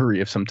brewery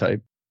of some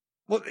type.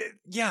 Well,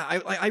 yeah,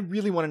 I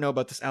really want to know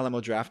about this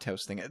Alamo Draft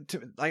House thing.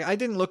 I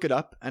didn't look it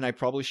up, and I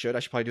probably should. I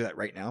should probably do that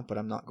right now, but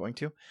I'm not going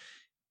to.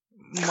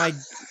 My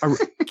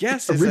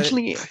guess is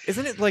originally,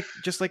 isn't it like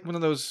just like one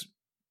of those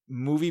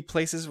movie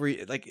places where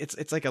you, like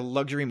it's like a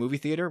luxury movie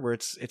theater where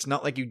it's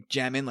not like you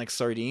jam in like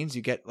sardines.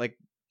 You get like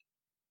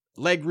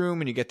leg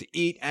room and you get to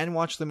eat and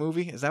watch the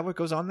movie. Is that what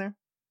goes on there?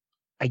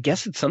 I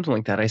guess it's something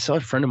like that. I saw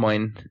a friend of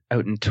mine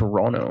out in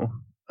Toronto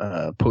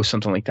post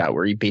something like that,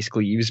 where he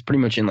was pretty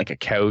much in like a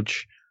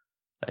couch,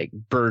 like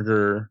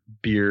burger,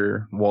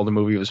 beer, while the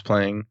movie was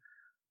playing.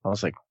 I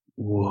was like,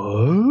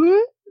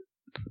 what?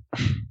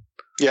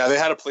 Yeah, they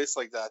had a place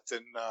like that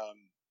in.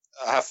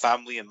 I have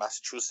family in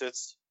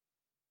Massachusetts,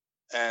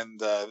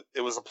 and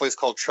it was a place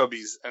called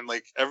Chubby's, and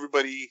like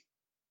everybody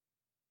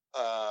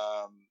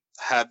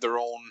had their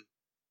own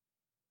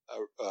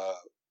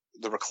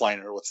the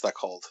recliner. What's that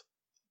called?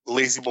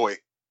 Lazy Boy.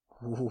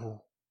 Ooh.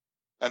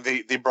 And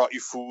they brought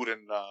you food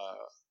and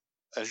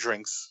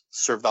drinks,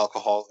 served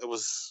alcohol. It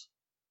was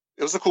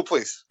a cool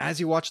place. As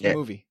you watch the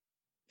movie.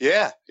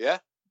 Yeah.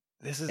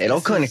 It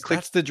all kind of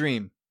clicked. That's the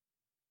dream.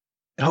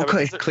 It all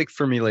kind of clicked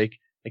for me. Like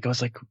I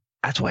was like,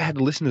 that's why I had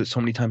to listen to it so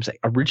many times. Like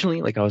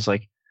originally, like I was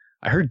like,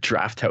 I heard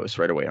Draft House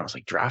right away. And I was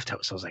like, Draft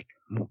House. I was like,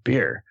 oh,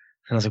 beer.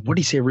 And I was like, what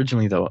did he say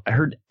originally though? I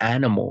heard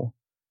Animal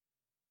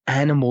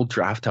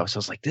Draft House. I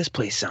was like, this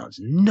place sounds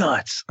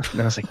nuts. And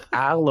then I was like,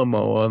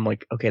 Alamo. I'm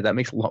like, okay, that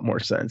makes a lot more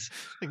sense.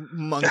 Like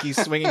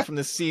monkeys swinging from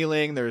the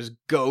ceiling. There's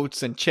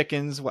goats and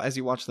chickens as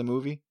you watch the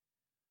movie.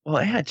 Well,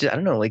 I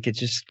don't know. Like it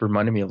just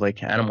reminded me of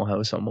like Animal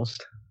House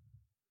almost.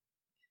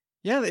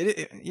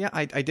 Yeah,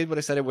 I did what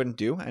I said I wouldn't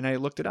do, and I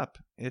looked it up.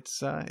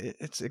 It's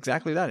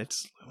exactly that.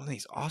 It's one of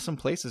these awesome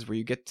places where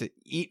you get to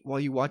eat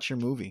while you watch your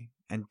movie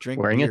and drink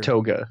wearing beer. a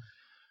toga.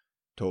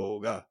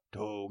 Toga.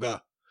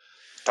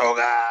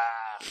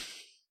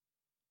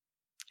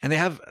 And they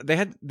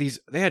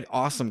had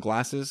awesome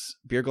glasses,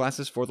 beer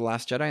glasses for The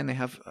Last Jedi, and they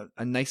have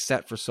a nice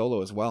set for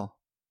Solo as well.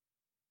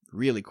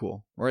 Really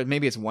cool. Or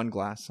maybe it's one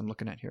glass I'm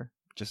looking at here.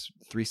 Just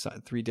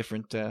three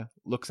different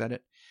looks at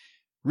it.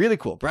 Really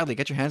cool. Bradley,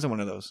 get your hands on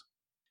one of those.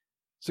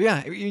 So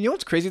yeah, you know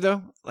what's crazy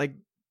though? Like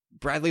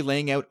Bradley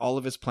laying out all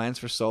of his plans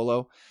for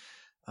Solo.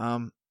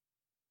 And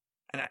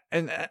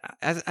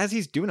as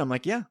he's doing, I'm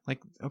like, yeah,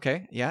 like,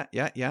 okay, yeah.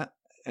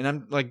 And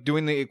I'm like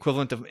doing the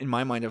equivalent of, in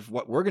my mind, of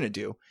what we're going to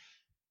do.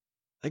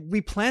 Like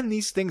we plan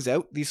these things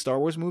out, these Star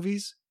Wars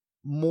movies,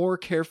 more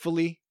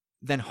carefully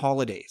than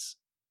holidays.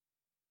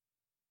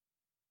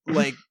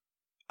 Like,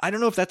 I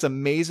don't know if that's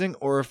amazing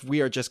or if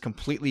we are just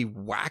completely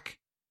whack.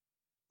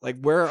 Like,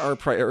 where are our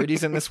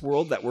priorities in this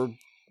world that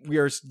we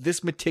are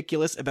this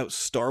meticulous about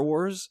Star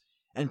Wars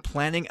and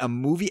planning a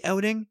movie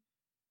outing?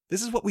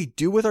 This is what we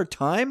do with our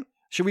time?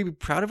 Should we be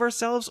proud of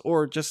ourselves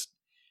or just,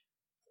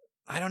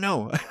 I don't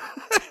know.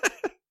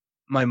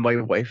 My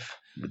wife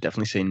would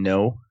definitely say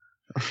no.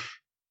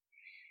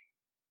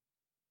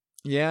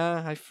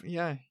 Yeah,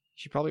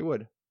 she probably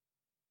would.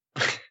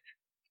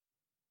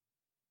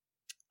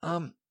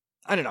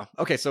 I don't know.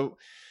 Okay, so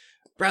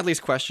Bradley's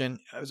question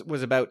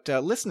was about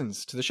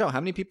listens to the show. How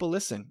many people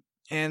listen?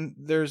 And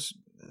there's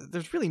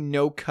really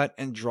no cut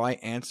and dry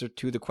answer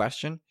to the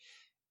question.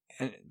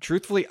 And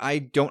truthfully, I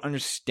don't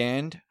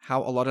understand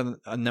how a lot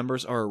of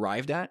numbers are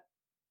arrived at.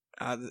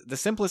 The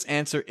simplest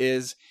answer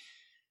is,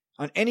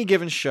 on any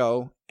given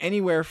show,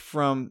 anywhere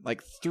from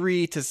like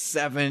 3 to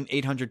 7,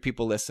 800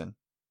 people listen.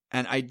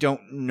 And I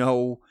don't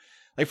know,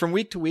 like from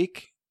week to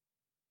week,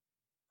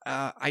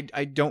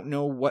 I don't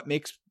know what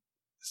makes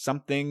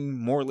something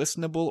more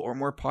listenable or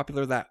more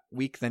popular that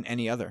week than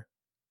any other.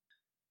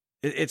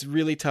 It's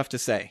really tough to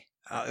say.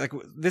 Like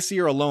this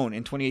year alone,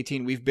 in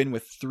 2018, we've been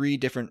with 3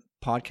 different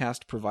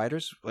podcast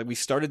providers. Like we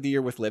started the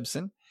year with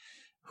Libsyn,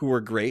 who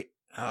were great.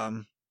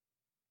 And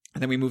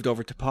then we moved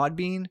over to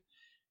Podbean.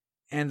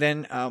 And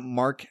then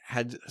Mark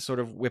had sort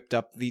of whipped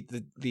up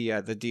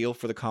the deal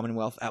for the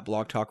Commonwealth at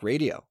Blog Talk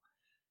Radio.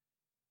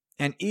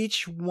 And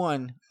each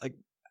one like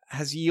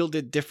has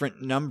yielded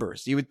different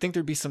numbers. You would think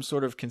there'd be some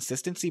sort of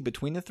consistency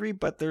between the 3,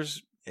 but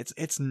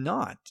it's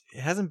not. It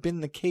hasn't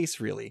been the case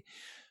really.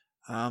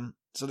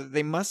 So that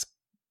they must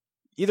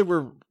either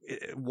were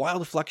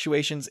wild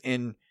fluctuations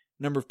in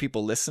number of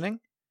people listening,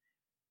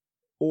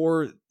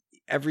 or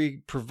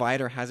every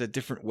provider has a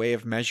different way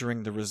of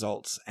measuring the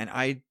results.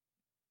 And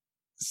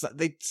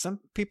some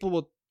people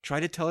will try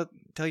to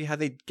tell you how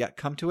they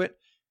come to it.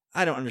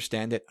 I don't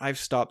understand it. I've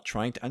stopped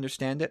trying to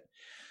understand it.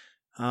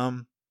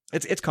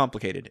 It's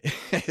complicated.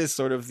 Is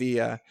sort of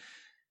the I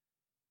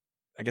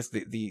guess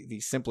the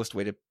simplest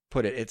way to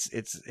put it.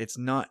 It's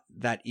not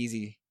that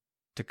easy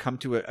to come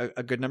to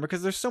a good number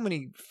because there's so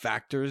many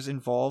factors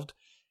involved,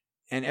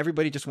 and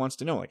everybody just wants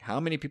to know like how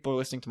many people are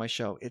listening to my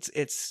show.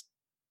 It's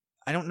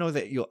I don't know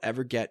that you'll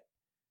ever get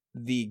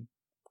the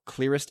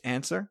clearest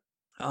answer.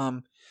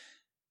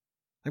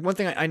 Like one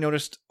thing I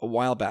noticed a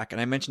while back,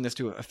 and I mentioned this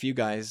to a few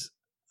guys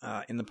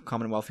in the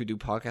Commonwealth who do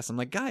podcasts. I'm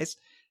like, guys,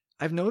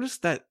 I've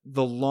noticed that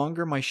the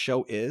longer my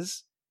show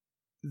is,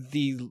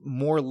 the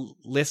more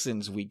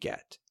listens we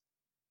get,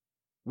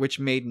 which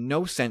made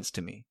no sense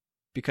to me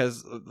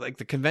because like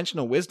the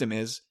conventional wisdom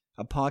is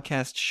a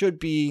podcast should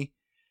be,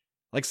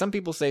 like some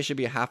people say, should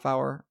be a half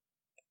hour,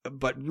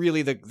 but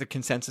really the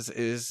consensus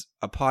is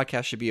a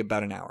podcast should be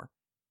about an hour.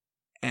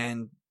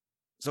 And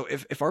so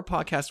if our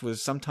podcast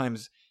was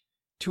sometimes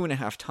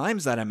 2.5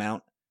 times that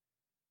amount,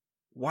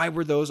 why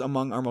were those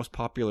among our most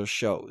popular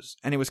shows?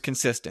 And it was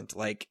consistent.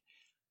 Like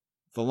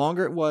the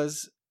longer it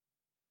was,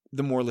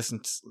 the more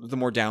listens, the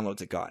more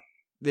downloads it got.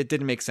 It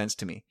didn't make sense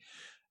to me.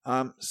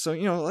 So,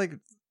 like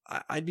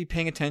I'd be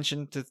paying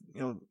attention to,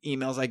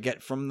 emails I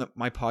get from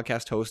my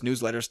podcast host,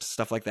 newsletters,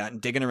 stuff like that,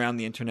 and digging around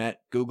the internet,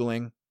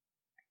 Googling,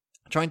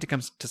 trying to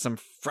come to some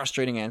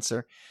frustrating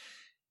answer.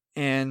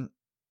 And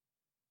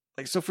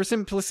like, so for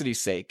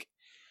simplicity's sake,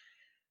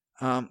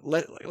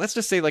 let's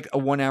just say like a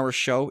 1-hour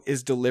show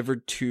is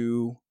delivered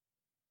to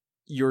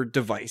your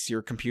device,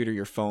 your computer,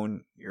 your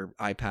phone, your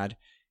iPad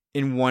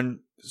in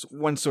one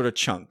sort of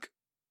chunk.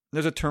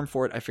 There's a term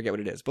for it. I forget what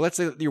it is, but let's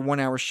say that your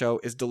 1-hour show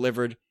is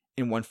delivered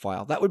in one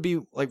file. That would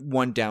be like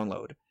one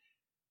download,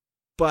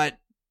 but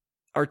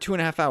our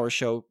 2.5-hour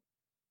show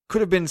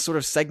could have been sort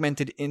of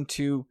segmented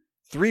into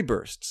 3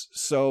 bursts.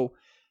 So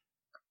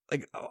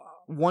like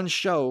one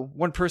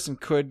person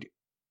could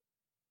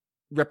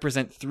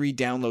represent 3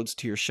 downloads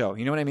to your show.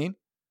 You know what I mean?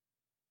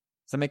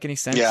 Does that make any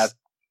sense?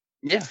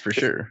 Yeah, for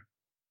sure.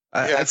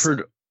 I've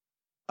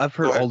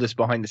heard all this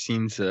behind the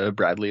scenes,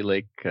 Bradley,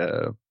 like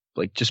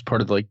just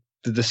part of like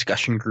the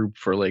discussion group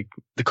for like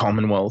the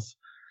Commonwealth.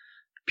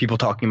 People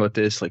talking about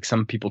this, like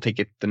some people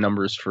take the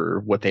numbers for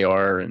what they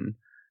are, and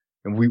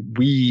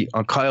we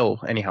Kyle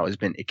anyhow has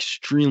been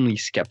extremely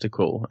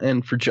skeptical,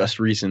 and for just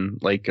reason.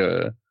 Like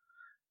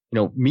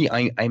me,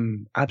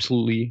 I'm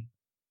absolutely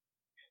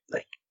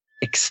like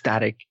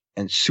ecstatic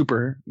and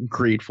super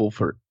grateful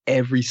for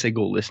every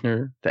single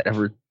listener that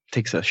ever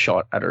takes a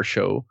shot at our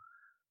show.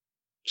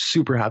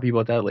 Super happy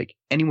about that. Like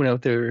anyone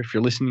out there, if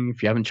you're listening,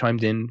 if you haven't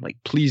chimed in, like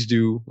please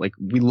do. Like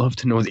we love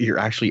to know that you're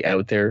actually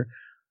out there.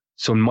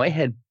 So in my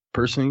head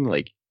personally,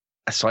 like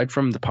aside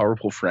from the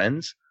powerful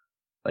friends,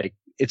 like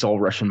it's all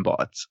Russian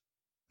bots.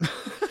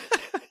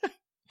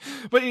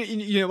 But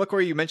look,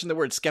 Corey, you mentioned the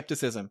word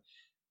skepticism.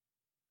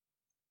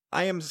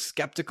 I am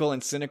skeptical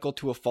and cynical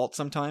to a fault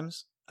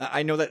sometimes.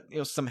 I know that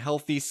some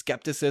healthy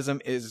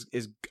skepticism is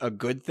a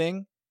good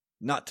thing,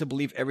 not to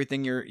believe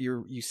everything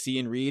you see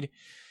and read.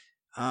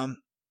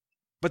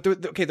 But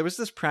there was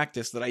this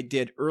practice that I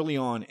did early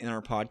on in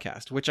our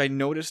podcast, which I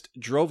noticed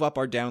drove up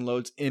our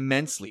downloads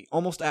immensely,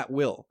 almost at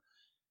will.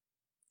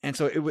 And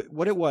so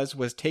what it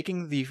was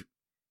taking the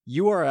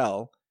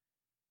URL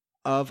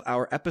of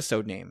our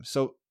episode name.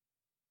 So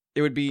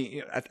it would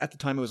be, at the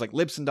time, it was like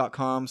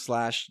libsyn.com/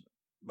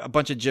 a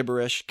bunch of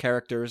gibberish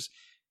characters.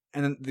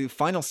 And then the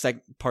final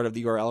part of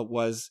the URL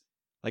was,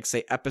 like,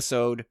 say,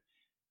 episode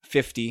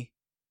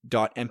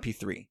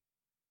 50.mp3.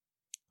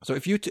 So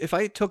if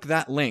I took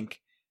that link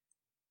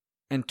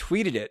and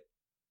tweeted it,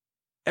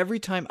 every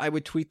time I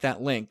would tweet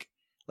that link,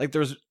 like,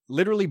 there's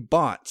literally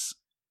bots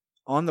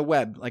on the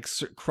web, like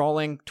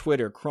crawling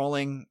Twitter,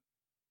 crawling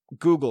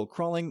Google,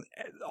 crawling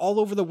all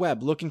over the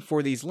web looking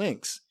for these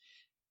links.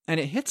 And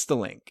it hits the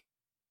link.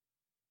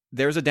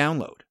 There's a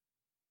download.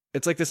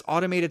 It's like this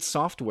automated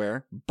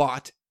software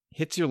bot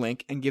hits your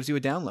link and gives you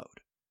a download.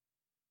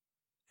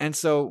 And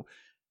so,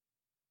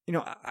 you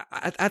know,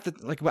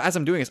 as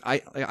I'm doing this,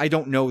 I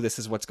don't know this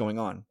is what's going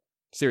on.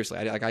 Seriously,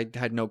 I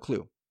had no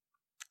clue.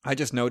 I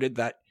just noted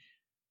that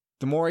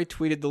the more I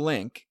tweeted the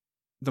link,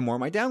 the more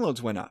my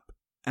downloads went up.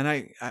 And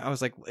I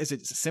was like, is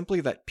it simply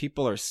that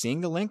people are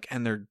seeing the link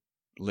and they're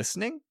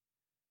listening?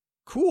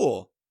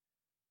 Cool.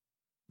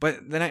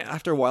 But then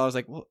after a while, I was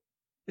like, well,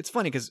 it's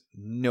funny because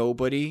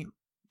nobody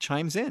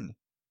chimes in.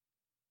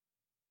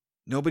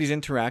 Nobody's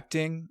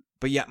interacting,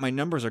 but yet my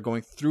numbers are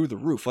going through the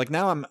roof. Like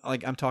now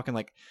I'm talking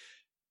like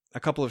a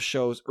couple of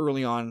shows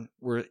early on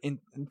were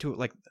into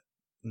like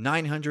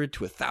 900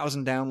 to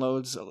 1,000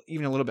 downloads,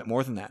 even a little bit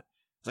more than that.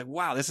 It's like,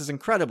 wow, this is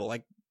incredible.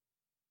 Like,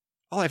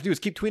 all I have to do is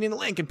keep tweeting the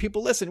link and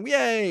people listen.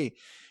 Yay!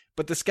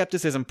 But the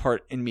skepticism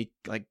part in me,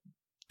 like,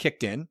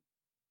 kicked in.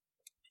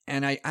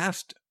 And I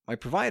asked my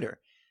provider,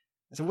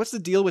 I said, what's the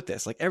deal with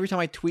this? Like, every time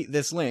I tweet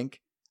this link,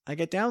 I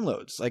get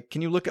downloads. Like,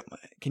 can you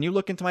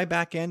look into my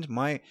back end,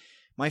 my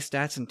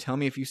stats, and tell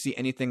me if you see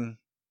anything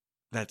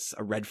that's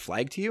a red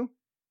flag to you?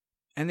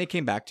 And they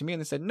came back to me and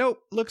they said,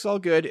 nope, looks all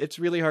good. It's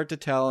really hard to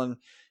tell, and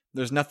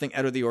there's nothing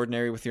out of the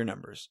ordinary with your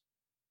numbers.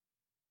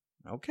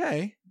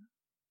 Okay.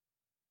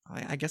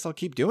 I guess I'll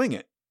keep doing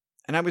it.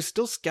 And I was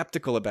still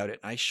skeptical about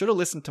it. I should have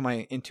listened to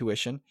my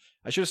intuition.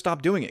 I should have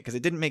stopped doing it because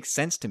it didn't make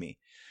sense to me.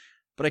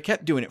 But I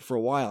kept doing it for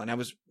a while, and I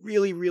was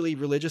really, really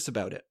religious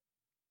about it.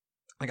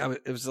 Like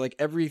it was like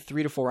every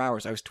 3 to 4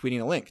 hours I was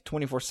tweeting a link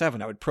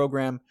 24/7. I would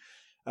program,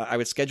 I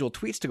would schedule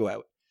tweets to go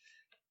out.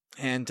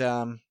 And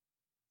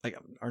like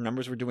our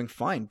numbers were doing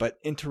fine, but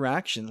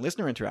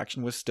listener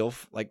interaction was still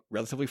like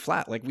relatively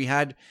flat. Like we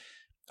had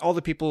all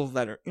the people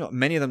that are, you know,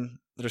 many of them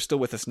that are still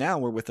with us now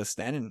were with us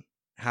then and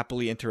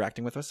happily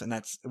interacting with us, and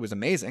it was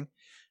amazing.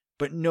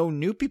 But no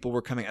new people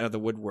were coming out of the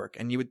woodwork,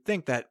 and you would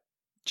think that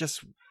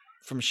just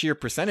from sheer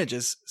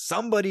percentages,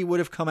 somebody would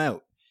have come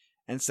out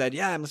and said,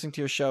 "Yeah, I'm listening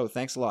to your show.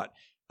 Thanks a lot."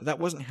 But that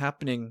wasn't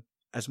happening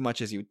as much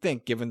as you'd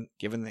think, given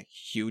the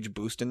huge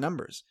boost in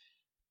numbers.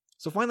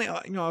 So finally,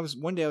 you know,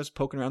 one day I was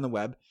poking around the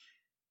web,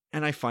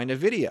 and I find a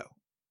video,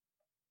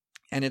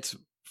 and it's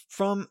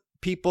from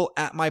people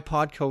at my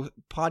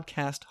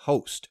podcast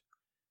host,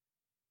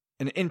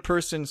 an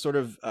in-person sort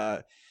of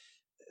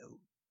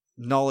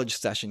knowledge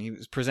session. He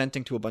was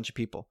presenting to a bunch of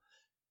people,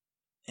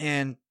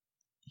 and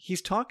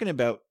he's talking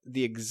about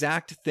the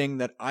exact thing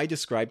that I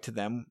described to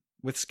them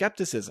with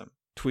skepticism,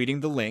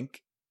 tweeting the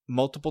link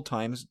multiple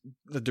times,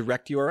 the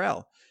direct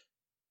URL,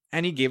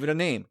 and he gave it a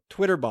name,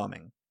 Twitter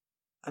bombing.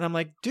 And I'm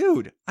like,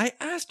 dude, I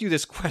asked you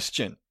this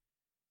question.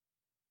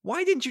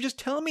 Why didn't you just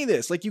tell me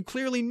this? Like, you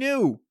clearly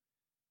knew.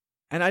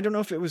 And I don't know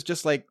if it was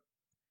just like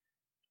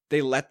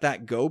they let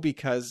that go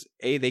because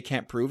A, they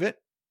can't prove it,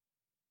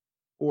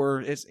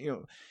 or it's, you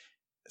know,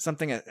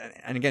 something.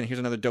 And again, here's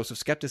another dose of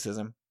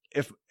skepticism.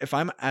 If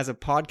I'm, as a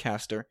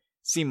podcaster,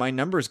 see my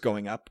numbers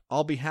going up,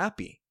 I'll be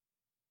happy,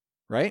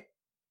 right?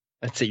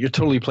 I'd say you're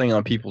totally playing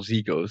on people's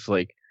egos.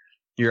 Like,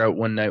 you're out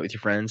one night with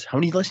your friends. How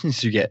many listens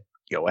did you get?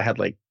 Yo, I had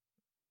like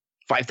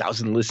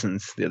 5,000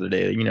 listens the other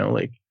day. You know,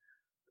 like.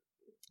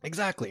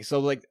 Exactly. So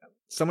like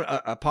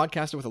a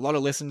podcaster with a lot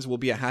of listens will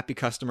be a happy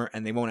customer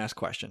and they won't ask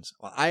questions.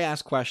 Well, I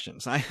ask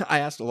questions. I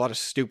asked a lot of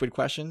stupid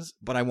questions,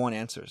 but I want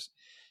answers.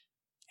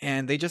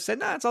 And they just said,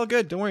 nah, it's all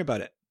good. Don't worry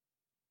about it.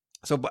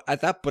 So, but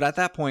at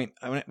that point,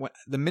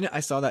 the minute I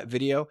saw that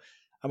video,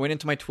 I went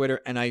into my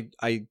Twitter and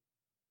I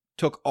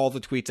took all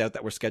the tweets out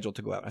that were scheduled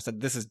to go out. I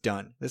said, this is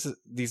done.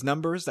 These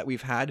numbers that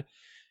we've had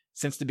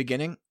since the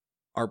beginning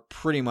are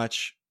pretty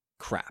much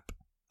crap.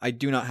 I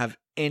do not have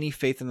any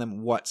faith in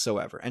them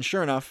whatsoever. And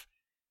sure enough,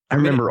 I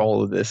remember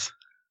all of this.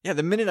 Yeah,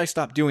 the minute I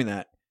stopped doing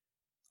that,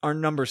 our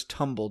numbers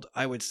tumbled,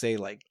 I would say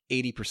like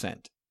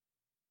 80%,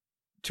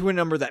 to a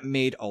number that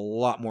made a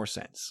lot more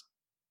sense.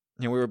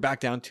 You know, we were back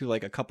down to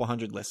like a couple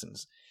hundred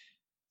listens.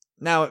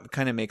 Now it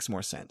kind of makes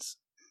more sense.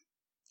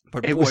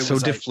 But it was so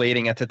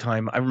deflating at the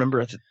time. I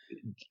remember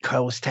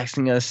Kyle was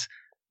texting us,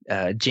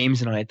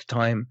 James and I at the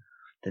time,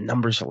 the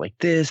numbers are like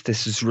this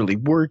is really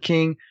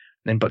working.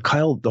 But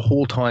Kyle the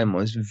whole time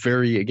was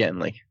very, again,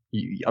 like,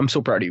 I'm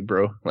so proud of you,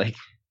 bro. Like,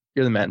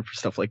 you're the man for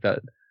stuff like that.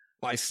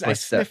 Well, I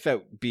sniff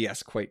out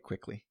BS quite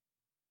quickly.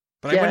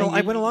 But yeah,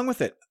 I went along with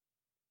it.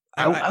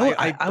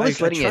 I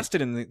was letting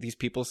trusted in these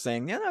people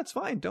saying, yeah, that's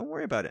fine. Don't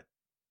worry about it.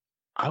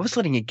 I was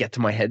letting it get to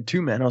my head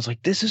too, man. I was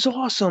like, this is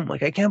awesome.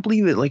 Like, I can't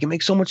believe it. Like, it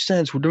makes so much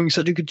sense. We're doing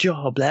such a good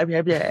job. Blah,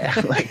 blah, blah.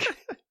 Like,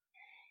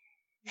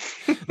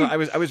 no, I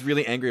was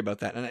really angry about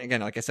that. And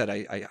again, like I said,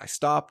 I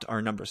stopped.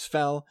 Our numbers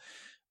fell,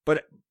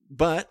 but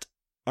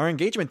our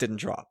engagement didn't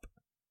drop,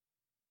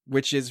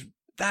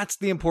 that's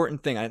the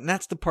important thing. And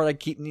that's the part I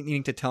keep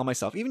needing to tell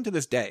myself, even to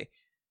this day.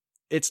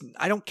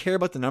 I don't care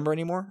about the number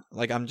anymore.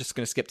 Like, I'm just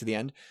going to skip to the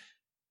end.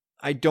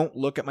 I don't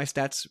look at my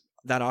stats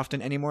that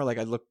often anymore. Like,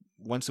 I look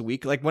once a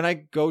week. Like, when I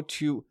go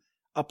to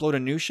upload a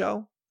new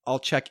show, I'll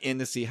check in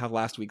to see how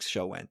last week's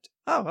show went.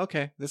 Oh,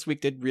 okay. This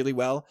week did really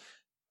well.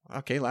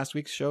 Okay, last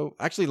week's show.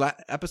 Actually,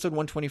 episode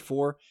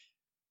 124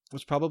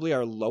 was probably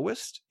our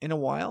lowest in a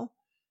while.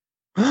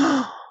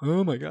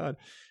 Oh my God.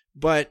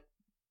 But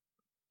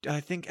I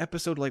think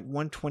episode like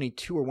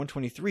 122 or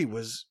 123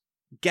 was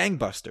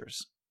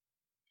gangbusters.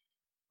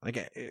 Like,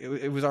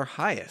 it was our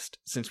highest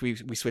since we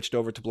switched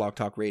over to Blog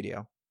Talk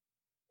Radio.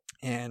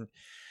 And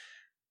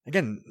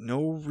again,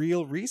 no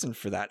real reason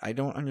for that. I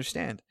don't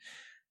understand.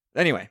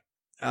 Anyway,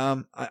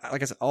 like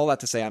I said, all that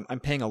to say, I'm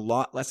paying a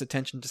lot less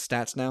attention to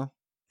stats now.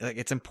 Like,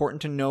 it's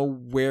important to know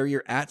where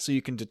you're at so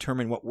you can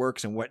determine what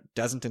works and what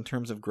doesn't in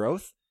terms of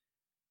growth.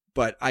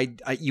 But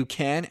you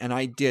can, and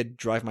I did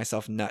drive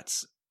myself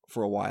nuts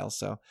for a while.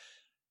 So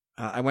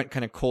I went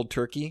kind of cold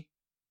turkey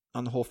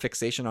on the whole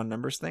fixation on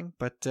numbers thing.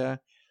 But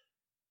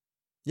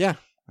yeah,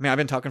 I mean, I've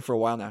been talking for a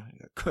while now.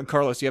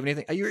 Carlos, do you have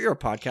anything? You're a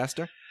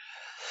podcaster.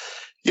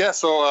 Yeah.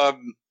 So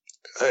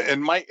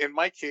in my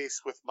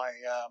case with my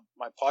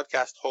my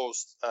podcast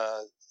host,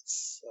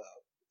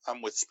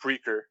 I'm with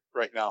Spreaker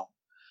right now,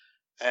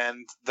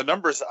 and the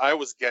numbers I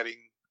was getting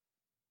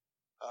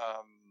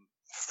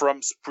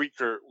from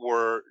Spreaker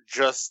were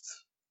just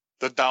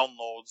the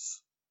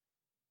downloads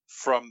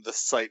from the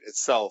site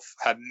itself,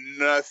 had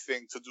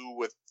nothing to do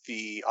with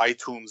the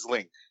iTunes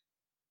link.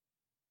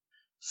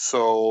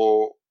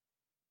 So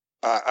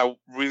I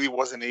really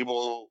wasn't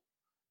able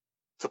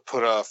to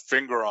put a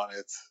finger on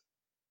it.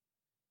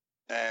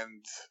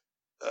 And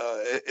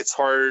it's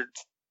hard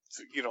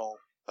to,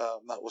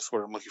 not what's the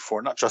word I'm looking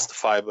for, not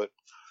justify, but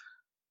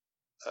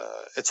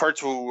it's hard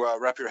to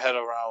wrap your head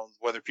around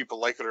whether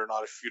people like it or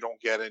not if you don't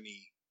get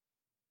any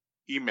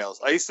emails.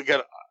 I used to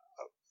get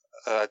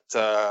at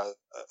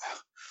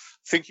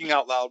Thinking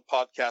Out Loud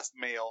podcast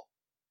mail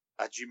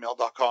at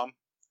gmail.com,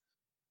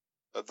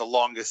 the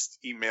longest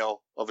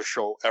email of a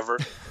show ever.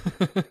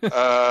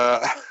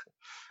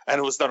 And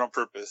it was done on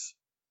purpose.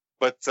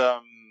 But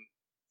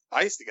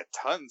I used to get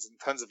tons and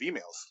tons of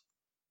emails,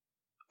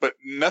 but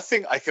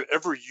nothing I could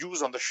ever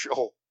use on the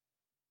show.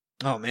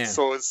 Oh, man.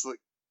 So it's like,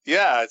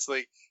 yeah, it's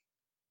like,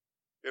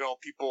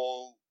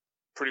 people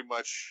pretty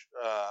much,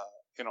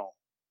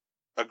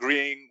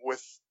 agreeing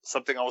with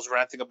something I was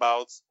ranting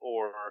about,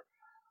 or,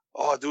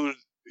 oh, dude,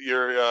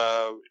 your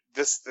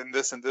this and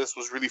this and this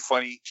was really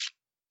funny.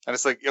 And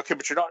it's like, okay,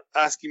 but you're not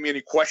asking me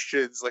any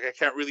questions. Like, I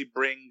can't really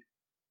bring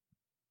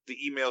the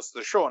emails to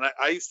the show. And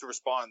I used to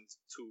respond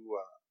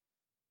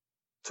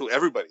to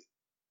everybody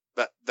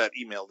that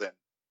emailed in.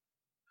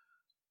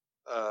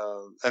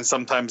 And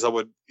sometimes I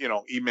would,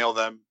 email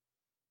them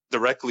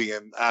directly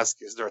and ask,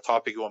 is there a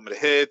topic you want me to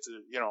hit?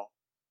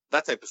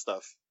 That type of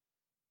stuff.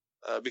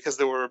 Because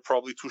they were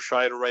probably too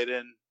shy to write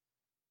in,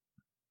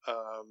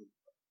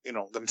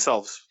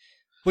 themselves.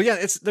 Well,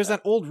 yeah, there's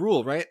that old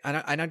rule, right? And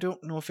I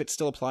don't know if it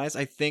still applies.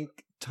 I think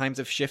times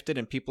have shifted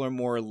and people are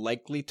more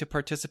likely to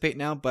participate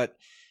now, but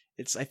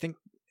I think,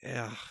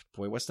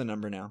 what's the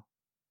number now?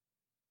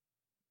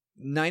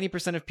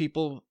 90% of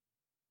people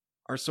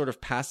are sort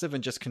of passive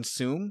and just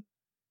consume.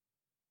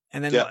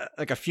 And then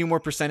like a few more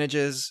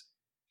percentages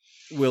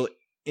will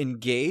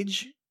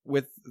engage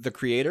with the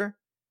creator.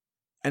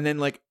 And then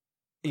like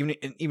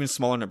even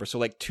smaller number, so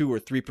like 2 or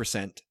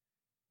 3%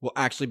 will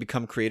actually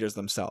become creators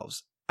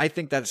themselves. I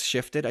think that's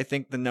shifted. I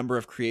think the number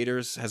of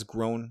creators has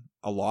grown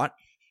a lot.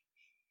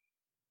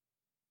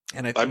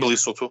 And I believe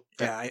so too.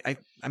 Yeah,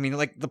 I mean,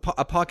 like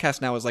a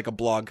podcast now is like a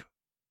blog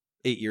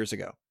 8 years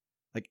ago.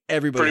 Like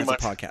everybody has a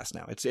podcast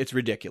now. It's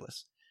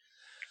ridiculous.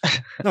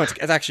 No,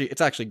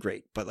 it's actually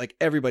great, but like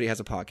everybody has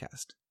a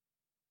podcast.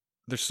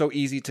 They're so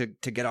easy to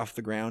get off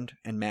the ground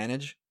and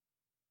manage.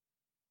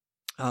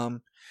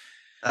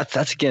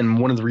 That's again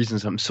one of the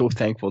reasons I'm so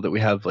thankful that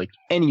we have like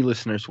any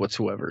listeners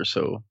whatsoever.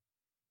 So,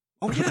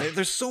 oh yeah,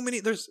 there's so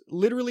many. There's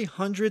literally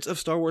hundreds of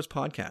Star Wars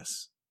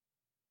podcasts.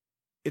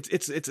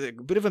 It's a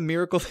bit of a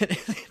miracle that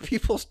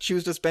people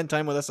choose to spend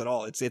time with us at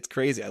all. It's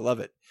crazy. I love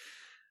it.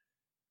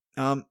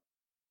 I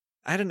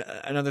had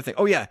another thing.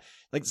 Oh yeah,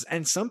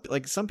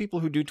 some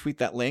people who do tweet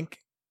that link,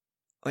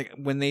 like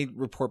when they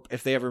report,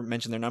 if they ever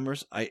mention their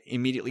numbers, I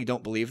immediately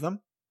don't believe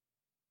them.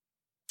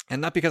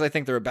 And not because I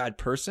think they're a bad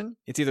person.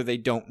 It's either they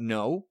don't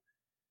know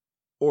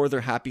or they're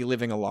happy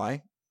living a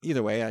lie.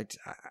 Either way,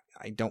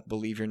 I don't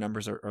believe your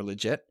numbers are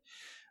legit.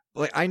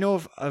 Like I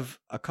know of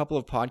a couple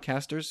of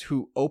podcasters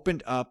who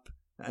opened up,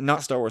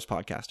 not Star Wars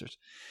podcasters,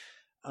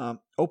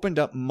 opened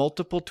up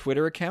multiple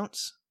Twitter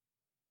accounts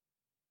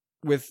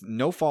with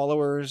no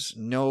followers,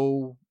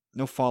 no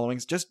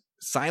followings, just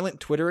silent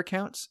Twitter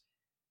accounts,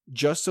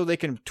 just so they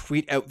can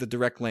tweet out the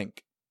direct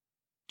link.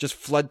 Just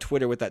flood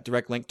Twitter with that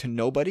direct link to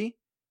nobody,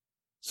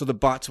 so the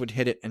bots would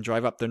hit it and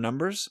drive up their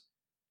numbers,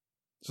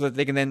 so that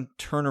they can then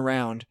turn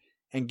around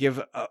and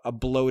give a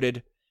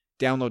bloated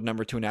download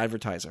number to an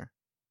advertiser.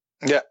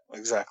 Yeah,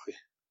 exactly.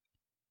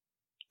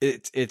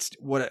 It's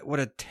what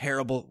a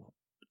terrible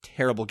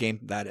game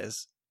that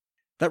is.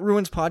 That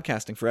ruins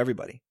podcasting for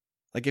everybody.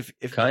 Like if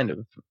Kind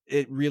of.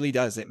 it really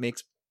does. It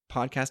makes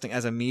podcasting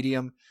as a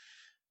medium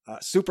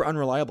super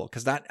unreliable,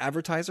 because that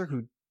advertiser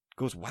who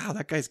goes, wow,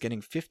 that guy's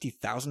getting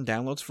 50,000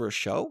 downloads for a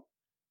show.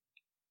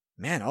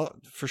 Man, I'll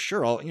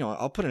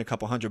put in a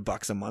couple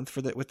 $100 a month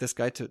with this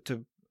guy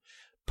to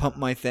pump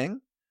my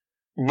thing.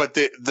 But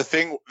the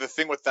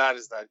thing with that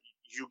is that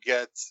you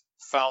get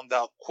found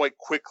out quite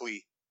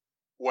quickly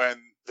when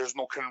there's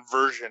no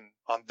conversion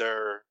on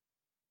their.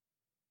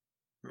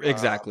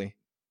 Exactly.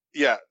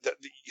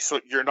 So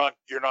you're not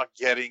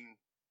getting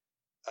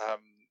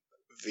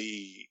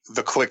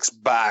the clicks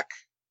back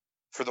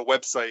for the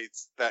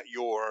websites that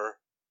you're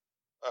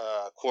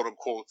quote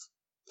unquote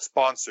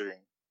sponsoring.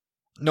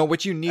 No,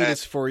 what you need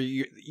is for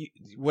you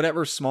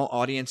whatever small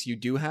audience you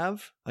do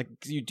have. Like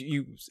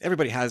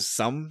everybody has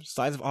some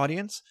size of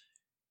audience.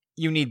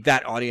 You need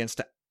that audience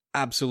to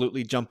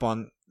absolutely jump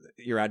on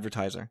your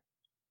advertiser.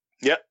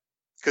 Yeah,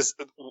 because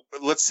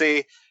let's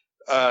say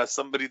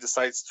somebody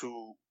decides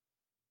to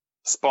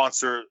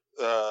sponsor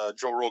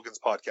Joe Rogan's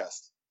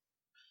podcast.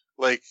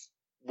 Like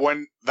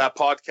when that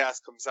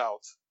podcast comes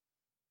out,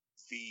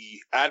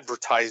 the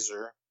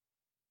advertiser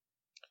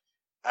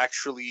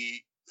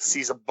actually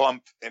sees a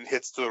bump and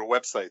hits to their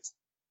website.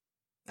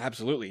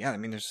 Absolutely, yeah. I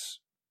mean, there's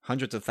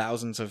hundreds of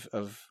thousands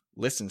of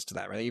listens to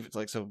that, right?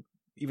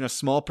 Even a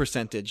small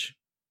percentage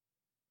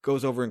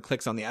goes over and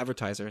clicks on the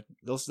advertiser.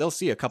 They'll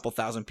see a couple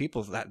thousand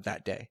people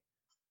that day.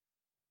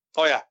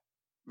 Oh yeah,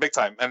 big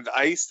time. And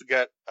I used to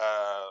get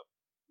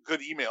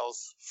good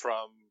emails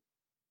from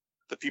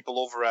the people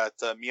over at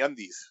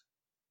MeUndies,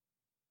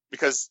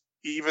 because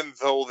even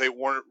though they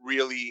weren't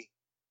really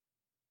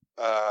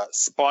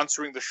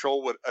sponsoring the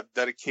show with a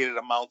dedicated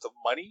amount of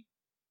money,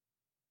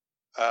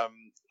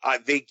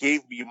 they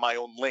gave me my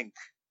own link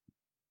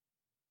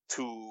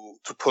to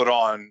put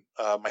on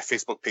my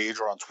Facebook page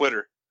or on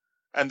Twitter,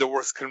 and there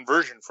was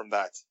conversion from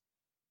that.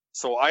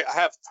 So I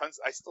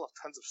still have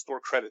tons of store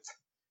credit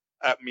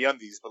at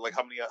MeUndies, but like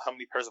how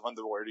many pairs of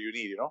underwear do you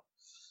need? You know?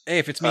 Hey,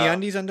 if it's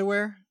MeUndies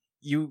underwear,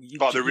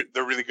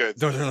 they're really good.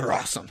 They're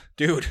awesome,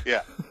 dude.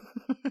 Yeah,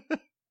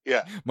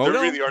 yeah.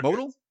 Modal? They really are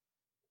Modal? good.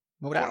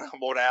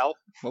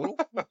 Modal.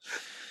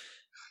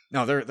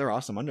 No, they're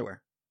awesome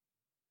underwear.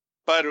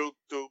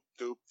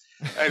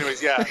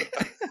 Anyways, yeah.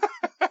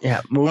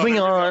 Yeah, moving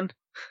on.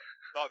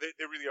 No,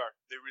 they really are.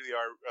 They really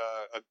are,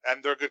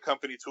 and they're a good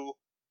company too.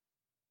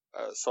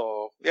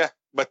 So yeah,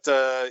 but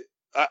I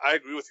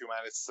agree with you,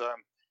 man. It's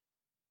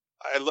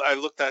I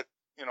looked at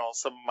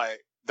some of my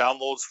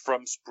downloads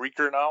from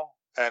Spreaker now,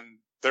 and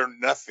they're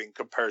nothing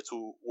compared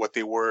to what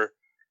they were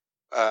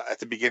at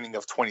the beginning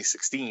of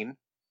 2016.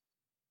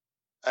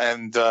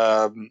 And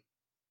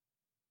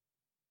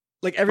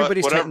like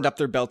everybody's tightened up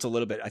their belts a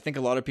little bit. I think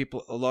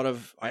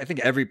I think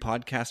every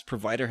podcast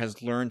provider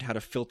has learned how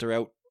to filter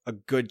out a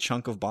good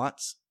chunk of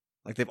bots.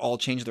 Like they've all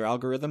changed their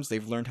algorithms.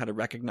 They've learned how to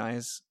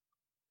recognize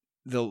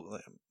the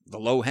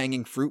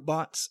low-hanging fruit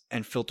bots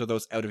and filter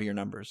those out of your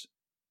numbers.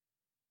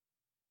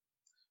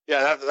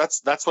 Yeah,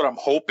 that's what I'm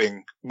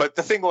hoping. But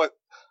the thing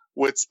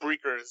with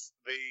Spreaker is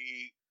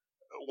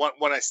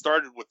when I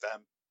started with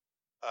them,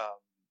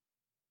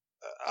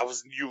 I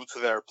was new to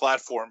their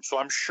platform, so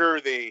I'm sure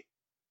they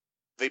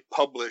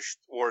published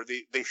or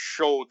they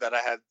showed that I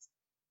had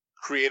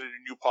created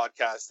a new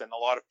podcast, and a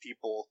lot of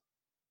people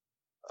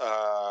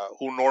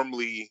who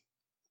normally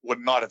would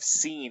not have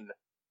seen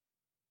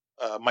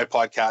my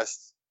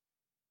podcast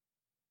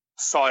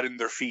saw it in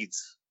their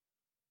feeds,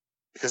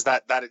 because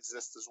that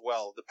exists as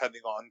well,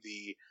 depending on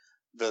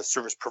the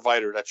service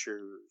provider that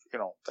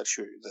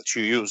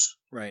you use.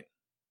 Right.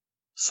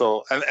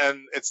 So,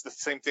 and it's the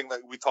same thing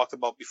that we talked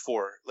about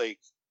before. Like,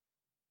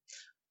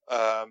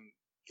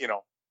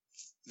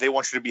 they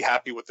want you to be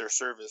happy with their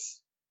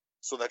service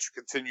so that you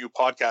continue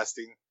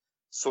podcasting,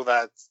 so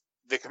that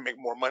they can make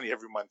more money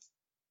every month.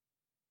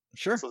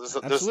 Sure. So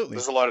absolutely.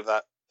 There's a lot of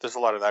that. There's a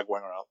lot of that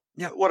going around.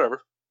 Yeah.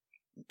 Whatever.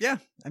 Yeah.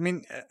 I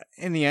mean,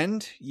 in the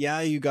end,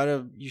 yeah, you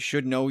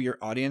should know your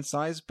audience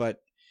size, but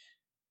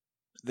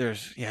don't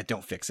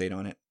fixate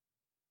on it.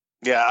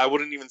 Yeah. I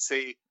wouldn't even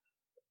say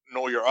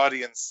know your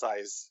audience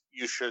size.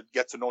 You should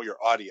get to know your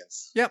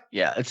audience. Yep.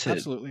 Yeah, it's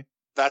absolutely.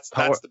 That's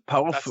the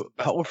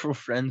powerful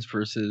friends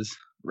versus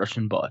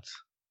Russian bots.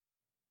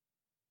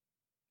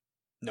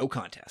 No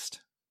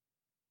contest.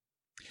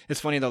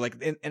 It's funny though,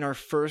 like in our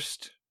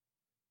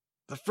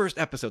the first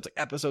episodes, like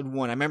episode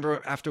 1, I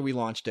remember after we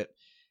launched it,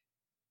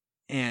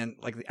 and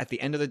like at the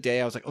end of the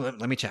day, I was like, oh,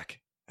 let me check.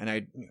 And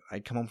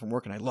I'd come home from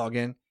work and I'd log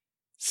in,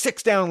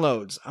 6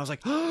 downloads. I was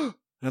like, oh,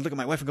 and I'd look at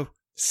my wife and go,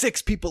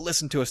 6 people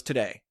listened to us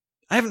today.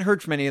 I haven't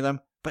heard from any of them,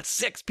 but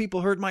 6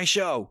 people heard my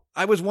show.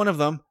 I was one of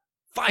them.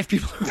 5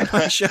 people heard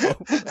my show.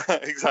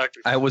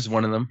 Exactly. I was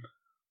one of them.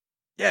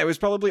 Yeah, it was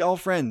probably all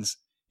friends,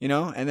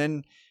 and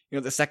then,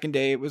 the second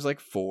day it was like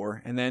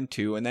 4, and then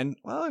 2, and then,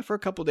 well, for a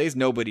couple of days,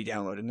 nobody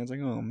downloaded. And I was like,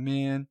 oh,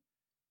 man.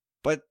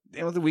 But,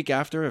 the week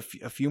after, a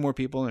few more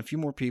people and a few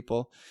more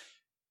people.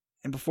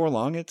 And before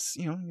long, it's,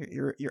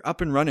 you're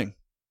up and running.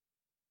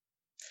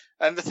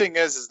 And the thing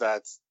is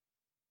that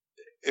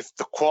if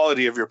the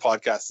quality of your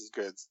podcast is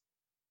good,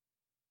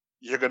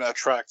 you're going to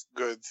attract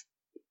good,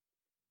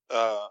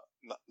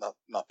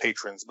 not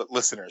patrons, but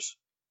listeners.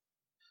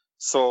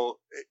 So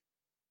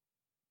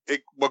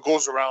what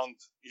goes around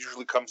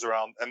usually comes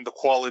around, and the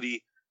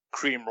quality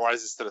cream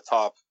rises to the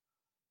top.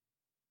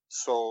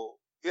 So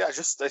yeah, I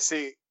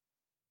say,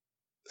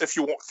 if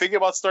you think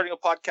about starting a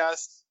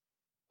podcast,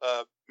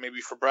 maybe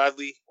for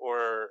Bradley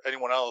or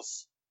anyone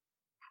else,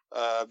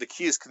 the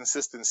key is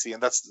consistency,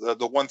 and that's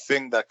the one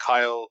thing that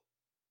Kyle.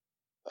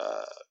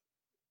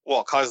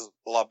 Well, Kyle's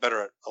a lot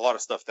better at a lot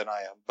of stuff than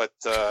I am, but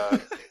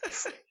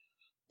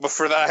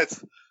for that,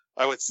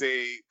 I would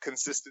say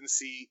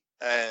consistency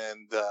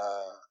and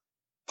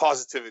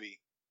positivity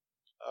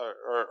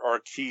are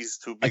keys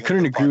to being. I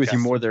couldn't agree with you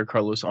more there,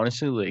 Carlos.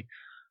 Honestly, like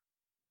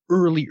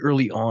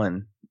early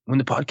on when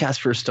the podcast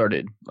first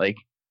started, like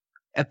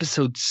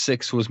episode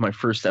 6 was my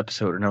first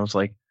episode, and I was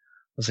like,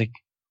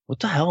 what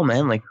the hell,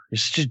 man? Like, you're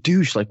such a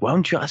douche. Like, why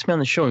don't you ask me on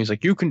the show? And he's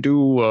like, you can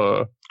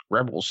do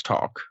Rebels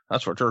talk.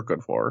 That's what you're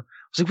good for. I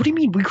was like, what do you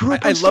mean? We grew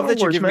up on Star love that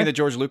you're Wars, giving man. me the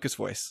George Lucas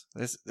voice.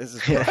 This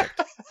is perfect.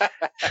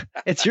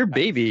 It's your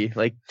baby.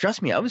 Like,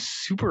 trust me, I was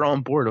super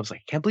on board. I was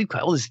like, I can't believe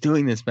Kyle is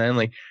doing this, man.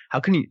 Like, how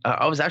can he?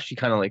 I was actually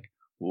kind of like,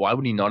 why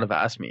would he not have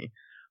asked me?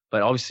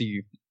 But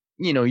obviously,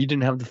 you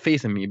didn't have the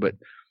faith in me. But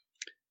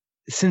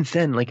since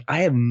then, like,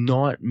 I have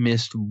not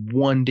missed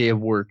one day of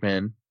work,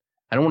 man.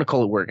 I don't want to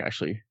call it work,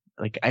 actually.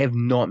 Like, I have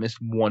not missed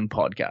one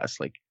podcast.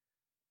 Like,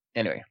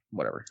 anyway,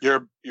 whatever.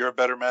 You're a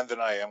better man than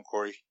I am,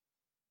 Corey.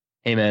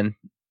 Hey, man.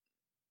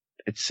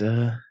 It's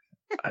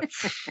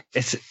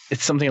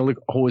it's something I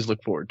always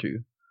look forward to.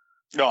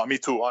 No, me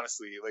too.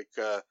 Honestly, like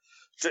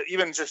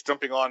even just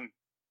jumping on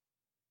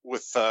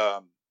with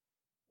the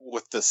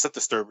Sith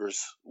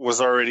Disturbers was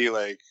already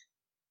like,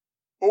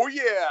 oh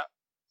yeah,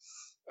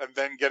 and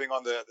then getting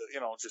on the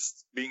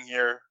just being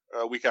here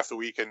week after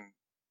week and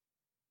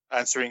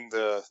answering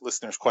the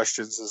listeners'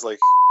 questions is like,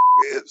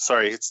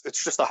 sorry, it's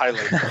just a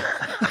highlight.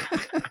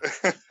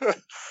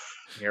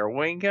 Here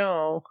we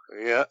go.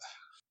 Yeah.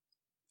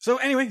 So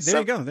anyway, there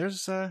you go.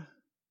 There's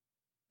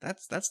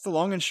that's the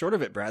long and short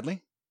of it,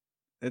 Bradley.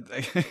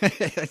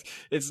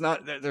 It's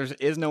not, there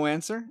is no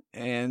answer,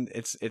 and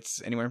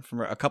it's anywhere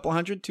from a couple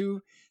hundred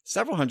to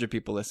several hundred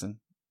people listen.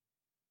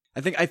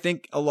 I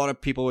think a lot of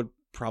people would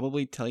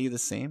probably tell you the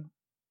same.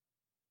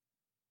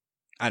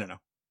 I don't know.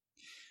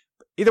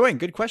 Either way,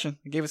 good question.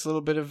 It gave us a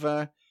little bit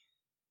of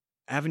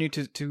avenue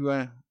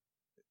to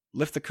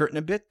lift the curtain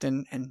a bit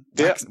and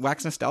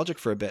wax nostalgic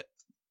for a bit.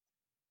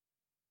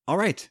 All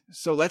right,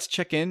 so let's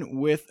check in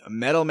with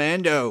Metal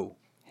Mando.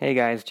 Hey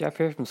guys, Jeff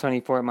here from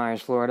sunny Fort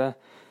Myers, Florida.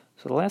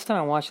 So the last time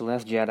I watched The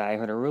Last Jedi, I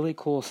heard a really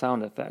cool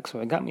sound effect, so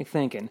it got me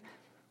thinking,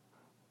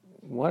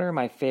 what are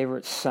my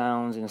favorite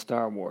sounds in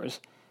Star Wars?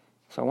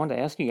 So I wanted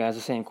to ask you guys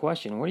the same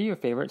question. What are your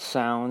favorite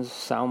sounds,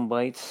 sound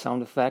bites,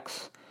 sound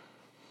effects?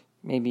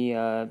 Maybe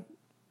a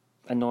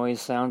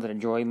noise sound that a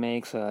droid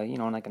makes,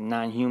 like a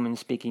non-human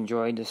speaking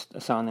droid, just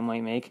a sound they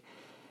might make.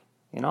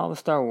 In all the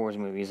Star Wars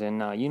movies,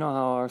 and you know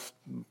how our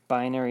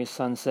Binary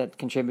Sunset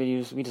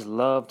contributors, we just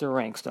love to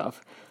rank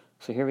stuff.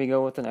 So here we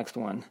go with the next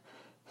one.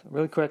 So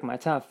really quick, my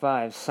top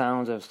 5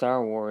 sounds of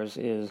Star Wars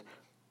is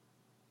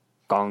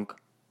gonk,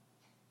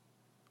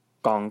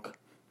 gonk.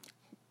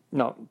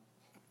 No,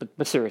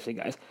 but seriously,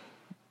 guys,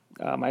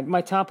 my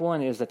top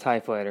one is the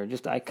TIE Fighter,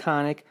 just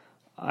iconic.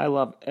 I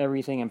love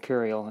everything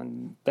Imperial,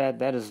 and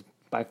that is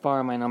by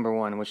far my number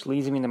one, which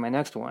leads me to my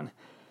next one,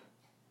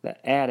 the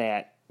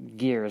AT-AT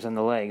gears and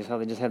the legs, how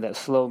they just have that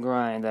slow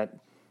grind, that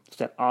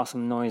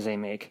awesome noise they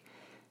make.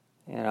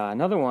 And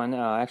another one,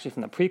 actually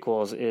from the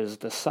prequels, is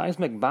the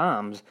seismic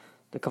bombs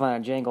that come out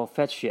of Jango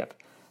Fett's ship,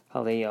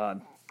 how they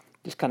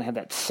just kind of have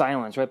that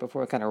silence right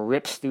before it kind of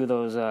rips through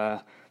those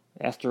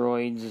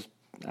asteroids,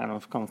 I don't know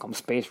if you call them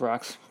space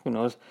rocks, who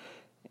knows.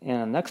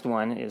 And the next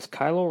one is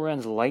Kylo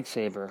Ren's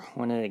lightsaber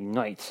when it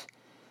ignites.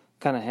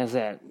 Kind of has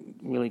that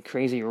really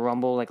crazy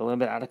rumble, like a little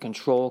bit out of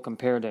control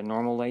compared to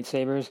normal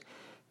lightsabers.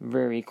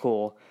 Very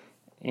cool.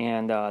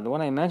 And the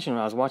one I mentioned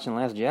when I was watching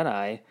Last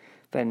Jedi,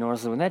 that I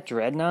noticed is when that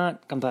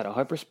dreadnought comes out of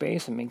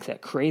hyperspace and makes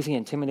that crazy,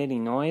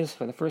 intimidating noise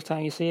for the first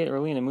time you see it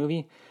early in the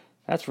movie,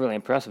 that's really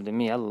impressive to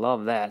me. I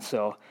love that.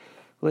 So,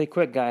 really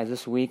quick, guys,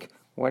 this week,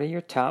 what are your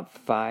top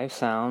 5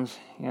 sounds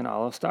in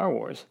all of Star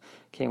Wars?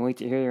 Can't wait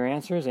to hear your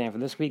answers. And for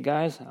this week,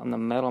 guys, I'm the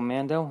Metal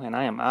Mando, and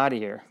I am out of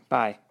here.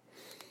 Bye.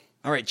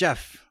 All right,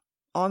 Jeff,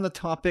 on the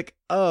topic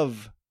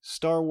of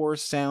Star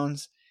Wars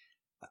sounds,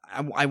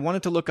 I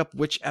wanted to look up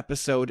which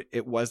episode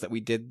it was that we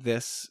did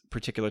this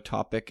particular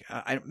topic.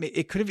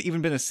 It could have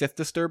even been a Sith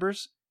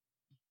Disturbers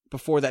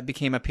before that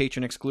became a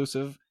patron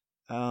exclusive.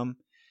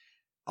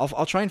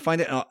 I'll try and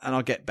find it, and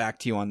I'll get back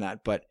to you on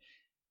that. But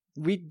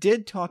we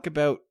did talk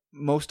about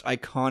most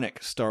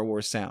iconic Star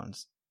Wars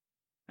sounds,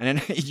 and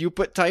then you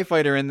put TIE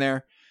Fighter in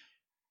there.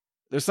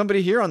 There's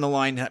somebody here on the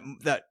line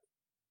that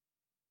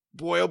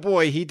boy, oh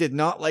boy, he did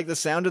not like the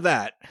sound of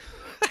that.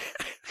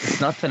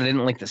 It's not that I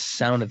didn't like the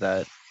sound of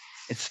that.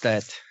 It's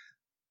that,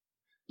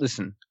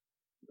 listen.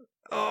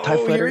 Oh, TIE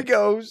Fighter, here he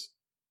goes.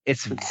 It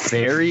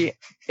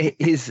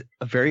is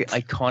a very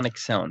iconic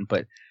sound,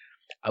 but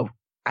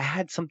I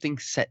had something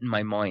set in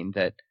my mind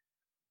that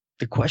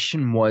the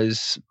question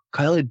was,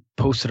 Kyle had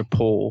posted a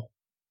poll,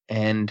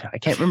 and I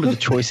can't remember the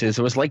choices.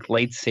 It was like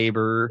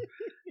lightsaber,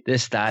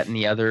 this, that, and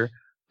the other,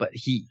 but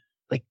he,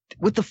 like,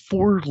 with the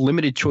 4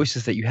 limited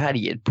choices that you had,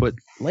 he had put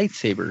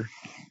lightsaber.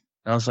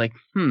 And I was like,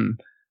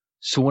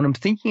 So when I'm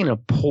thinking in a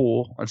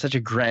poll on such a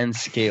grand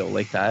scale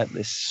like that,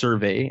 this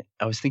survey,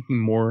 I was thinking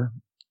more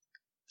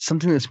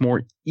something that's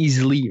more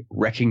easily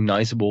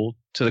recognizable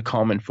to the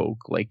common folk,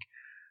 like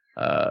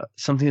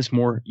something that's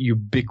more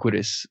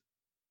ubiquitous.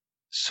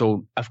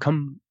 So I've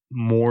come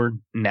more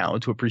now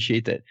to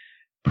appreciate that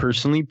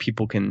personally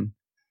people can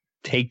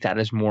take that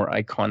as more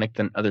iconic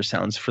than other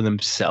sounds for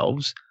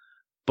themselves.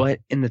 But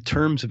in the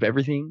terms of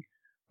everything,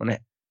 when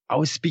I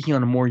was speaking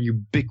on a more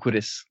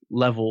ubiquitous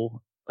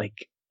level,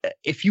 like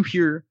if you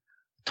hear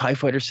TIE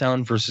Fighter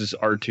sound versus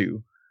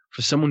R2,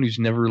 for someone who's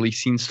never really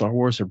seen Star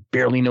Wars or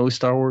barely knows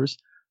Star Wars,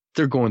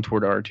 they're going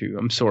toward R2.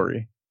 I'm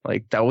sorry.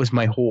 Like, that was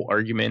my whole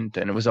argument,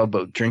 and it was all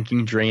about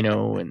drinking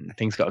Drano, and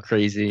things got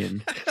crazy.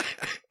 And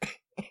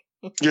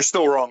you're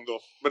still wrong, though.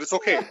 But it's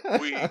okay.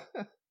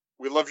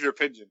 We love your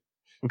opinion.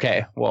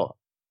 Okay, well,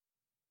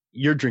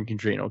 you're drinking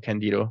Drano,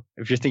 Candido.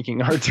 If you're thinking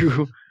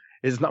R2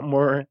 is not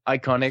more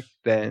iconic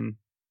than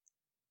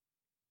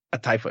a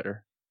TIE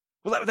Fighter.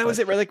 Well, that was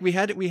it, right? Like, we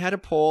had a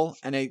poll,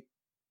 and it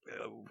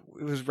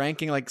was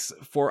ranking like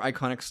 4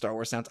 iconic Star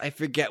Wars sounds. I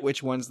forget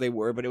which ones they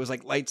were, but it was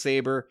like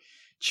lightsaber,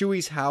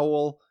 Chewie's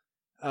howl,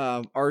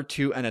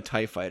 R2, and a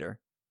TIE Fighter.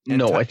 And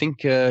no, I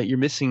think you're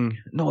missing.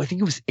 No, I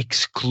think it was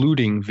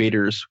excluding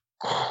Vader's.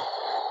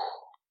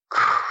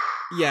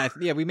 Yeah,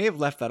 we may have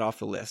left that off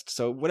the list.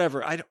 So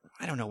whatever, I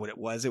don't know what it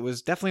was. It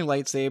was definitely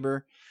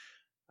lightsaber,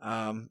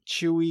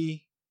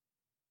 Chewie,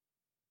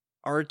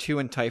 R2,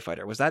 and TIE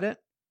Fighter. Was that it?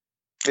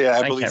 Yeah,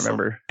 I can't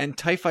remember. And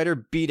TIE Fighter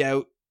beat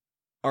out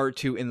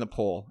R2 in the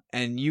poll,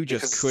 and you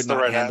just could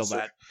not handle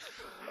that.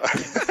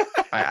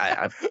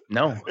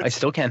 No, I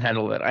still can't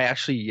handle that. I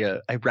actually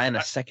I ran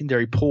a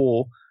secondary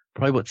poll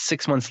probably about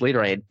 6 months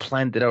later. I had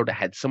planned it out. I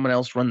had someone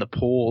else run the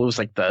poll. It was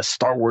like the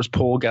Star Wars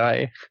poll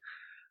guy.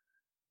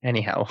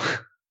 Anyhow, it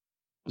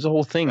was a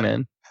whole thing,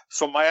 man.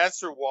 So my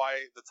answer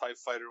why the TIE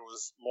Fighter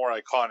was more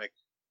iconic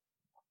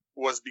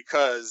was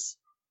because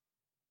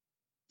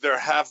there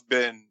have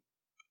been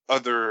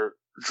other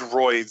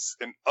droids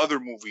in other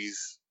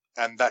movies,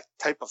 and that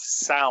type of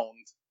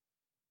sound,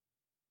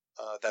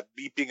 that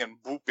beeping and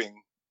booping,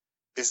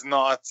 is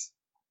not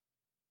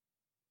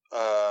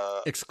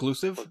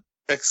exclusive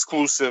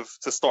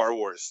to Star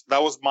Wars.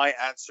 That was my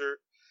answer.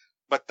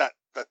 But that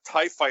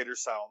TIE Fighter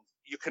sound,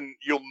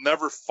 you'll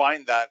never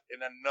find that in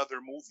another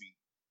movie.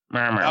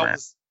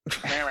 That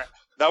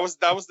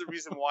was the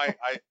reason why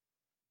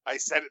I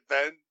said it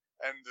then,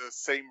 and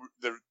it's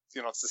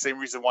the same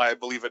reason why I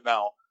believe it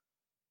now.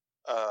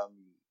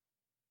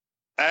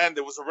 And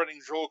it was a running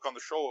joke on the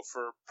show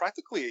for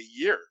practically a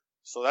year,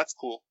 so that's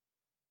cool.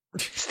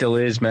 Still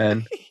is,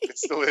 man. It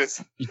still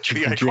is. You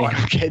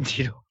can't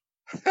you?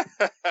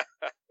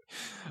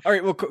 All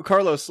right, well,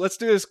 Carlos, let's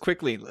do this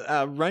quickly.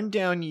 Run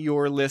down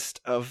your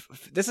list of...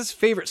 This is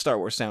favorite Star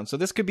Wars sound, so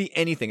this could be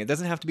anything. It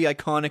doesn't have to be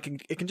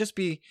iconic. It can just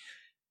be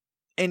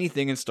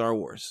anything in Star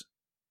Wars.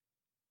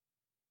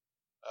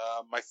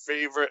 My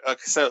favorite...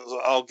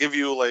 so I'll give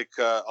you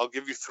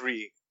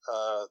 3.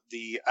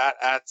 The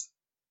AT-AT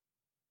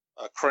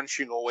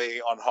crunching away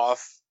on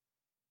Hoth,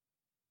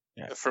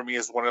 for me,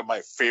 is one of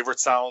my favorite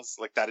sounds,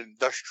 like that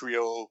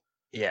industrial...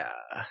 Yeah.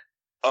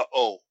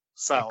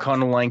 sound.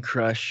 Econoline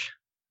Crush.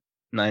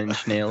 9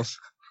 Inch Nails.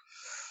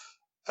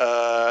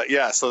 So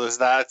there's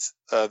that.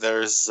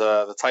 There's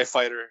the TIE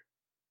Fighter,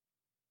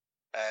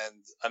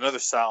 and another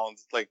sound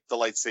like the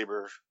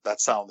lightsaber.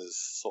 That sound is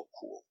so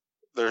cool.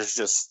 There's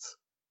just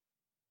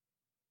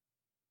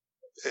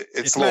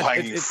it's low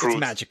hanging fruit. It's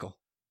magical.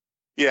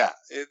 Yeah,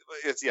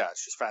 it's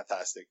just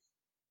fantastic.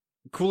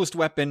 Coolest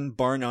weapon,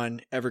 bar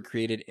none, ever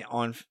created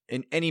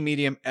in any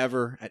medium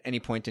ever at any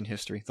point in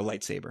history. The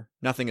lightsaber.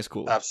 Nothing is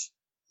cooler.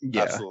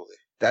 Absolutely.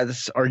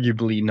 That's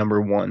arguably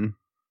number 1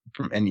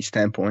 from any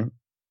standpoint.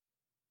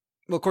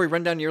 Well, Corey,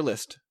 run down your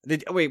list.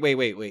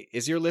 Wait.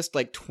 Is your list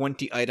like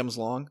 20 items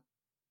long?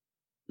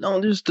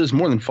 No, there's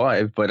more than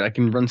 5, but I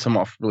can run some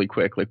off really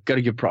quick. Like,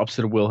 gotta give props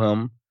to the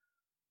Wilhelm.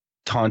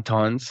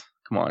 Tauntauns.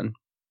 Come on.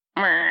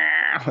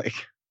 Like,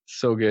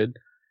 so good.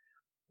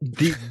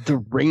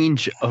 The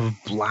range of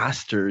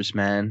blasters,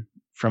 man.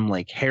 From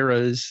like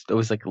Hera's, that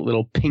was like a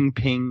little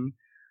ping,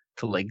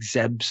 to like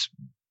Zeb's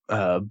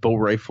bow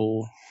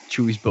rifle,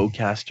 Chewie's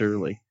bowcaster,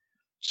 like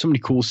so many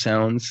cool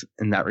sounds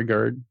in that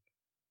regard.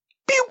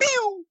 Pew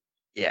pew.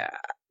 Yeah.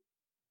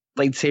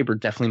 lightsaber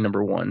definitely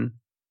number one.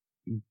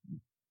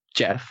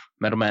 Jeff,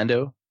 Metal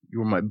Mando, you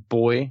were my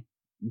boy.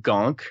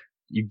 Gonk,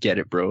 you get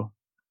it, bro.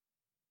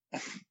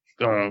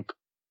 Gonk.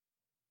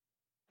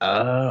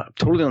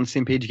 Totally on the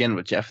same page again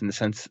with Jeff in the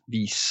sense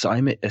the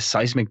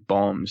seismic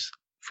bombs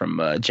from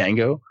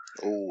Django.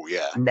 Oh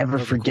yeah. Never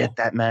Those are forget cool.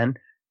 that, man.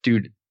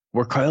 Dude,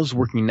 where Kyle's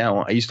working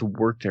now, I used to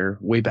work there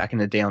way back in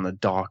the day on the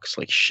docks,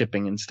 like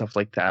shipping and stuff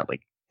like that.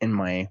 Like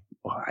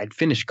I'd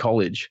finished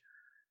college,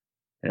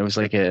 and it was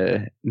like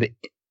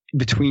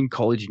between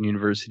college and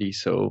university.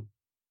 So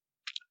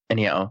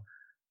anyhow,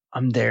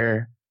 I'm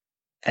there,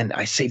 and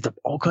I saved up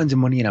all kinds of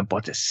money, and I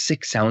bought this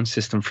sick sound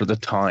system for the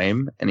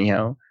time.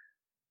 Anyhow,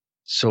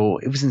 so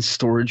it was in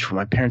storage when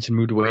my parents had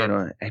moved away, and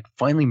I had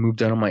finally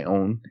moved out on my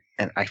own,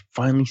 and I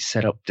finally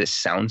set up this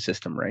sound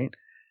system, right?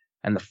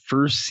 And the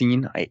first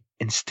scene I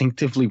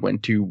instinctively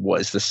went to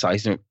was the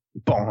seismic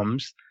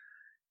bombs,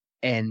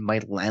 and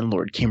my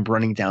landlord came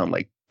running down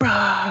like,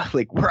 "Brah,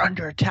 like we're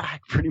under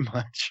attack," pretty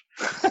much.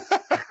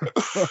 I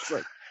was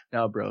like,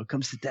 "No, bro,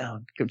 come sit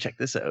down, come check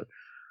this out."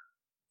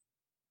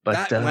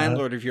 But That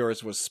landlord of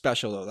yours was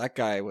special, though. That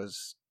guy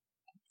was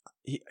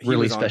he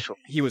really was special.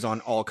 He was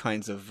on all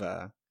kinds of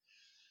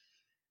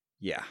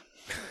yeah.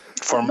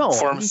 No,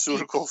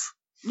 Pharmaceuticals.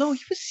 No,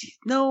 he was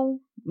no.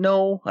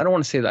 I don't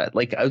want to say that.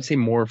 Like I would say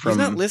more from. He's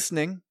not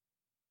listening.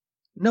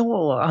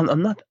 No,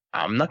 I'm not.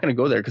 I'm not gonna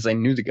go there because I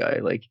knew the guy.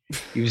 Like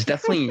he was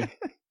definitely.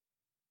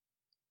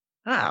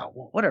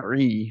 Whatever.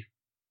 He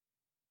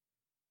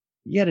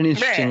had an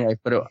interesting life,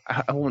 but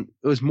I won't.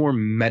 It was more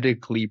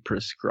medically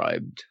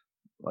prescribed.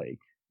 Like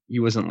he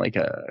wasn't like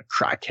a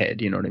crackhead.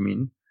 You know what I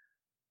mean?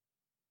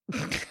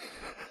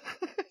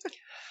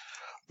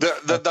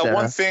 The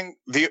one thing,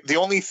 the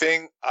only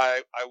thing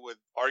I would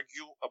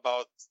argue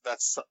about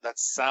that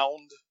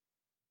sound,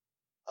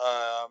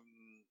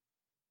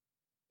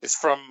 is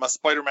from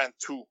Spider-Man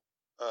 2,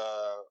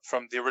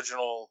 from the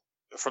original,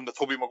 from the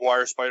Tobey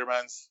Maguire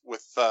Spider-Mans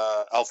with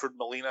Alfred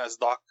Molina as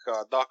Doc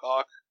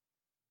Ock,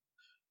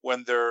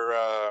 when they're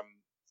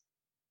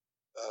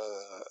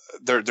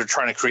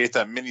trying to create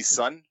that mini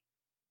sun,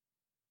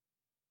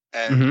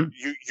 and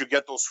you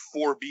get those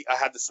 4 beats. I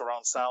had the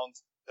surround sound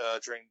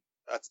at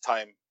the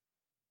time.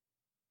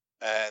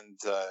 And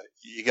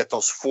you get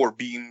those 4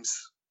 beams,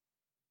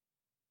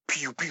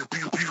 pew pew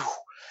pew pew,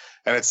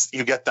 and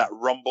you get that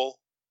rumble.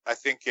 I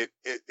think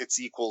it's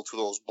equal to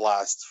those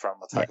blasts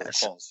from Attack of the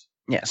Clones.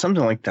 Yeah,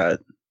 something like that.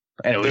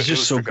 And it was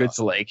just so good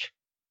awesome to like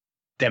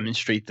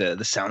demonstrate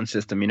the sound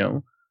system. You know,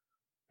 all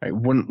right,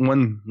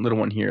 one little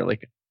one here.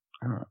 Like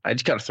I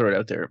just gotta throw it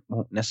out there. It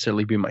won't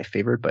necessarily be my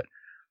favorite, but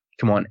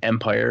come on,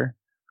 Empire,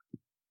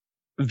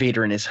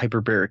 Vader in his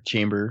hyperbaric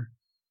chamber.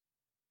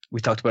 We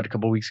talked about it a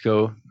couple weeks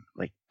ago,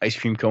 like ice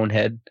cream cone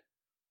head,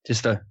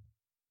 just like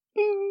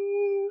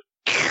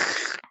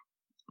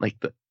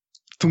the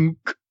thunk,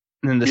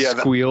 and then the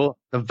squeal,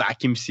 the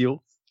vacuum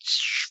seal,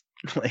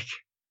 like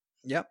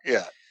Yep.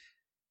 Yeah.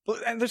 Well,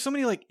 and there's so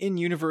many like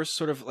in-universe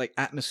sort of like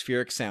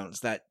atmospheric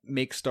sounds that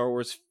make Star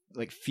Wars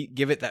like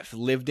give it that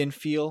lived-in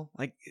feel.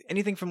 Like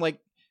anything from like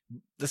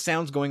the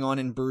sounds going on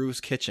in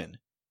Beru's kitchen.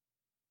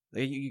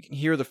 Like, you can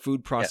hear the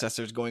food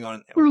processors going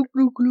on.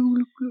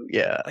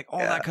 Yeah. Like all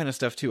that kind of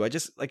stuff too. I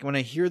just like when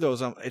I hear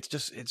those,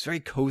 it's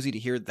very cozy to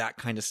hear that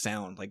kind of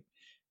sound. Like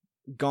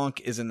Gonk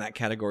is in that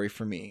category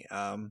for me.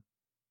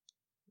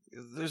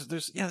 There's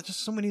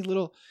just so many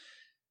little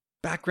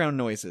background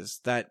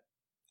noises that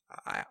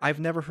I've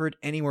never heard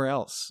anywhere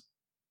else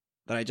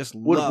that I just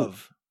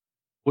love.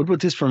 What about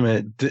this from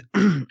a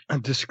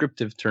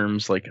descriptive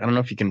terms? Like, I don't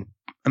know if you can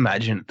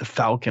imagine the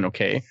Falcon,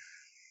 okay?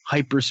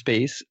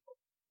 Hyperspace.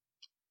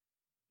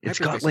 It's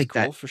got like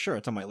cool, that for sure.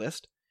 It's on my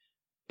list.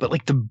 But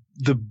like the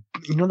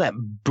you know that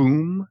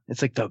boom?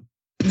 It's like the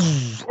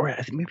or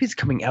I think maybe it's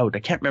coming out. I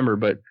can't remember,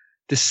 but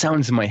this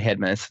sounds in my head,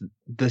 man. It's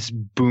this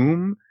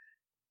boom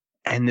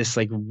and this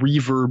like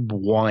reverb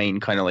whine,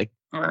 kind of like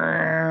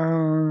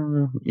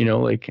you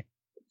know, like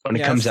when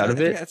it comes out of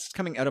it. It's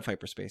coming out of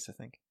hyperspace, I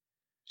think.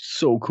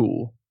 So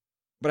cool.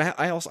 But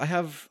I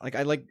have like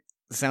I like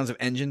the sounds of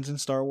engines in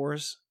Star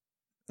Wars.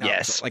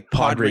 Yes, so, like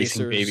pod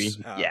racing, baby.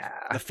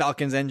 The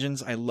Falcon's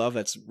engines, I love.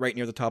 That's right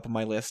near the top of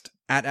my list.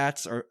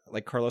 AT-ATs are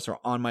like Carlos are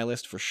on my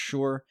list for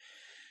sure.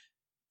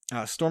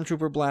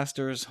 Stormtrooper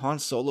blasters, Han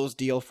Solo's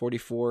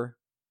DL-44,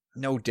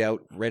 no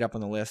doubt, right up on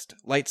the list.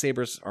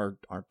 Lightsabers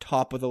are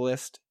top of the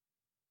list.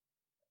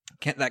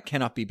 That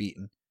cannot be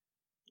beaten.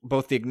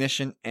 Both the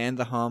ignition and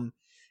the hum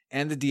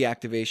and the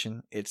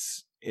deactivation,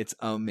 it's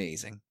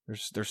amazing.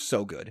 They're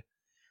so good.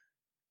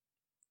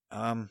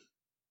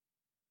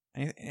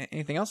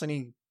 Anything else?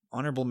 Any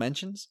honorable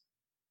mentions?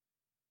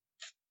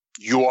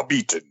 You are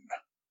beaten.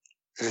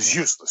 It is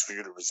useless for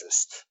you to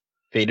resist.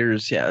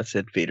 Vader's, that's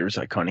it. Vader's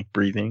iconic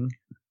breathing.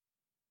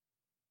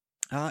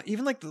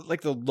 Even like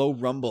the low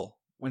rumble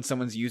when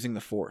someone's using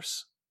the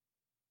Force.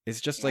 It's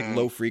just like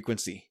low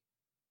frequency.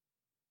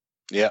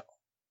 Yeah.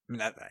 I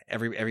mean,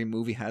 every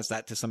movie has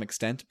that to some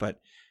extent, but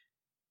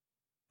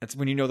that's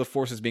when you know the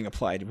Force is being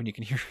applied, when you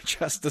can hear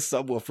just the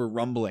subwoofer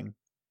rumbling.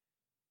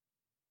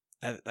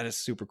 That is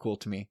super cool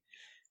to me.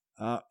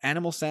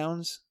 Animal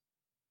sounds,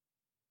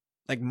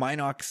 like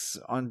Minox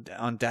on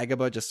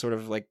Dagobah, just sort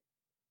of like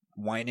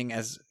whining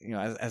as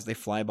as they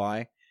fly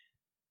by.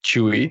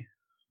 Chewie.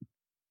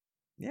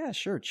 Yeah,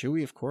 sure,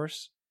 Chewie, of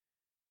course.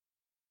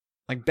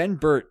 Like Ben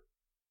Burt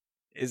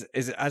is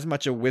as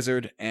much a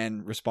wizard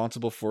and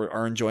responsible for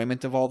our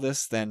enjoyment of all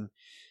this than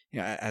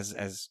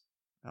as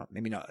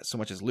maybe not so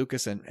much as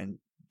Lucas and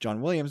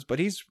John Williams, but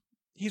he's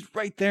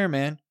right there,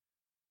 man.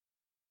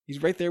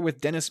 He's right there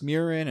with Dennis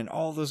Muren and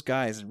all those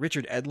guys and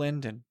Richard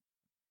Edlund and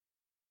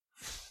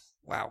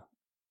wow.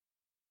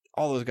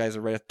 All those guys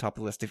are right at the top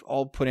of the list. They've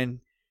all put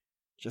in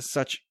just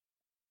such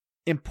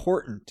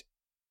important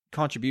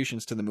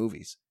contributions to the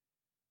movies.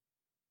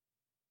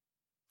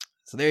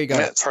 So there you go.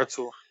 Yeah, it's hard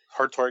to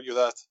argue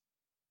that.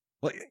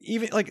 Well,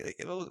 even like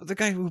the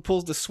guy who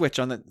pulls the switch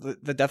on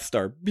the Death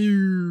Star.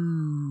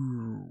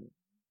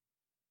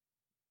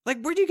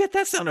 Like, where do you get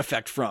that sound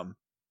effect from?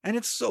 And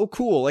it's so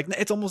cool. Like,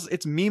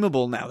 it's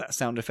memeable now, that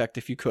sound effect,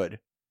 if you could.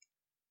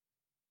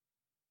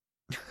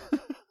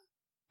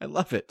 I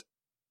love it.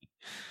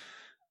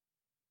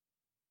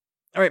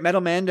 All right,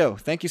 Metal Mando.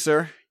 Thank you,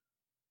 sir.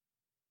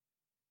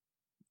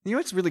 You know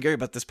what's really great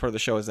about this part of the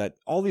show is that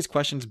all these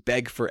questions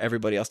beg for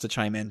everybody else to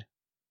chime in.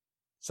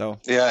 So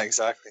yeah,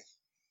 exactly.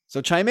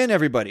 So chime in,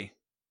 everybody.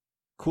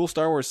 Cool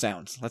Star Wars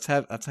sounds. Let's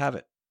have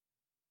it.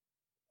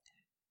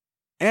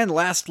 And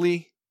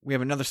lastly, we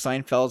have another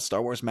Seinfeld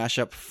Star Wars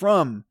mashup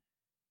from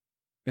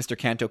Mr.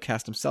 Canto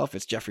Cast himself.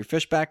 It's Jeffrey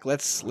Fishback.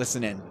 Let's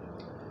listen in.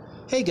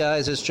 Hey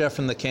guys, it's Jeff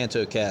from the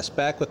Canto Cast,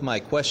 back with my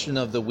question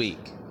of the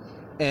week.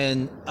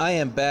 And I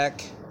am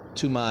back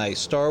to my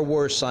Star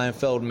Wars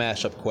Seinfeld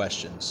mashup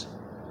questions.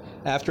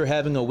 After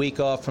having a week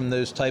off from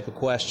those type of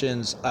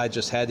questions, I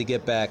just had to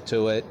get back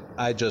to it.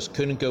 I just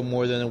couldn't go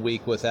more than a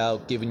week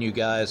without giving you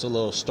guys a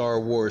little Star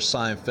Wars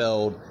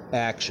Seinfeld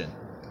action.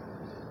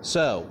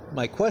 So,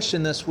 my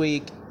question this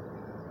week,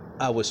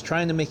 I was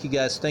trying to make you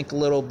guys think a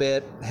little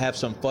bit, have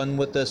some fun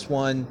with this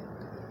one.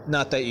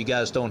 Not that you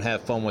guys don't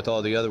have fun with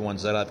all the other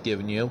ones that I've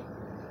given you.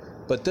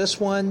 But this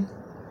one,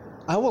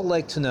 I would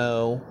like to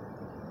know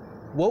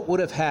what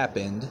would have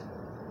happened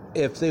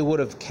if they would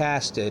have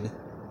casted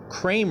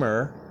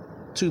Kramer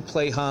to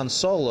play Han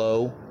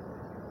Solo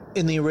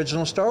in the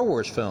original Star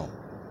Wars film.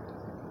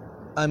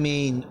 I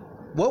mean,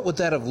 what would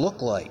that have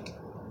looked like?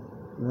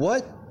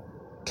 What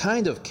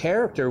kind of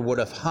character would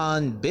have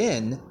Han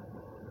been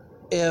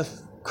if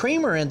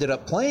Kramer ended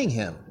up playing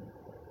him?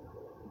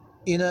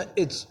 You know,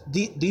 it's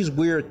these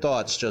weird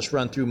thoughts just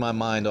run through my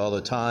mind all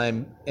the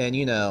time, and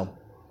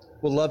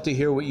would love to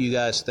hear what you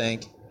guys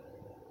think.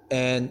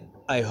 And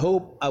I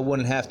hope I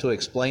wouldn't have to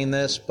explain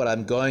this, but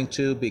I'm going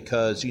to,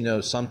 because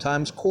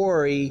sometimes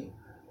Corey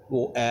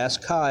will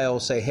ask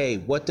Kyle, say, hey,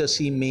 what does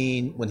he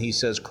mean when he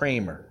says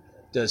Kramer?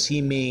 Does he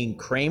mean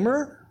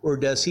Kramer or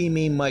does he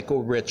mean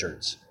Michael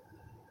Richards?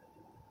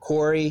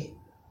 Corey,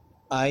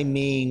 I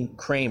mean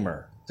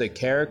Kramer, the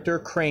character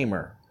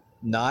Kramer,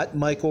 not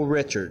Michael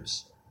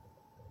Richards.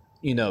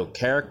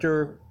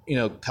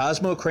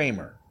 Cosmo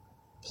Kramer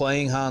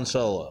playing Han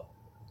Solo.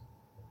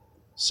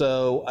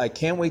 So I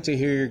can't wait to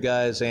hear your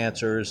guys'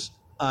 answers.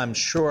 I'm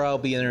sure I'll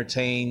be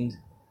entertained,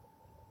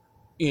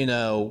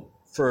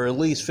 for at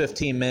least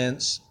 15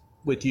 minutes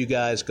with you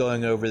guys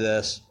going over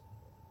this.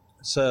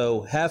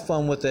 So have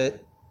fun with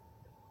it.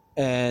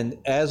 And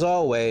as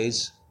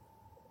always,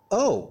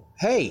 oh,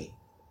 hey,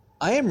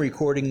 I am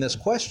recording this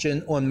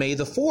question on May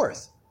the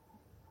 4th.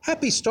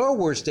 Happy Star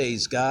Wars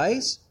Days,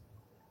 guys.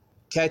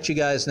 Catch you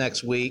guys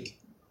next week.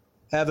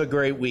 Have a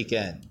great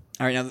weekend.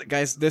 All right, now,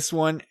 guys, this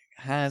one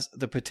has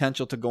the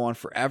potential to go on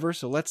forever,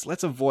 so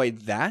let's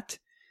avoid that.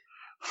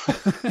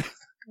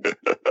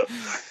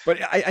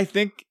 But I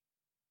think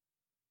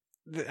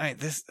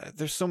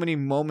there's so many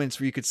moments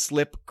where you could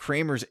slip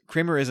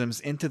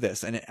Kramerisms into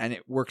this, and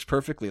it works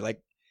perfectly.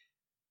 Like,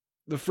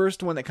 the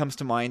first one that comes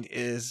to mind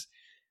is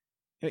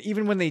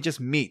even when they just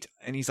meet,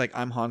 and he's like,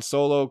 "I'm Han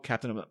Solo,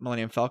 Captain of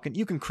Millennium Falcon."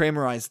 You can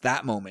Kramerize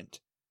that moment.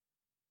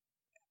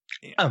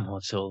 I'm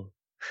Han Solo.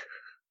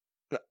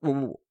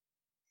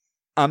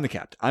 I'm the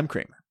captain. I'm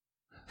Kramer.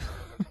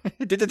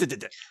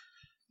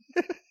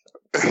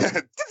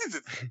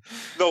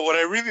 No, what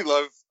I really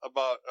love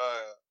about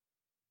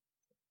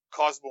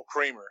Cosmo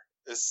Kramer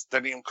is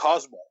the name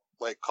Cosmo,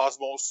 like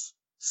cosmos,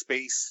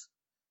 space.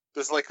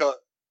 There's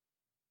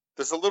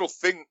a little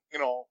thing,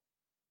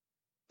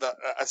 that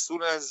as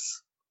soon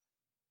as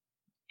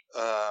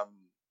I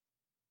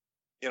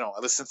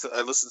listen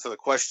to the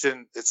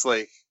question, it's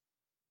like,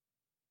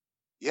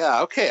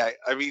 yeah, okay.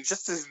 I mean,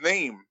 just his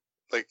name,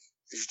 like,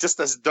 he's just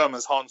as dumb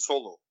as Han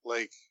Solo,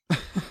 like.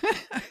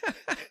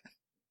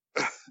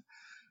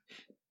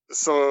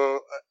 So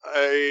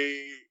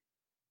I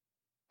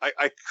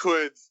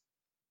could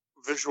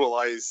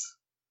visualize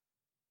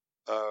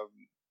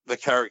the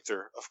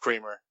character of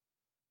Kramer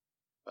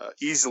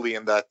easily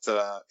in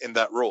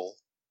that role,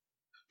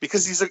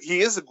 because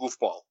he is a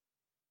goofball.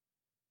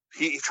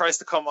 He tries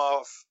to come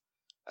off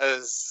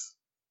as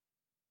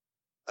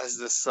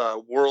this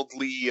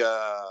worldly,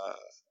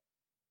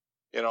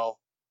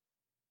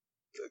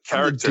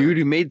 character. The dude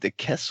who made the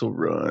Kessel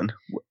Run.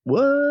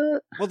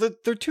 What? Well,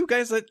 they're two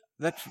guys that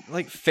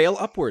like fail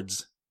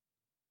upwards.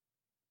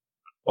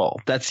 Well,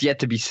 that's yet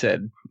to be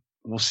said.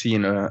 We'll see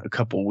in a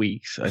couple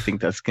weeks. I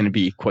think that's going to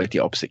be quite the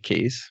opposite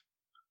case.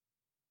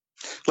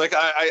 Like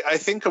I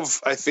think of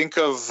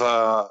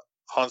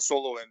Han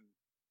Solo in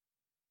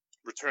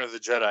Return of the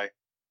Jedi,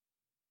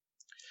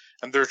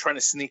 and they're trying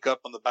to sneak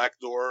up on the back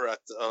door at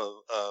the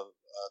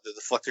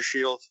deflector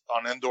shield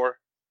on Endor,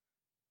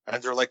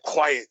 and they're like,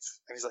 quiet,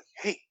 and he's like,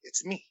 hey,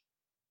 it's me.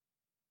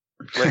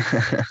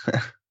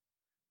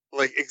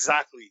 Like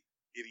exactly,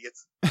 idiot.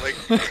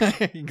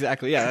 Like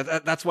exactly, yeah.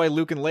 That's why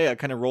Luke and Leia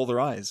kind of roll their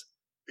eyes.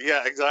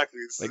 Yeah,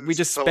 exactly. We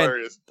just spent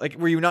hilarious. Like,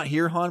 were you not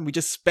here, Han? We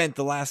just spent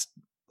the last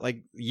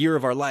like year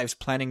of our lives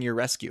planning your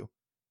rescue,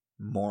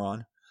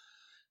 moron.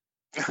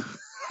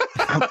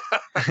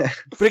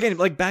 But again,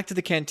 like back to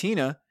the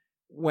cantina,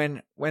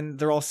 when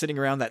they're all sitting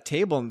around that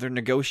table and they're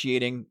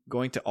negotiating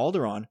going to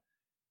Alderaan,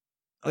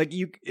 like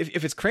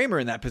if it's Kramer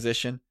in that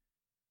position,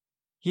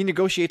 he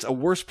negotiates a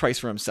worse price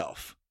for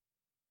himself.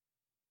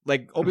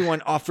 Like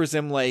Obi-Wan offers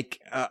him like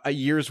a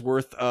year's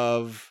worth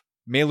of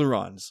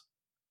Mailurons,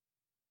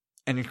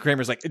 and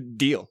Kramer's like,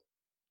 deal.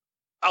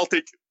 I'll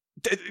take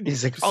it.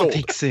 He's like, I'll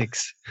take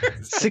 6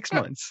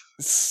 months.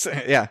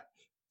 Yeah.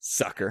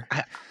 Sucker.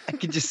 I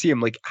could just see him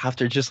like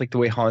after just like the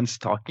way Han's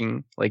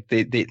talking, like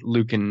they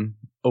Luke and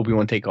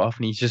Obi-Wan take off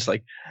and he's just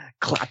like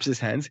claps his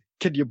hands.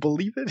 Can you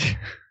believe it?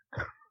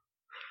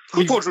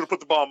 Who told you to put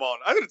the bomb on?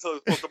 I didn't tell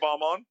you to put the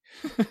bomb on.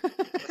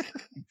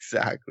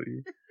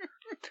 Exactly.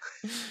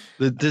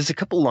 There's a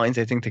couple lines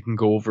I think that can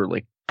go over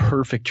like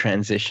perfect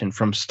transition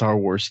from Star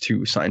Wars to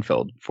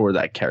Seinfeld for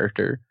that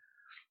character.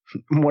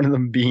 One of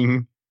them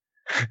being,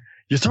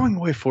 "You're throwing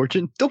away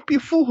fortune. Don't be a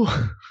fool."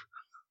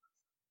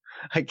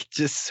 I could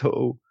just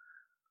so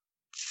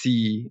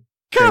see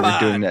Kramer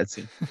doing that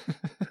scene.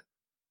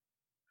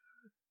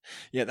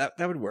 Yeah, that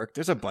would work.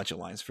 There's a bunch of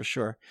lines for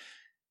sure.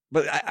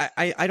 But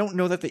I don't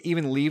know that they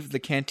even leave the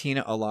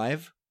cantina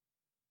alive.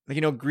 Like,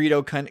 you know,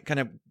 Greedo kind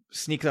of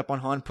sneaks up on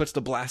Han, puts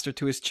the blaster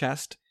to his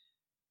chest,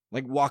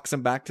 like walks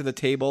him back to the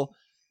table.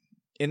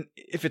 And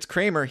if it's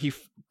Kramer,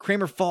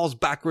 Kramer falls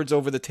backwards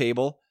over the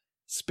table,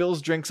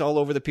 spills drinks all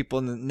over the people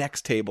in the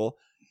next table,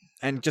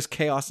 and just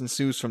chaos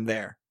ensues from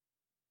there.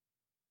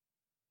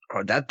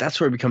 Oh, that's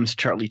where it becomes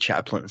Charlie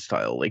Chaplin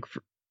style. Like,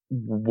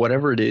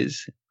 whatever it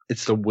is,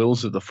 it's the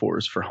wills of the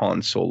Force for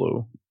Han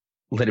Solo.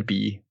 Let it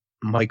be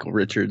Michael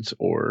Richards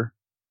or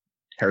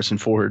Harrison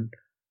Ford.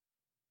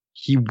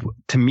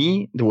 To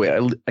me, the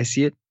way I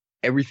see it,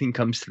 everything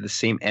comes to the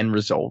same end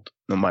result,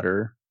 no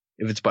matter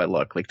if it's by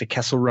luck. Like the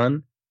Kessel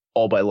Run,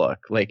 all by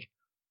luck. Like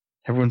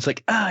everyone's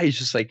like, he's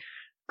just like,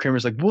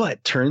 Kramer's like,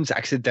 what? Turns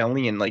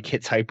accidentally and like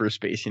hits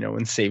hyperspace, you know,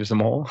 and saves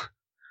them all.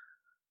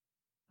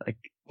 Like,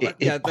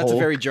 that's a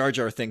very Jar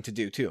Jar thing to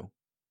do too.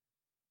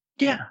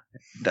 Yeah,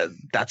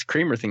 that's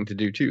Kramer thing to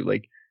do too.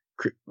 Like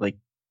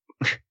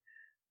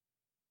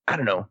I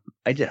don't know.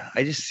 I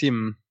just see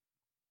him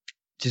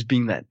just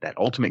being that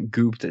ultimate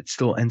goof that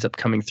still ends up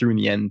coming through in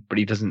the end, but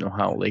he doesn't know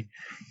how. Like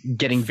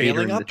getting failing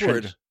Vader in upward.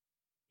 The trench.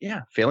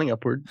 Yeah, failing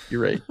upward.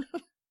 You're right.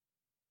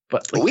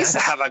 But like, we used to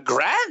have a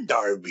grand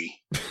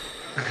derby.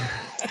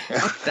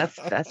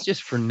 that's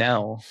just for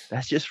now.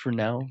 That's just for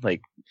now.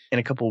 Like in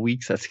a couple of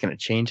weeks, that's gonna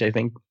change, I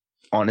think,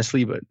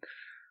 honestly. But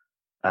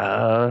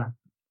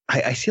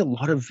I see a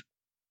lot of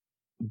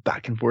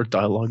back and forth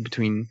dialogue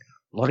between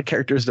a lot of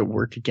characters that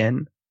work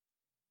again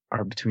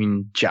are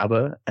between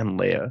Jabba and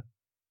Leia.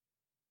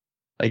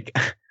 Like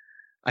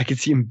I could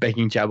see him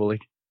begging Jabba,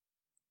 like,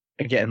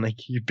 again,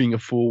 like, you being a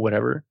fool,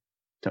 whatever.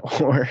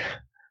 Or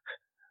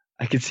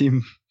I could see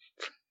him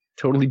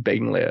totally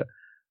begging Leia,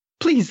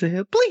 please,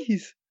 Leia,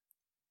 please.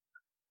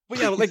 Well,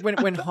 yeah, like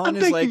when Han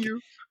is like,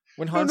 you.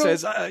 when Han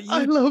says,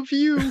 I love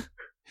you.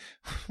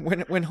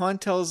 When Han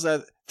tells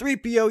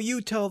 3PO,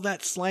 you tell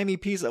that slimy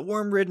piece of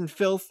worm-ridden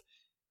filth.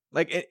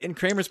 Like in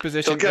Kramer's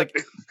position, like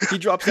he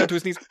drops down to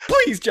his knees.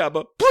 Please,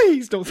 Jabba,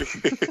 please don't.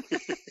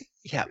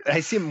 Yeah, I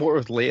see him more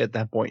with Leia at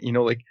that point, you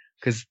know, like,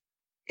 because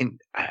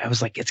I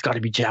was like, it's got to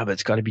be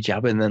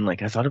Jabba, and then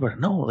like I thought about it.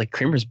 No, like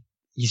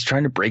he's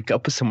trying to break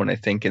up with someone, I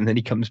think, and then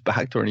he comes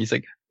back to her and he's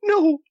like,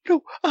 no,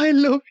 I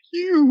love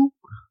you.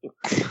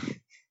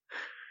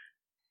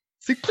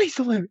 It's like, please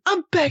don't let me.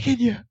 I'm begging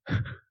you.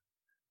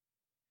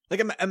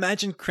 Like,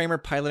 imagine Kramer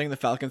piloting the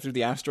Falcon through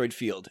the asteroid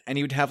field, and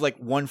he would have like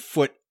 1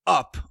 foot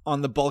up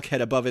on the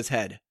bulkhead above his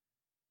head,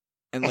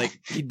 and like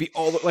he'd be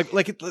all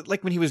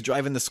like when he was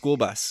driving the school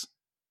bus.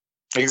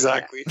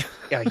 Exactly.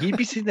 Yeah, he'd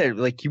be sitting there,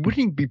 like, he wouldn't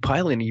even be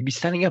piloting. He'd be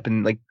standing up,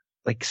 and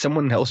like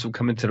someone else would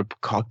come into the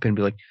cockpit and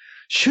be like,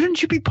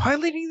 shouldn't you be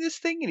piloting this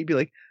thing? And he'd be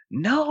like,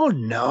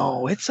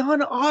 no, it's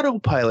on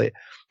autopilot.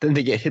 Then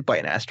they get hit by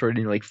an asteroid and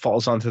he like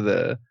falls onto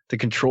the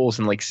controls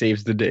and like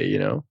saves the day, you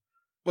know?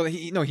 Well,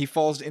 he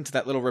falls into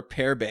that little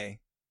repair bay.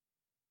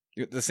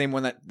 The same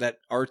one that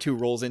R2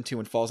 rolls into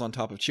and falls on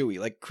top of Chewie.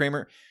 Like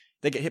Kramer,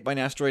 they get hit by an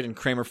asteroid and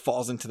Kramer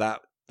falls into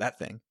that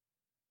thing.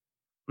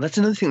 That's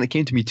another thing that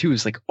came to me too,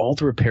 is like all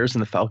the repairs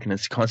in the Falcon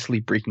is constantly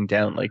breaking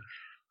down. Like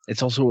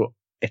it's also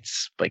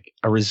it's like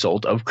a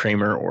result of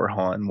Kramer or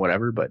Han,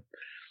 whatever, but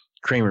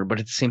Kramer. But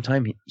at the same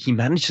time, he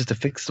manages to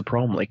fix the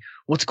problem. Like,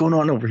 what's going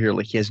on over here?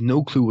 Like, he has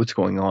no clue what's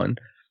going on,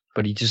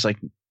 but he just like,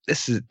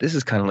 this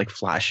is kind of like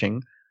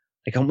flashing.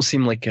 Like, almost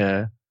seemed like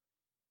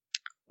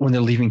when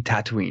they're leaving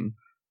Tatooine,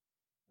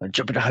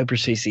 jumping to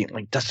hyperspace,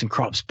 like Dustin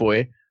Crops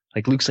boy.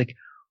 Like, Luke's like,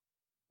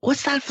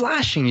 what's that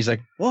flashing? He's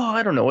like, well,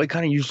 I don't know. I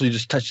kind of usually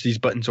just touch these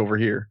buttons over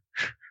here.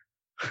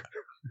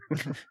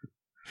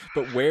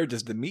 But where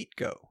does the meat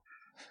go?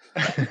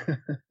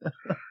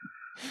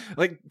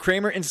 Like,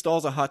 Kramer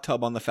installs a hot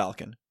tub on the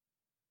Falcon.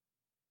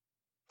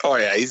 Oh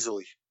yeah,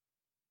 easily.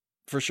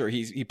 For sure.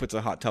 He puts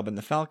a hot tub in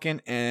the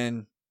Falcon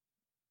and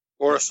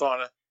Or a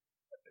sauna.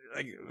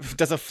 like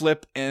does a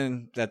flip,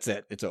 and that's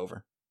it. It's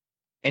over.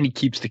 And he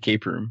keeps the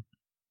cape room.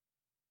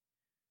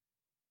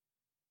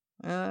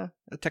 A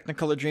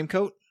Technicolor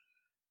Dreamcoat.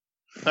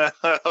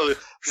 I was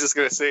just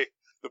gonna say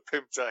the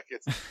pimp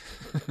jacket.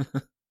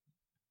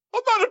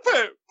 I'm not a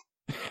pimp.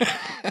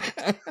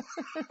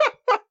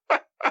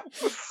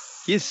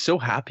 He is so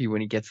happy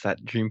when he gets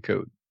that dream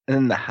coat, and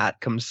then the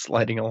hat comes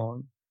sliding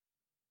along.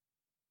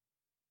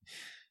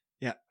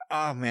 Yeah.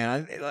 Oh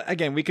man.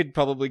 Again, we could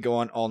probably go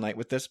on all night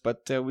with this,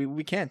 but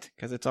we can't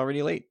because it's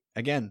already late.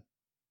 Again.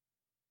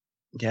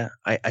 Yeah,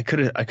 I could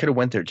have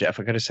went there, Jeff.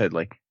 I could have said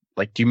like,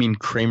 do you mean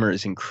Kramer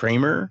is in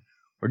Kramer,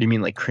 or do you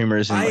mean like Kramer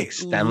is in like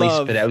Stanley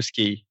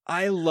Spadowski?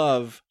 I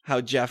love how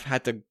Jeff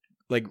had to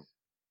like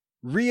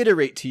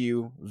reiterate to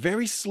you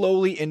very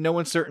slowly in no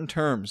uncertain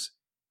terms.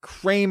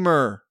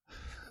 Kramer.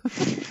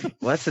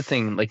 Well, that's the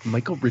thing. Like,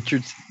 Michael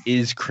Richards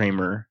is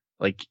Kramer.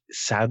 Like,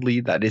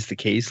 sadly, that is the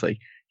case. Like,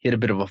 he had a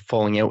bit of a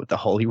falling out with the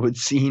Hollywood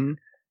scene.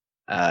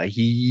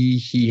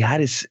 He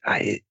had his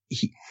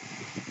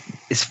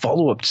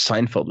follow up to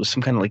Seinfeld was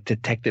some kind of like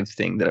detective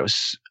thing that I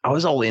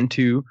was all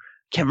into.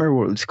 Can't remember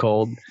what it was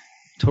called.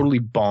 Totally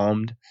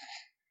bombed.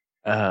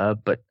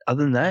 But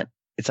other than that,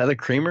 it's either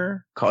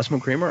Kramer, Cosmo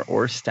Kramer,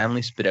 or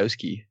Stanley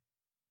Spadowski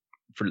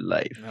for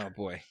life. Oh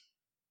boy.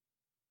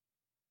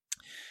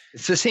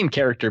 It's the same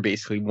character,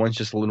 basically. One's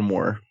just a little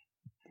more.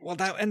 Well,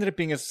 that ended up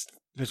being his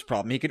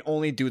problem. He could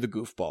only do the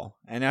goofball.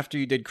 And after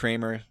you did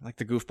Kramer, like,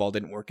 the goofball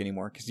didn't work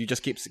anymore because you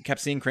just kept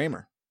seeing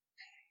Kramer.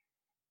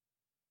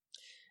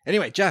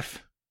 Anyway,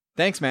 Jeff,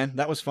 thanks, man.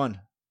 That was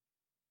fun.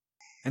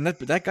 And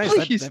that guys,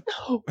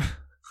 no.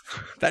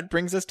 That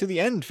brings us to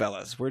the end,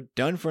 fellas. We're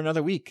done for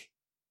another week.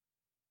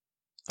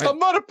 I'm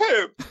not a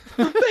pimp.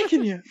 I'm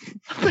begging you.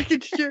 I'm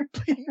begging you,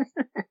 please.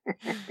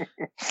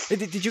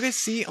 Did you guys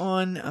see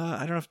on, I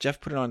don't know if Jeff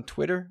put it on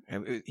Twitter.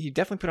 He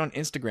definitely put it on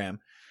Instagram.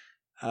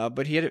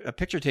 But he had a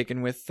picture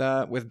taken with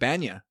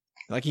Banya.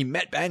 Like, he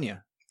met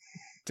Banya.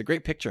 It's a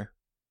great picture.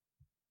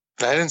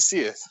 I didn't see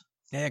it.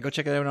 Yeah, go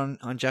check it out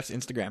on Jeff's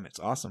Instagram. It's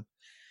awesome.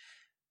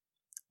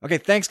 Okay,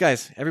 thanks,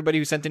 guys. Everybody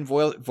who sent in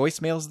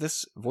voicemails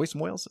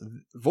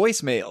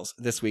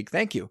this week.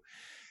 Thank you.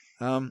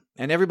 And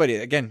everybody,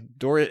 again,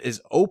 door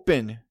is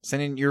open.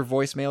 Send in your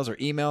voicemails or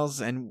emails,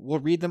 and we'll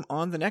read them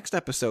on the next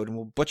episode, and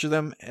we'll butcher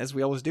them as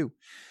we always do.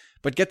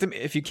 But get them,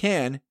 if you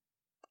can,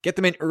 get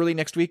them in early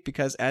next week,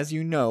 because as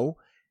you know,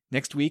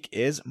 next week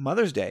is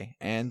Mother's Day,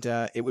 and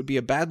it would be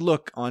a bad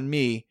look on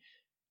me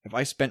if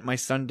I spent my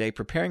Sunday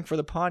preparing for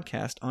the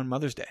podcast on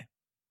Mother's Day.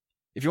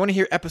 If you want to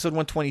hear episode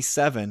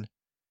 127,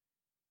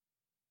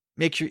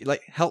 make sure,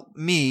 help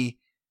me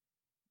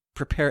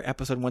prepare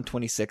episode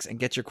 126 and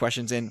get your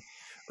questions in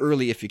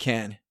early if you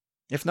can.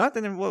 If not,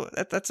 then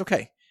that's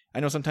okay. I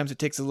know sometimes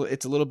it's a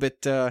little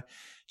bit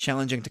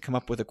challenging to come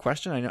up with a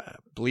question. I know,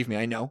 believe me,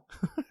 I know.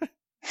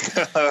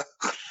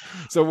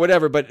 So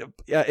whatever, but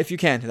if you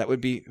can, that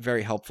would be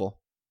very helpful.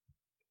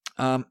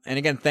 And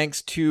again,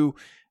 thanks to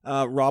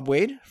Rob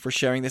Wade for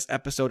sharing this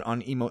episode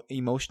on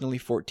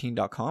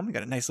emotionally14.com. We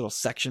got a nice little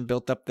section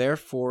built up there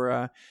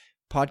for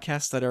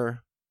podcasts that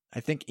are, I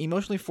think,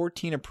 Emotionally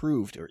 14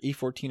 approved, or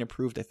E14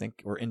 approved, I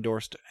think, or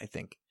endorsed, I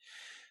think.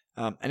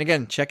 And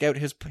again, check out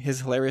his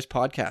hilarious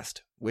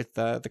podcast with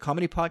the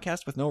comedy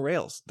podcast with no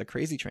rails, The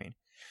Crazy Train.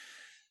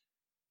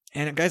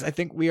 And guys, I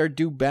think we are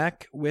due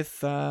back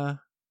with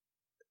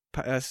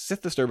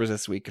Sith Disturbers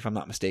this week, if I'm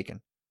not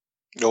mistaken.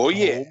 Oh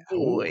yeah.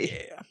 Oh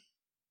yeah.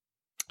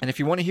 And if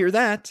you want to hear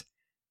that,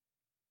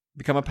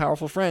 become a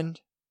powerful friend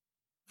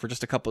for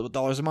just a couple of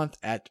dollars a month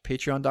at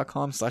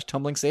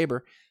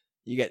patreon.com/tumblingsaber.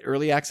 You get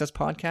early access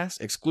podcasts,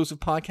 exclusive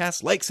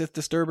podcasts like Sith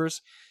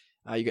Disturbers.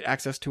 You get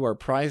access to our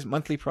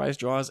monthly prize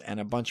draws and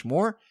a bunch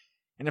more.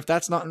 And if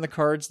that's not in the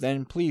cards,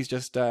 then please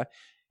just head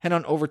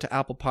on over to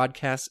Apple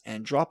Podcasts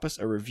and drop us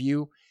a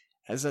review,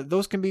 as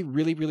those can be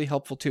really, really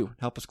helpful too.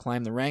 Help us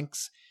climb the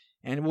ranks,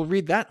 and we'll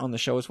read that on the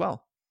show as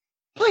well.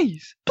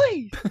 Please.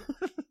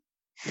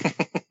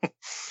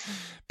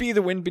 Be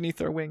the wind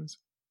beneath our wings.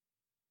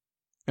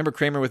 Remember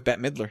Kramer with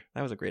Bette Midler?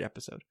 That was a great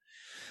episode.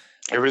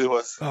 It really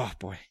was. Oh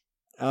boy.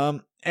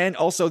 And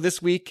also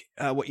this week,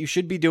 what you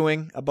should be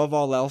doing above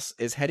all else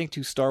is heading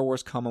to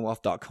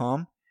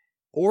StarWarsCommonwealth.com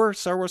or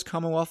Star Wars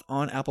Commonwealth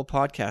on Apple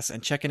Podcasts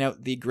and checking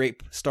out the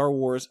great Star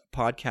Wars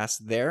podcast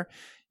there.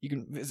 You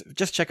can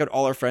just check out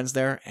all our friends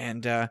there,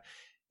 and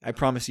I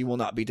promise you will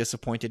not be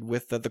disappointed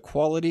with the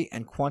quality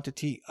and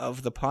quantity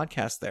of the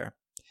podcast there.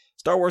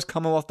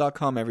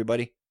 StarWarsCommonwealth.com,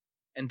 everybody.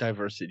 And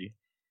diversity.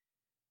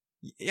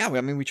 Yeah,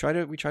 I mean, we try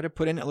to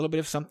put in a little bit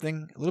of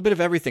something, a little bit of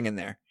everything in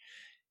there.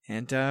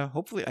 And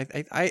hopefully,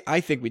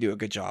 I think we do a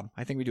good job.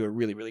 I think we do a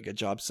really, really good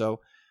job. So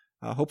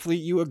hopefully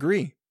you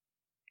agree.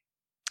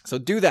 So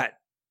do that.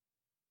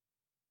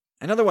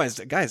 And otherwise,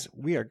 guys,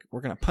 we're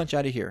going to punch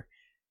out of here.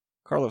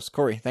 Carlos,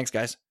 Corey, thanks,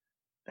 guys.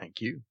 Thank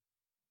you.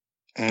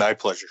 My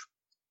pleasure.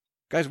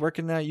 Guys, where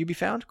can you be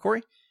found,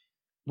 Corey?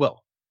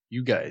 Well,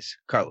 you guys,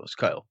 Carlos,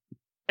 Kyle,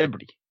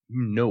 everybody,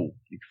 you know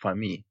you can find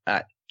me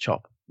at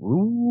Chop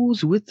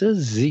Rules with a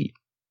Z,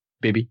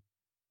 baby.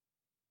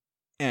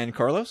 And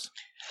Carlos?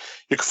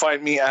 You can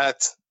find me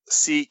at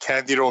C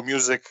Candido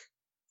Music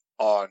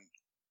on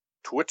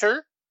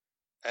Twitter,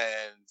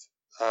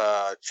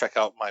 and check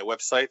out my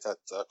website at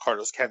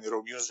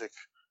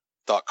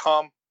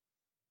carloscandidomusic.com.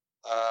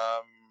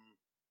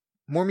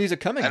 More music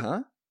coming,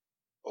 huh?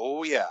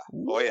 Oh yeah.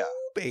 Oh yeah.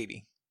 Ooh,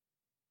 baby.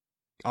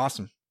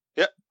 Awesome.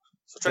 Yep.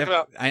 So check it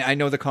out. I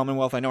know the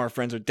Commonwealth. I know our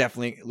friends are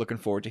definitely looking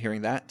forward to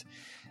hearing that.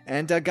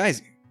 And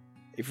guys,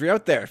 if you're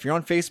out there, if you're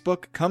on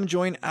Facebook, come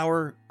join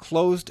our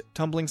closed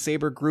Tumbling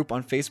Saber group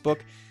on Facebook.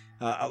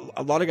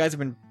 A lot of guys have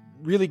been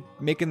really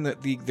making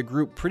the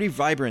group pretty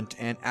vibrant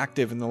and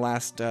active in the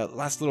last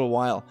little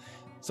while.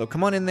 So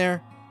come on in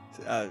there,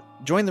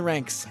 join the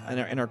ranks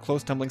in our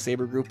closed Tumbling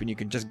Saber group, and you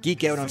can just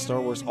geek out on Star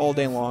Wars all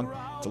day long.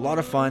 It's a lot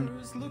of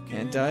fun.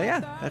 And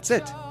yeah, that's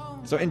it.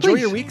 So enjoy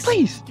your weeks.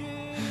 Please.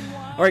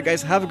 All right,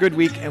 guys, have a good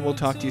week, and we'll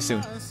talk to you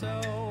soon.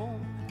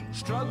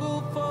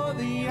 Struggle for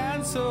the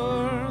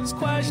answers,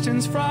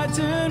 questions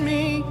frighten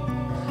me.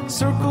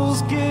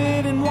 Circles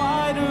getting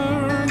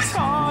wider, it's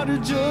harder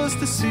just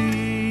to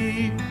see.